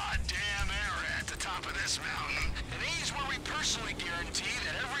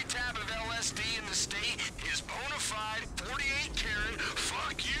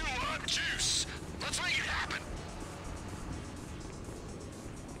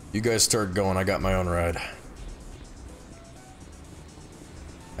 You guys start going, I got my own ride.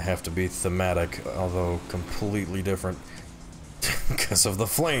 I have to be thematic, although completely different because of the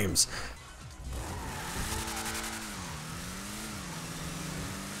flames.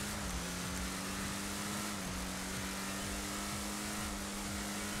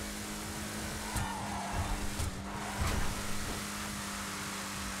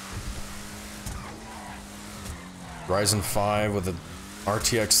 Ryzen 5 with a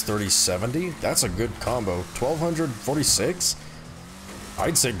RTX 3070? That's a good combo. 1246?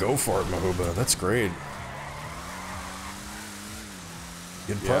 I'd say go for it, Mahuba. That's great.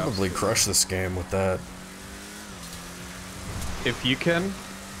 You'd probably crush this game with that. If you can,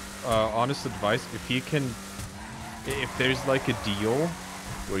 honest advice, if there's like a deal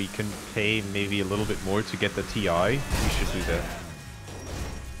where you can pay maybe a little bit more to get the TI, you should do that.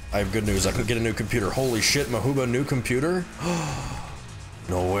 I have good news. I can get a new computer. Holy shit, Mahuba, new computer?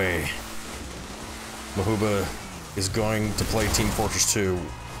 No way. Mahuba is going to play Team Fortress 2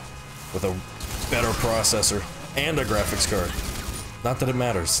 with a better processor and a graphics card. Not that it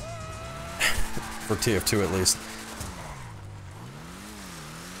matters. For TF2 at least.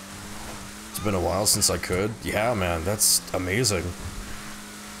 It's been a while since I could. Yeah, man, that's amazing.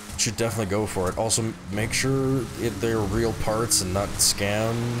 Should definitely go for it. Also, make sure they're real parts and not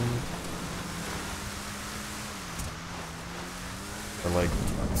scam. Or like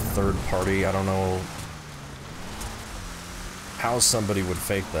third party, I don't know how somebody would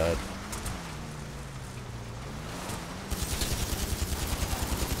fake that.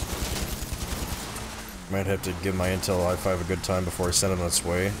 Might have to give my Intel i5 a good time before I send it on its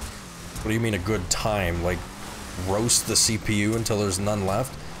way. What do you mean a good time? Like roast the CPU until there's none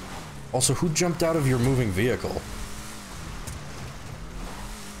left? Also, who jumped out of your moving vehicle?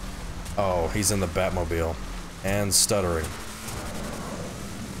 Oh, he's in the Batmobile. And stuttering.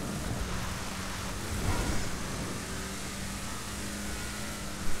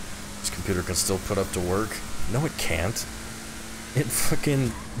 Computer can still put up to work? No, it can't. It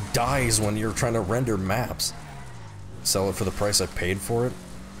fucking dies when you're trying to render maps. Sell it for the price I paid for it?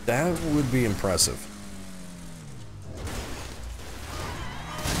 That would be impressive.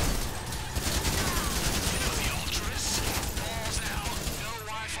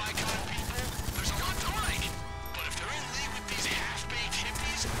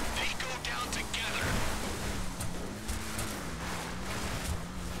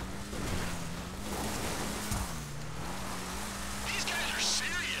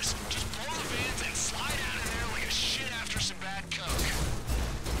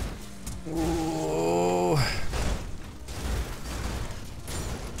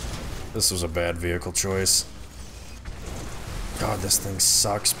 This was a bad vehicle choice. God, this thing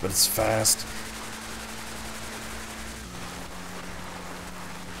sucks, but it's fast.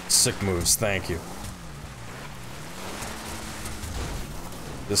 Sick moves, thank you.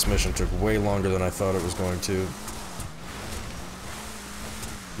 This mission took way longer than I thought it was going to.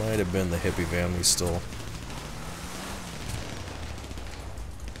 Might have been the hippie van we stole.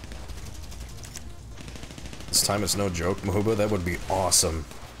 This time it's no joke, Mahuba. That would be awesome.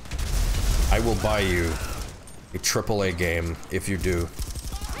 I will buy you a AAA game if you do,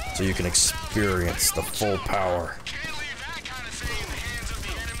 so you can experience the full power.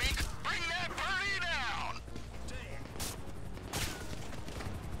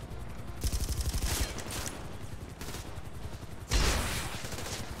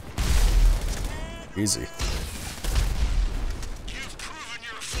 Easy. You've proven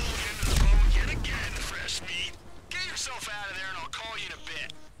you're a fool into the bone yet again, fresh meat. Get yourself out of there and I'll call you in a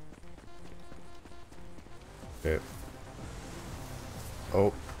bit. Okay.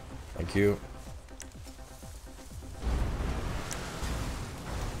 Oh, thank you.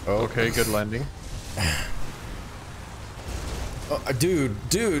 Oh. Okay, good landing. Oh, dude.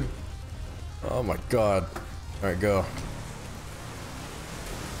 Oh my god. Alright, go.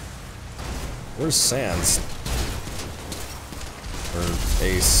 Where's Sans? Or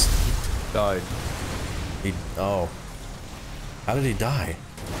Ace? Died. Oh. How did he die?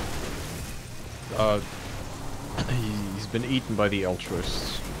 He's been eaten by the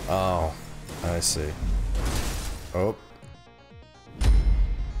altruists. Oh, I see. Oh.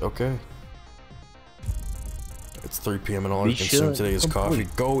 Okay. It's 3 p.m. and all I consume today is coffee.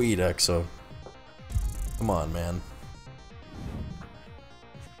 Go eat, Exo. Come on, man.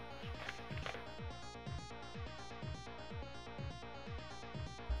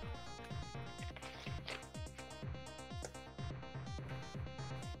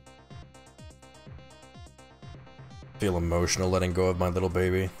 Feel emotional letting go of my little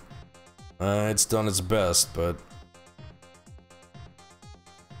baby. It's done its best, but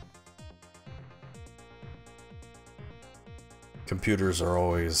computers are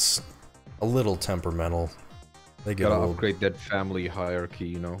always a little temperamental. They get Gotta old. upgrade that family hierarchy,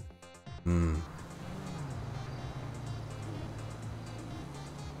 you know.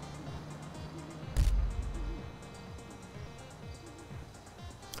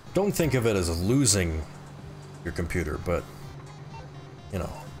 Don't think of it as losing your computer, but you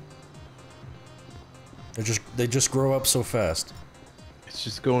know, they just grow up so fast. It's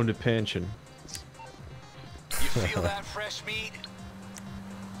just going to pension. You feel that, fresh meat?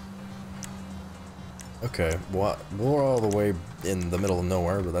 Okay, well, we're all the way in the middle of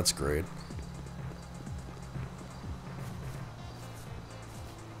nowhere, but that's great.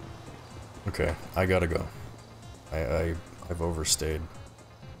 Okay, I gotta go. I've overstayed.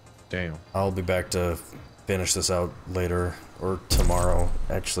 Damn. I'll be back to finish this out later, or tomorrow.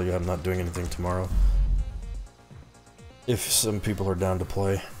 Actually, I'm not doing anything tomorrow. If some people are down to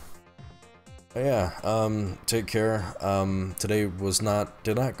play. But yeah, take care. Today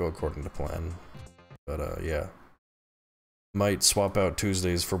did not go according to plan. But yeah. Might swap out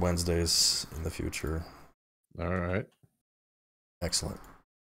Tuesdays for Wednesdays in the future. Alright. Excellent.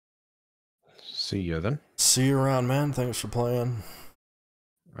 See ya then. See you around, man. Thanks for playing.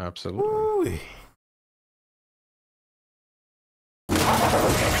 Absolutely. Woo-wee.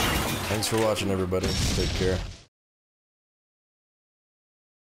 Thanks for watching, everybody. Take care.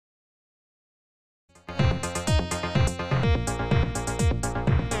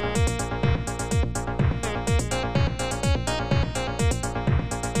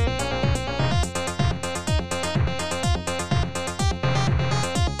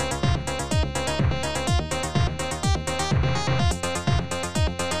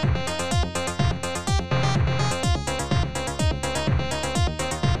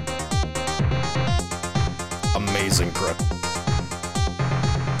 Amazing prep.